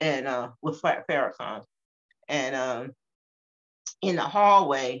 and with Farrakhan, and in the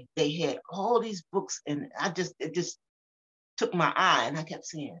hallway they had all these books, and it just took my eye, and I kept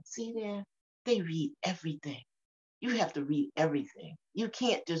saying, "See there, they read everything. You have to read everything. You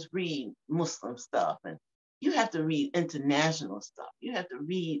can't just read Muslim stuff, and you have to read international stuff. You have to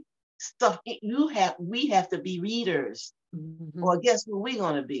read stuff. We have to be readers." Mm-hmm. Or guess what we're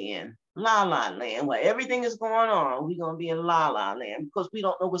going to be in? La La Land, where everything is going on. We're going to be in La La Land because we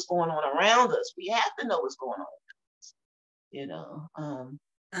don't know what's going on around us. We have to know what's going on. You know,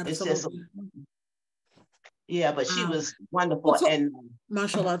 it's just, yeah, but she was wonderful. So, and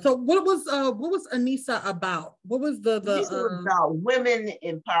mashallah. So what was Anisa about? What was the Anisa was about women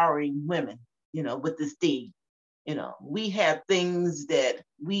empowering women, you know, with this deed. You know, we have things that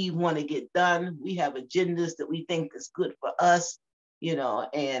we want to get done. We have agendas that we think is good for us, you know,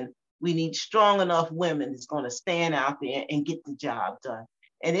 and we need strong enough women that's going to stand out there and get the job done.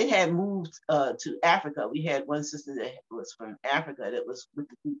 And it had moved to Africa. We had one sister that was from Africa that was with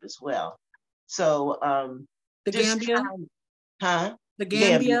the group as well. So the Gambia? The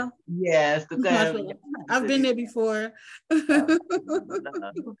Gambia? Yes, the Gambia. I've been there before. But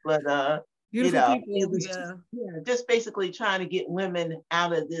beautiful, you know, people. It was just basically trying to get women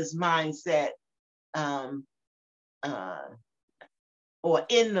out of this mindset, or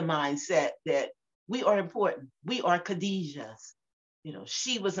in the mindset that we are important. We are Khadijah's. You know,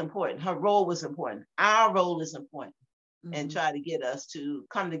 she was important. Her role was important. Our role is important. Mm-hmm. And try to get us to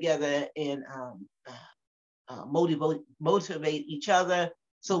come together and motivate each other,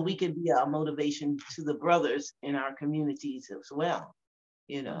 so we can be a motivation to the brothers in our communities as well.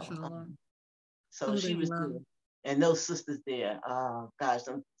 You know. So she was good. And those sisters there, gosh,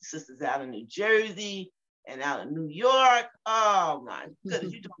 some sisters out in New Jersey and out in New York. Oh my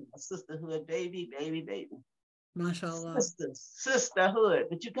goodness, you're talking about sisterhood, baby. Mashallah. Sisterhood.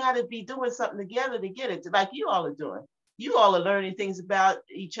 But you got to be doing something together to get it, like you all are doing. You all are learning things about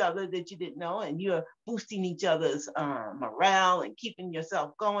each other that you didn't know, and you're boosting each other's morale and keeping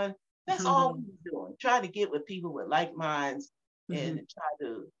yourself going. That's all we're doing. Try to get with people with like minds and try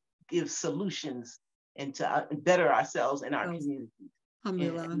to give solutions and to better ourselves in our communities.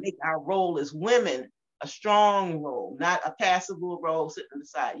 And make our role as women a strong role, not a passive role sitting on the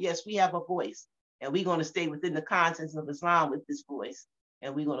side. Yes, we have a voice, and we're going to stay within the contents of Islam with this voice,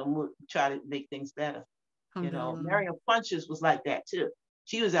 and we're going to try to make things better. You know, Mariam Funches was like that too.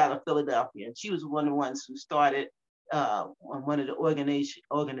 She was out of Philadelphia, and she was one of the ones who started one of the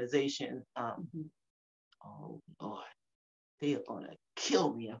organization. Oh Lord, they are gonna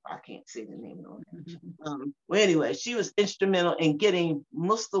kill me if I can't say the name of the organization. Well, anyway, she was instrumental in getting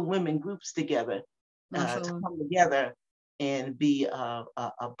Muslim women groups together to come together and be a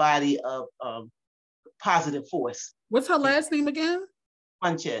body of positive force. What's her last name again?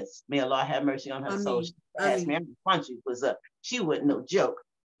 Funches. May Allah have mercy on her soul. Funches was she wasn't no joke.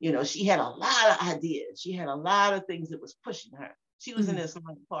 You know, she had a lot of ideas. She had a lot of things that was pushing her. She was in the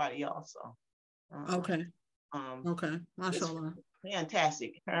Islamic party also. Okay. Mashallah.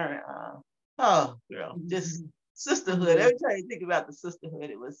 Fantastic. Her, oh girl, just sisterhood. Every time you think about the sisterhood,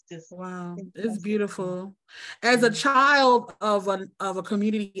 it was just wow. It's beautiful. As a child of a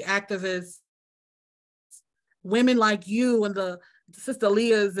community activist, women like you and the Sister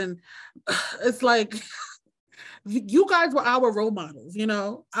Leah's, and it's like you guys were our role models. You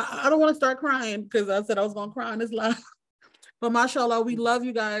know, I don't want to start crying because I said I was gonna cry in this live. But mashallah, we love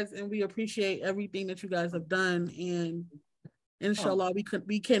you guys and we appreciate everything that you guys have done. And inshallah, we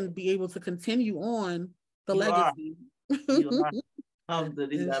can be able to continue on the legacy. You are.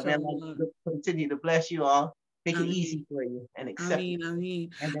 Alhamdulillah. May Allah continue to bless you all. Make it easy for you and accept it.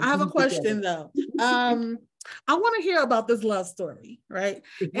 I have a question though. I want to hear about this love story, right?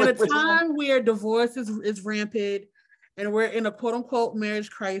 In a time where divorce is rampant and we're in a quote unquote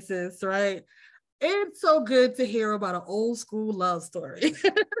marriage crisis, right? It's so good to hear about an old school love story. Can we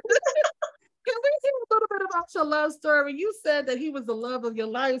hear a little bit about your love story? You said that he was the love of your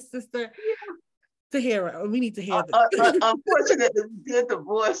life, Sister Tahirah. We need to hear this. Unfortunately, we did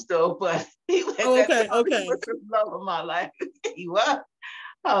divorce though, but he was the love of my life. He was.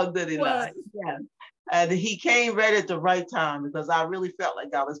 Alhamdulillah. Yeah. And he came right at the right time because I really felt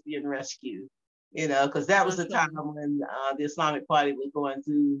like I was being rescued. You know, because that was the time when the Islamic Party was going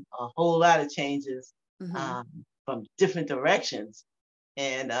through a whole lot of changes from different directions.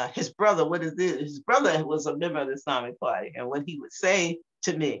 And his brother, what is this? His brother was a member of the Islamic Party. And what he would say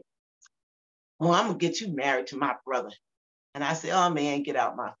to me, well, I'm going to get you married to my brother. And I said, oh man, get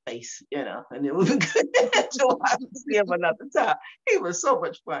out my face, you know, and it was good until I see him another time. He was so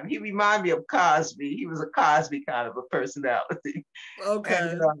much fun. He reminded me of Cosby. He was a Cosby kind of a personality. Okay.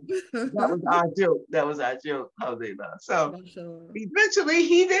 And, that was our joke. That was our joke, Hadeiyah. So eventually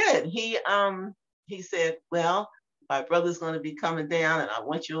he did. He said, well, my brother's going to be coming down and I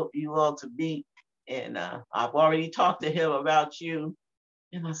want you all to meet. And I've already talked to him about you.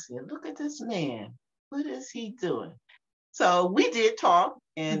 And I said, look at this man. What is he doing? So we did talk,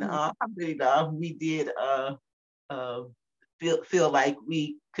 and we did feel like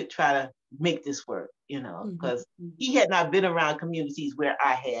we could try to make this work, you know, because he had not been around communities where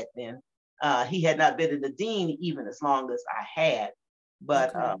I had been. He had not been in the dean even as long as I had,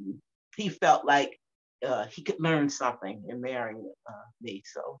 but he felt like he could learn something in marrying me.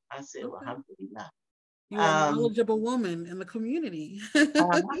 So I said, well, alhamdulillah. You are a knowledgeable woman in the community.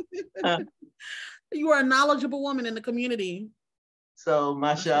 You are a knowledgeable woman in the community. So,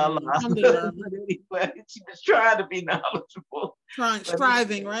 mashallah. Anyway, she was trying to be knowledgeable.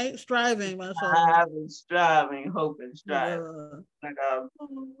 Striving, right? Striving, mashallah. Striving, hoping, striving. Yeah.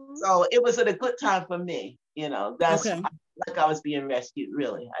 So it was at a good time for me, you know. That's like I was being rescued,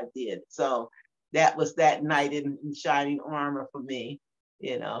 really. I did. So that was that knight in shining armor for me,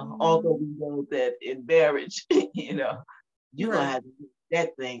 you know. Although we know that in marriage, you know, you're going to have to get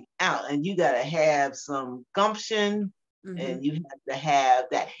that thing out, and you got to have some gumption. And you have to have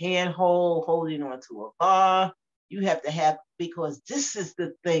that handhold holding onto a bar. You have to have, because this is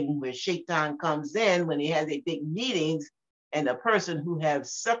the thing where Shaitan comes in when he has a big meetings, and the person who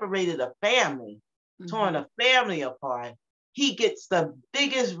has separated a family, torn a family apart, he gets the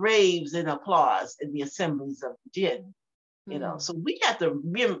biggest raves and applause in the assemblies of the jinn. You know, so we have to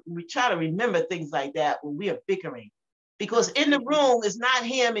we try to remember things like that when we are bickering, because in the room is not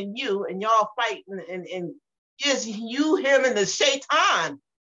him and you, and y'all fighting and is you, him, and the shaitan.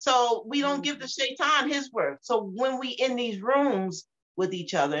 So we don't give the shaitan his worth. So when we in these rooms with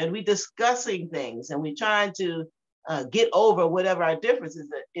each other and we discussing things and we trying to get over whatever our differences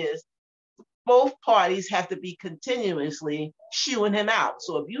is, both parties have to be continuously shooing him out.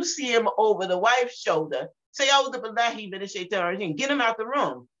 So if you see him over the wife's shoulder, say, oh, the shaitan, get him out the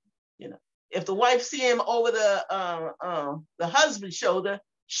room. You know, if the wife see him over the husband's shoulder,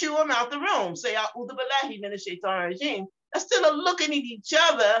 shoo him out the room. Say, instead of looking at each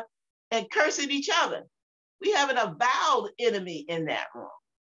other and cursing each other. We have an avowed enemy in that room.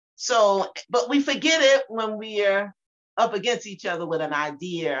 So, but we forget it when we are up against each other with an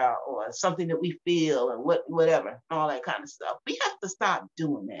idea or something that we feel and whatever, all that kind of stuff. We have to stop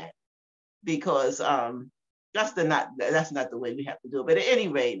doing that, because that's not the way we have to do it. But at any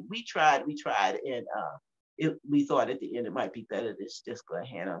rate, we tried, and we thought at the end it might be better to just go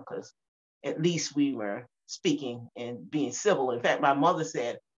ahead on, because at least we were speaking and being civil. In fact, my mother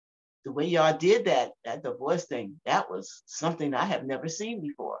said, the way y'all did that divorce thing, that was something I have never seen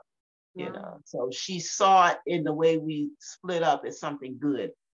before. Wow. You know, so she saw it in the way we split up as something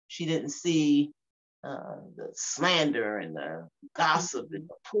good. She didn't see the slander and the gossip and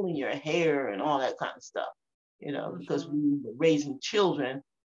the pulling your hair and all that kind of stuff, you know, because we were raising children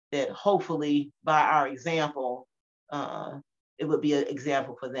that hopefully by our example, it would be an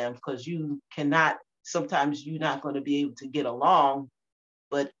example for them, because sometimes you're not going to be able to get along,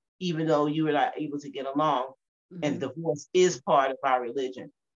 but even though you are not able to get along, and divorce is part of our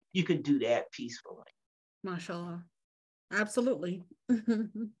religion, you could do that peacefully. MashaAllah. Absolutely. Let's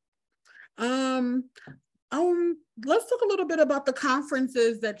talk a little bit about the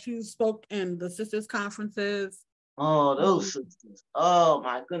conferences that you spoke in, the sisters conferences. Oh, those sisters. Oh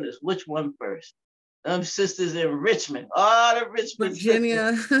my goodness. Which one first? Them sisters in Richmond. Oh, the Richmond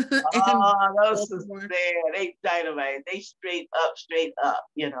Virginia. Oh, those sisters there. They dynamite. They straight up,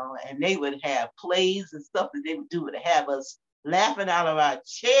 you know, and they would have plays and stuff that they would do to have us laughing out of our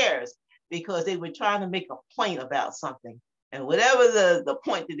chairs, because they were trying to make a point about something. And whatever the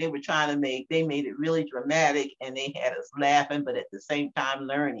point that they were trying to make, they made it really dramatic, and they had us laughing, but at the same time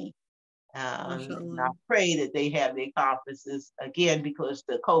learning. And I pray that they have their conferences again, because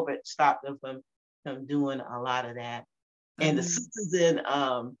the COVID stopped them from doing a lot of that. And the sisters in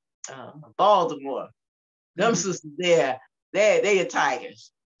Baltimore, them sisters there, they are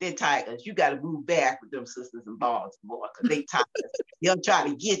tigers. They're tigers. You got to move back with them sisters in Baltimore, because they tigers. They'll try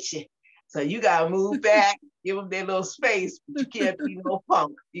to get you. So you got to move back, give them their little space, but you can't be no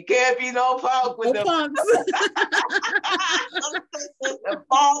punk. You can't be no punk with them. Punks.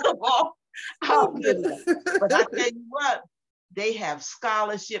 Baltimore. Oh, but I tell you what, they have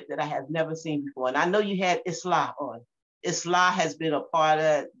scholarship that I have never seen before. And I know you had Islah on. Islah has been a part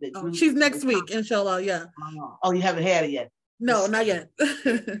of the group. She's next week, inshallah, yeah. Oh, you haven't had it yet? No, not yet.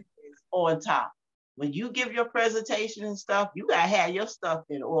 It's on top. When you give your presentation and stuff, you gotta have your stuff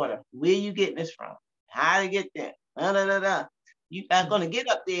in order. Where you getting this from? How to get there? You're not gonna get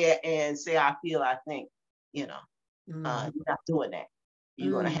up there and say, I feel, I think, you know. You're not doing that.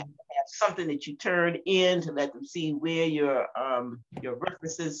 You're gonna have to have something that you turn in to let them see where your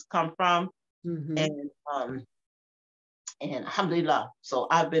references come from. And alhamdulillah. So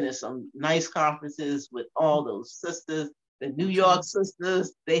I've been in some nice conferences with all those sisters. The New York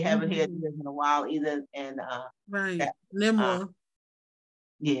sisters, they haven't had this in a while either. And right. Nimwa.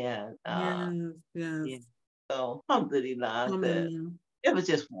 Yeah. Yeah. So alhamdulillah. It was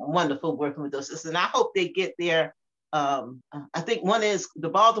just wonderful working with those sisters. And I hope they get there. I think one is the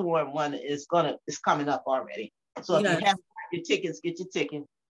Baltimore one is coming up already. So if you have your tickets, get your ticket.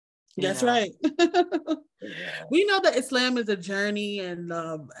 That's right. We know that Islam is a journey, and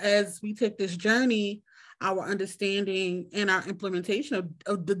as we take this journey, our understanding and our implementation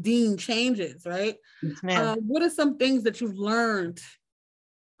of the deen changes, right? Yes, what are some things that you've learned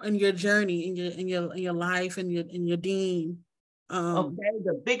in your journey, in your life, and in your deen? Okay,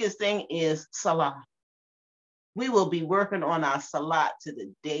 the biggest thing is salah. We will be working on our salat to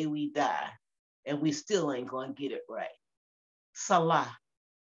the day we die, and we still ain't going to get it right. Salah,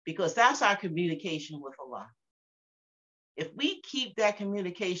 because that's our communication with Allah. If we keep that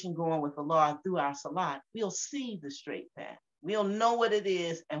communication going with Allah through our salat, we'll see the straight path. We'll know what it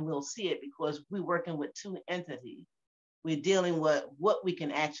is, and we'll see it because we're working with two entities. We're dealing with what we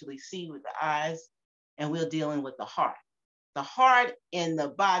can actually see with the eyes, and we're dealing with the heart. The heart and the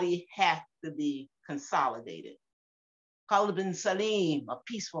body have to be consolidated. Qalbun Salim, a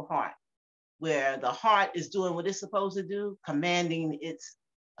peaceful heart, where the heart is doing what it's supposed to do, commanding its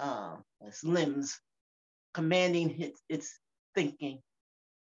limbs, commanding its thinking,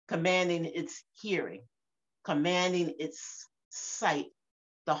 commanding its hearing, commanding its sight.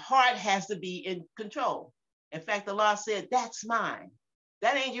 The heart has to be in control. In fact, Allah said, that's mine.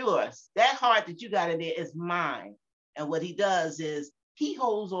 That ain't yours. That heart that you got in there is mine. And what he does is he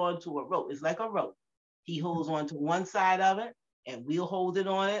holds on to a rope. It's like a rope. He holds on to one side of it, and we'll hold it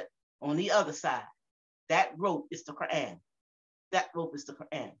on the other side. That rope is the Quran. That rope is the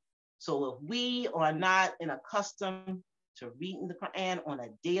Quran. So if we are not accustomed to reading the Quran on a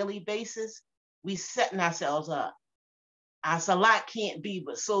daily basis, we setting ourselves up. Our salat can't be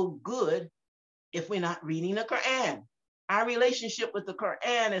but so good if we're not reading the Quran. Our relationship with the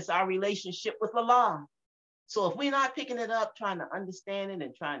Quran is our relationship with Allah. So if we're not picking it up, trying to understand it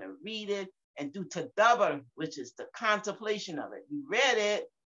and trying to read it and do tadabbur, which is the contemplation of it. You read it,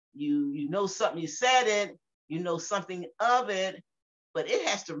 you know something, you said it, you know something of it, but it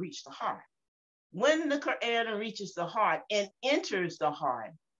has to reach the heart. When the Quran reaches the heart and enters the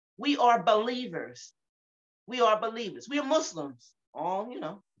heart, we are believers. We are believers. We are Muslims.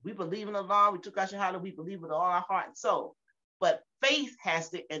 We believe in Allah. We took our shahada. We believe with all our heart and soul. But faith has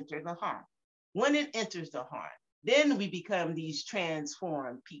to enter the heart. When it enters the heart, then we become these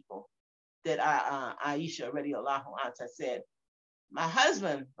transformed people that Aisha radiallahu anha said. My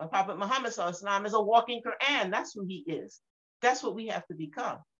husband, my Prophet Muhammad sallallahu alaihi wasallam, is a walking Quran. That's who he is. That's what we have to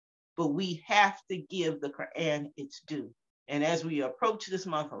become. But we have to give the Quran its due. And as we approach this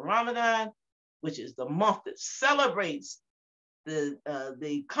month of Ramadan, which is the month that celebrates the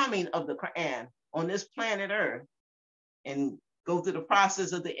coming of the Quran on this planet Earth, and go through the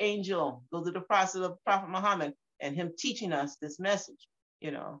process of the angel, go through the process of Prophet Muhammad and him teaching us this message,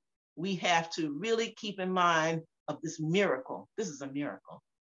 we have to really keep in mind of this miracle. This is a miracle.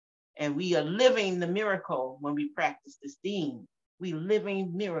 And we are living the miracle when we practice this deen. We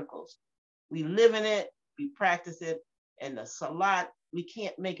living miracles. We live in it, we practice it, and the salat, we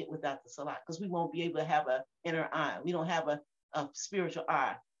can't make it without the salat because we won't be able to have an inner eye. We don't have a spiritual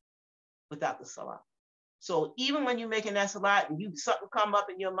eye without the salat. So even when you're making that salat and something come up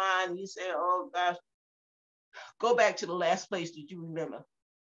in your mind and you say, oh gosh, go back to the last place that you remember,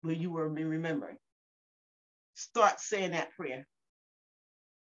 where you were remembering. Start saying that prayer.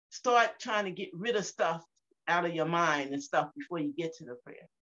 Start trying to get rid of stuff out of your mind and stuff before you get to the prayer.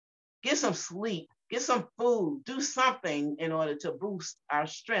 Get some sleep, get some food, do something in order to boost our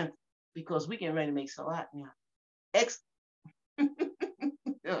strength because we can ready to make salat now.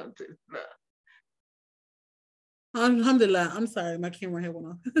 Alhamdulillah. I'm sorry, my camera had went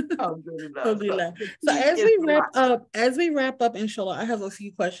off. Alhamdulillah. So as we wrap up, inshallah, I have a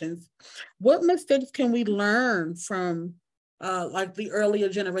few questions. What mistakes can we learn from like the earlier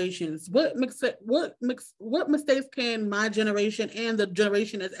generations. What mistakes can my generation and the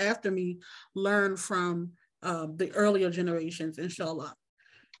generation that's after me learn from the earlier generations, inshallah,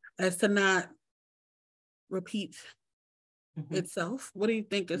 as to not repeat itself? What do you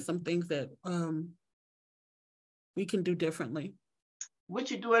think is some things that we can do differently? What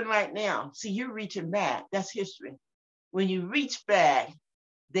you're doing right now, see, you're reaching back. That's history. When you reach back,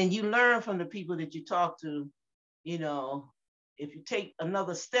 then you learn from the people that you talk to. You know, if you take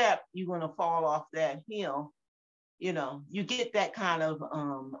another step, you're going to fall off that hill. You know, you get that kind of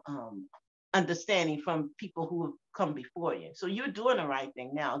understanding from people who have come before you. So you're doing the right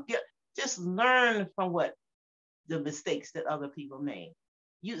thing now. Just learn from what the mistakes that other people made.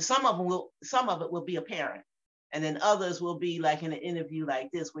 Some of it will be apparent, and then others will be like in an interview like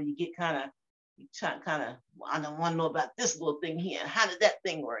this, where you get kind of, I don't want to know about this little thing here, and how did that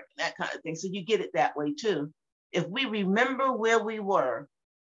thing work, and that kind of thing. So you get it that way too. If we remember where we were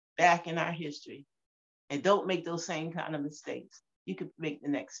back in our history and don't make those same kind of mistakes, you could make the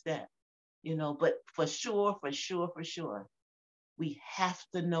next step, you know. But for sure, we have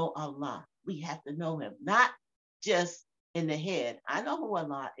to know Allah. We have to know him, not just in the head. I know who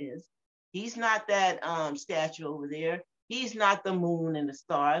Allah is. He's not that statue over there. He's not the moon and the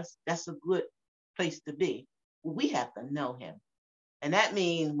stars. That's a good place to be. We have to know him. And that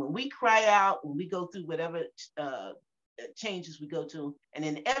means when we cry out, when we go through whatever changes we go to, and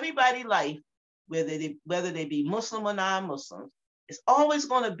in everybody's life, whether they be Muslim or non-Muslims, it's always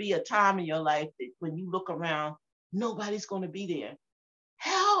going to be a time in your life that when you look around, nobody's going to be there.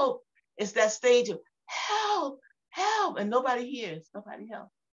 Help! It's that stage of help, help, and nobody hears, nobody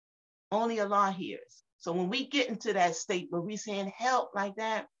helps. Only Allah hears. So when we get into that state where we're saying help like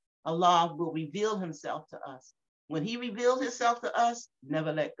that, Allah will reveal himself to us. When he reveals himself to us,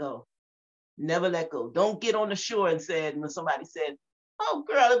 never let go. Never let go. Don't get on the shore and said, when somebody said, oh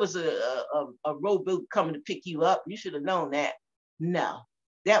girl, it was a rowboat coming to pick you up, you should have known that. No,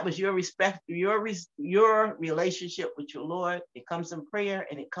 that was your respect, your relationship with your Lord. It comes in prayer,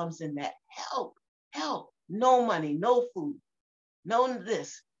 and it comes in that help. No money, no food, no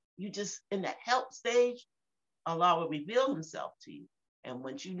this. You just in that help stage, Allah will reveal himself to you. And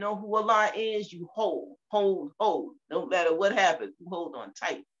once you know who Allah is, you hold. No matter what happens, you hold on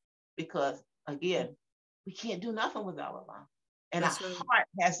tight. Because again, we can't do nothing without Allah. And our heart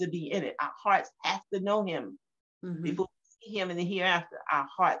has to be in it. Our hearts have to know him. Before we see him in the hereafter. Our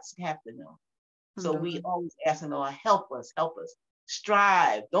hearts have to know. So we always ask him, Lord, help us.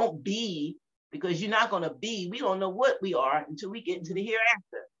 Strive. Don't be, because you're not going to be. We don't know what we are until we get into the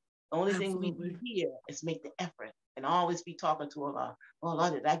hereafter. The only thing we do here is make the effort and always be talking to Allah. Oh,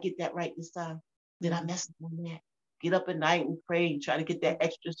 Allah, did I get that right this time? Did I mess up on that? Get up at night and pray and try to get that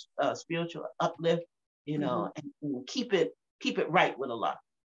extra spiritual uplift, you know, and keep it right with Allah.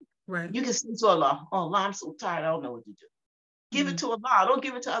 Right. You can say to Allah, oh, Allah, I'm so tired, I don't know what to do. Give it to Allah. Don't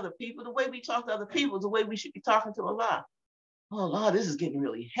give it to other people. The way we talk to other people is the way we should be talking to Allah. Oh, Allah, this is getting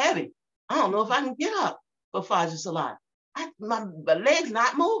really heavy. I don't know if I can get up for Fajr Salat. My leg's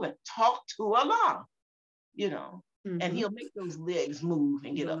not moving. Talk to Allah, you know, and he'll make those legs move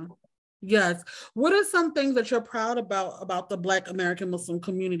and get up. Yes. What are some things that you're proud about the Black American Muslim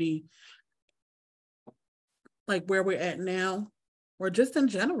community? Like where we're at now, or just in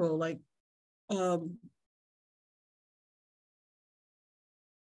general, like, is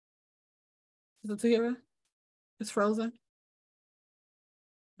it Tahirah? It's frozen.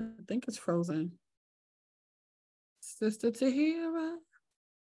 I think it's frozen. Sister Tahirah.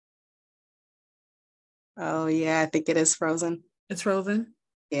 Oh yeah, I think it is frozen. It's frozen?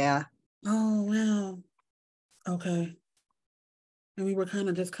 Yeah. Oh wow. Okay. And we were kind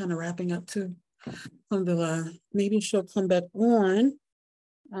of wrapping up too. Alhamdulillah. Maybe she'll come back on.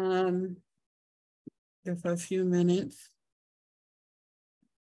 Give her a few minutes.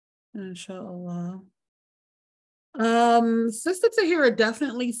 Inshallah. Sister Tahirah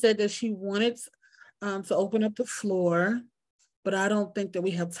definitely said that she wanted to open up the floor, but I don't think that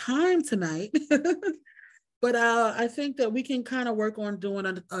we have time tonight. But I think that we can kind of work on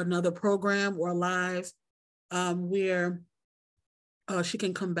doing another program or live where she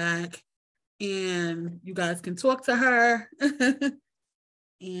can come back and you guys can talk to her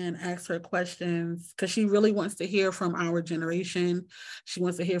and ask her questions, because she really wants to hear from our generation. She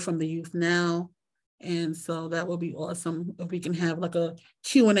wants to hear from the youth now. And so that would be awesome if we can have like a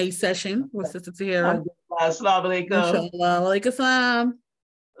Q&A session with Sister Tahirah. Assalamu alaikum. Inshallah. Wa alaikum salam.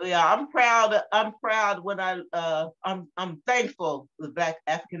 Yeah, I'm proud when I'm thankful for the Black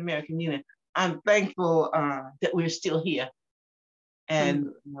African American community. I'm thankful that we're still here and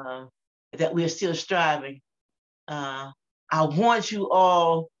that we're still striving. I want you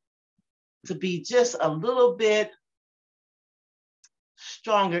all to be just a little bit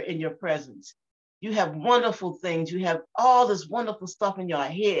stronger in your presence. You have wonderful things. You have all this wonderful stuff in your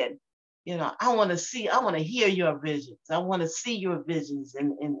head. You know, I want to hear your visions. I want to see your visions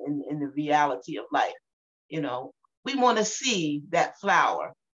in the reality of life. You know, we want to see that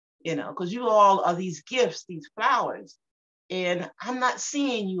flower, you know, because you all are these gifts, these flowers. And I'm not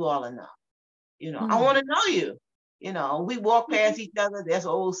seeing you all enough. You know, I want to know you. You know, we walk past each other. There's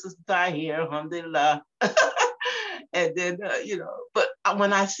old Sister Tahirah, alhamdulillah. And then, you know, but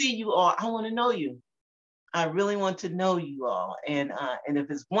when I see you all, I want to know you. I really want to know you all. And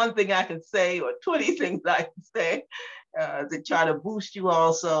if it's one thing I can say or 20 things I can say to try to boost you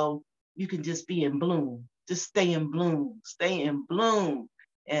all so you can just be in bloom. Just stay in bloom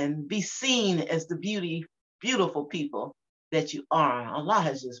and be seen as the beautiful people that you are. Allah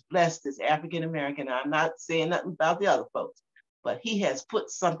has just blessed this African American. I'm not saying nothing about the other folks, but he has put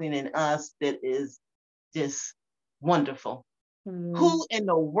something in us that is just wonderful. Who in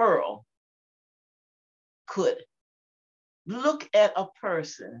the world could look at a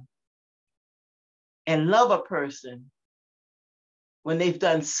person and love a person when they've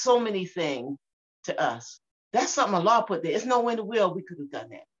done so many things to us? That's something Allah put there. There's no way in the world we could have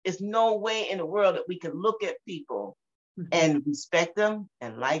done that. There's no way in the world that we could look at people and respect them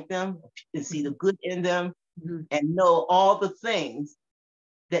and like them and see the good in them and know all the things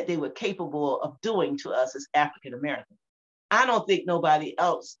that they were capable of doing to us as African Americans. I don't think nobody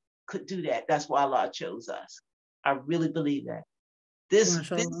else could do that. That's why Allah chose us. I really believe that. This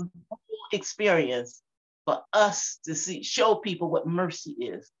whole experience for us to show people what mercy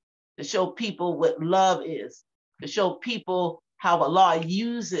is, to show people what love is, to show people how Allah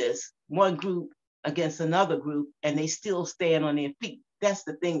uses one group against another group and they still stand on their feet. That's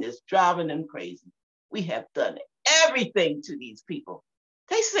the thing that's driving them crazy. We have done everything to these people.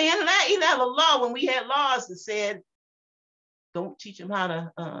 They saying La ilaha illallah when we had laws that said, don't teach them how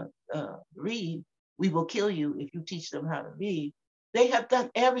to read. We will kill you if you teach them how to read. They have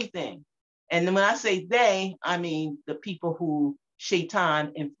done everything. And when I say they, I mean the people who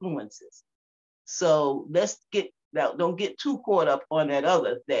Shaitan influences. So don't get too caught up on that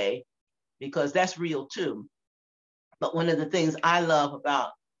other they, because that's real too. But one of the things I love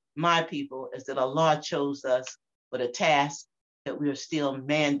about my people is that Allah chose us for the task that we are still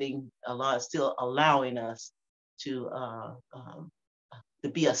manding. Allah is still allowing us to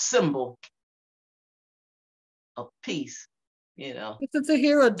be a symbol of peace, you know.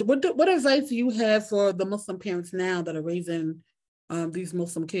 Tahirah, what advice do you have for the Muslim parents now that are raising these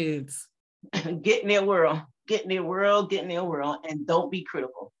Muslim kids? Get in their world, and don't be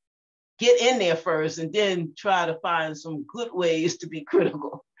critical. Get in there first and then try to find some good ways to be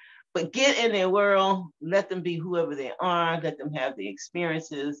critical. But get in their world, let them be whoever they are, let them have the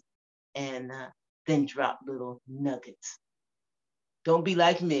experiences, and then drop little nuggets. Don't be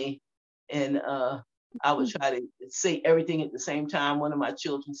like me. And I would try to say everything at the same time. One of my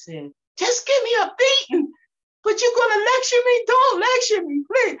children said, just give me a beating. But you're going to lecture me? Don't lecture me,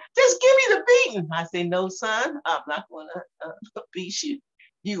 please. Just give me the beating. I say, no, son, I'm not going to beat you.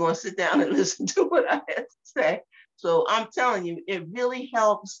 You're going to sit down and listen to what I have to say. So I'm telling you, it really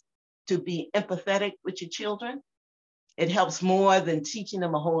helps to be empathetic with your children. It helps more than teaching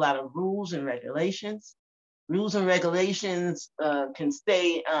them a whole lot of rules and regulations. Rules and regulations can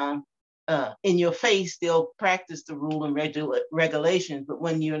stay in your face. They'll practice the rule and regulations, but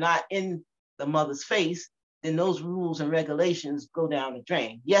when you're not in the mother's face, then those rules and regulations go down the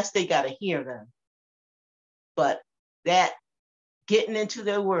drain. Yes, they got to hear them, but that getting into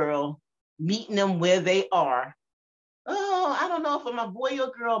their world, meeting them where they are. Oh, I don't know if I'm a boy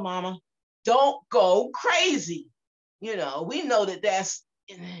or girl, mama. Don't go crazy. You know, we know that's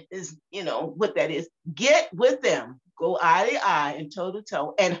what that is. Get with them. Go eye to eye and toe to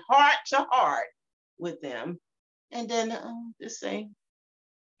toe and heart to heart with them. And then just say,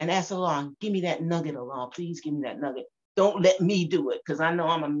 and ask Allah, give me that nugget, Allah. Please give me that nugget. Don't let me do it, because I know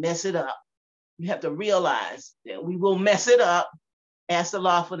I'm going to mess it up. You have to realize that we will mess it up. Ask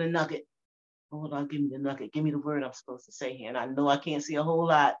Allah for the nugget. Hold on, give me the nugget. Give me the word I'm supposed to say here. And I know I can't see a whole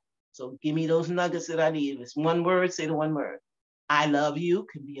lot. So give me those nuggets that I need. If it's one word, say the one word. I love you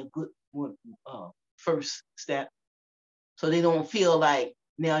can be a good one, first step. So they don't feel like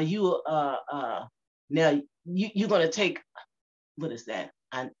now you're going to take, what is that?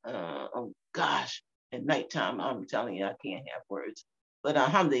 Oh gosh, at nighttime, I'm telling you, I can't have words. But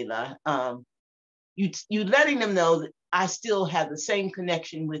alhamdulillah, you letting them know that I still have the same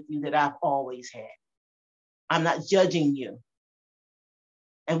connection with you that I've always had. I'm not judging you.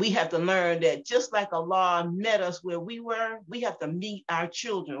 And we have to learn that just like Allah met us where we were, we have to meet our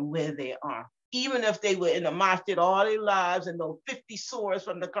children where they are. Even if they were in the masjid all their lives and those 50 surahs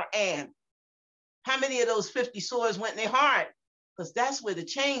from the Quran. How many of those 50 surahs went in their heart? Because that's where the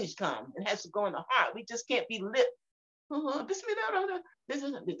change comes. It has to go in the heart. We just can't be lip.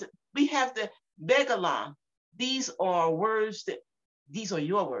 We have to beg Allah. These are words these are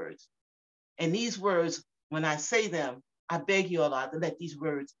your words. And these words, when I say them, I beg you, Allah, to let these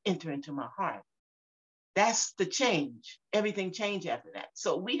words enter into my heart. That's the change. Everything changed after that.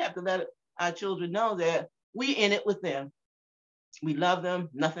 So we have to let our children know that we're in it with them. We love them.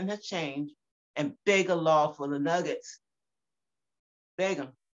 Nothing has changed. And beg Allah for the nuggets. Beg him.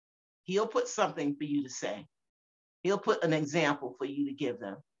 He'll put something for you to say. He'll put an example for you to give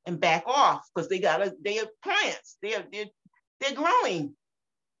them. And back off, because they are plants. They're growing.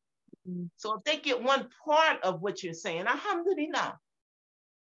 So if they get one part of what you're saying, alhamdulillah.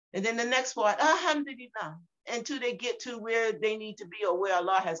 And then the next part, alhamdulillah. Until they get to where they need to be or where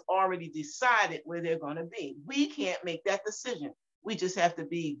Allah has already decided where they're going to be. We can't make that decision. We just have to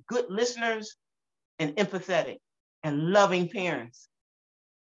be good listeners and empathetic and loving parents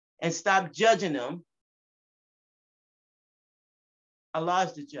and stop judging them. Allah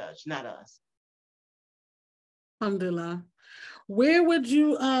is the judge, not us. Alhamdulillah. Where would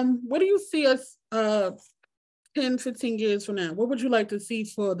you, what do you see us 10, 15 years from now? What would you like to see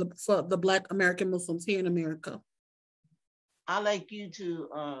for the Black American Muslims here in America? I like you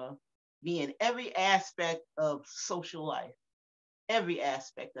to be in every aspect of social life, every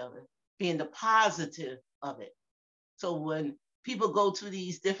aspect of it, being the positive of it. So when people go to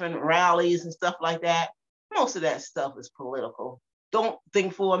these different rallies and stuff like that, most of that stuff is political. Don't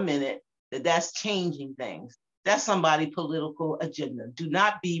think for a minute that that's changing things. That's somebody's political agenda. Do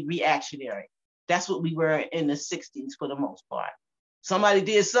not be reactionary. That's what we were in the 60s for the most part. Somebody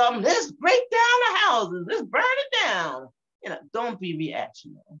did something, let's break down the houses, let's burn it down. Don't be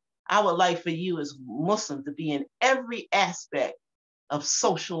reactionary. I would like for you as Muslims to be in every aspect of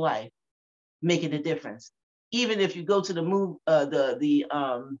social life, making a difference. Even if you go to the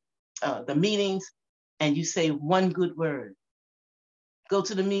meetings and you say one good word. Go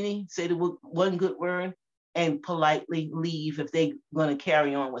to the meeting, say the one good word, and politely leave if they're going to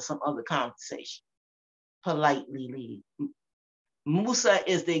carry on with some other conversation. Politely leave. Musa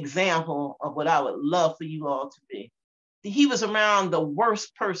is the example of what I would love for you all to be. He was around the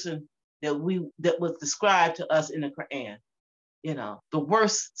worst person that was described to us in the Quran. The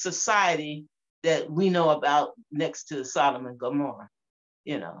worst society that we know about next to Sodom and Gomorrah.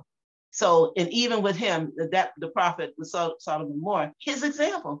 So, and even with him, the prophet was Sodom and Gomorrah, his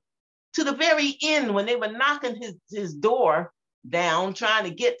example. To the very end, when they were knocking his door down, trying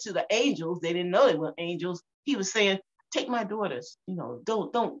to get to the angels, they didn't know they were angels. He was saying, "Take my daughters.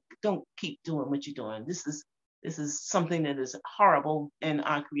 Don't keep doing what you're doing. This is something that is horrible, and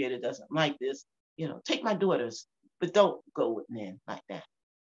our Creator doesn't like this. Take my daughters, but don't go with men like that."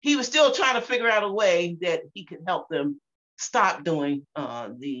 He was still trying to figure out a way that he could help them stop doing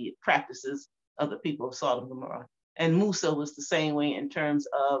the practices of the people of Sodom and Gomorrah. And Musa was the same way in terms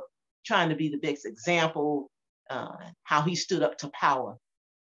of trying to be the best example, how he stood up to power.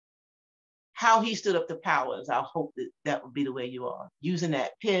 How he stood up to power is I hope that would be the way you are. Using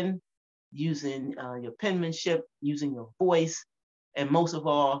that pen, using your penmanship, using your voice, and most of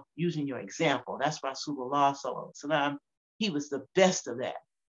all, using your example. That's Rasulullah Sallallahu Alaihi Wasallam. He was the best of that.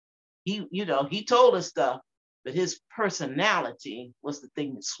 He told us stuff, but his personality was the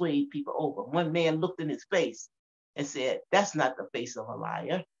thing that swayed people over. One man looked in his face and said, "That's not the face of a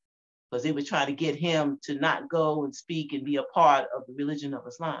liar," because they were trying to get him to not go and speak and be a part of the religion of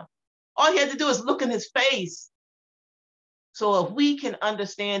Islam. All he had to do is look in his face. So if we can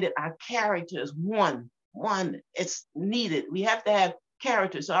understand that our character is one, it's needed. We have to have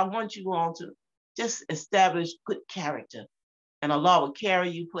character. So I want you all to just establish good character. And Allah will carry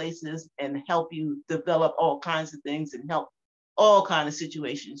you places and help you develop all kinds of things and help all kinds of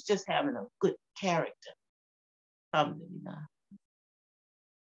situations, just having a good character. Alhamdulillah.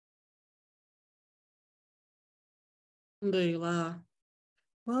 Alhamdulillah.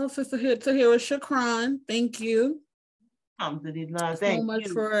 Well, Sister Tahirah, shukran. Thank you. Alhamdulillah. So much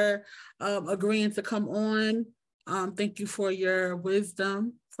for agreeing to come on. Thank you for your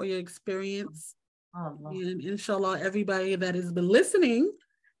wisdom, for your experience. And inshallah, everybody that has been listening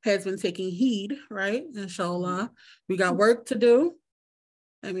has been taking heed, right? Inshallah, we got work to do.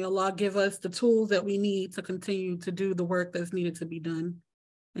 And may Allah give us the tools that we need to continue to do the work that's needed to be done.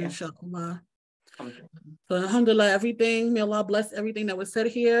 Yes. Inshallah. So alhamdulillah, everything, may Allah bless everything that was said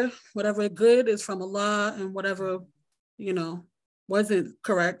here. Whatever good is from Allah, and whatever, wasn't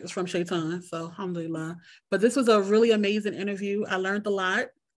correct. It's from Shaitan. So alhamdulillah. But this was a really amazing interview. I learned a lot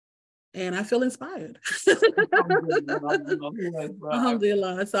and I feel inspired.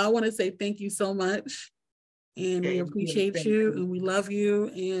 Alhamdulillah. So I want to say thank you so much. And we appreciate you and we love you.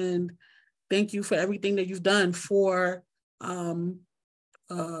 And thank you for everything that you've done for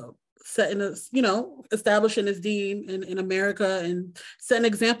setting us, you know, establishing this deen in America and setting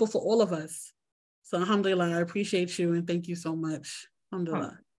an example for all of us. So alhamdulillah, I appreciate you and thank you so much.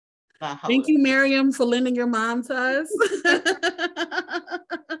 Alhamdulillah. Thank you, Miriam, for lending your mom to us.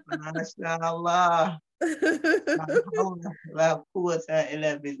 MashaAllah.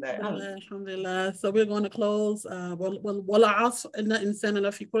 Alhamdulillah. So we're going to close. والعصر إن الإنسان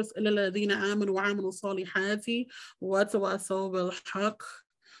لفي خسر إلا الذين آمنوا وعملوا الصالحات وتواصوا بالحق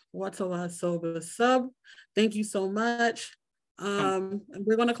وتواصوا بالصبر. Thank you so much. And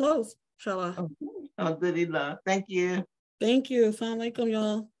we're going to close, inshallah. Alhamdulillah. Thank you. Thank you. Assalamu alaikum,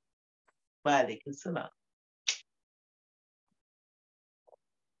 y'all. Wa alaikum salam.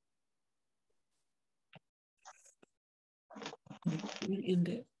 We end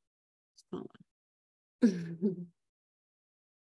it.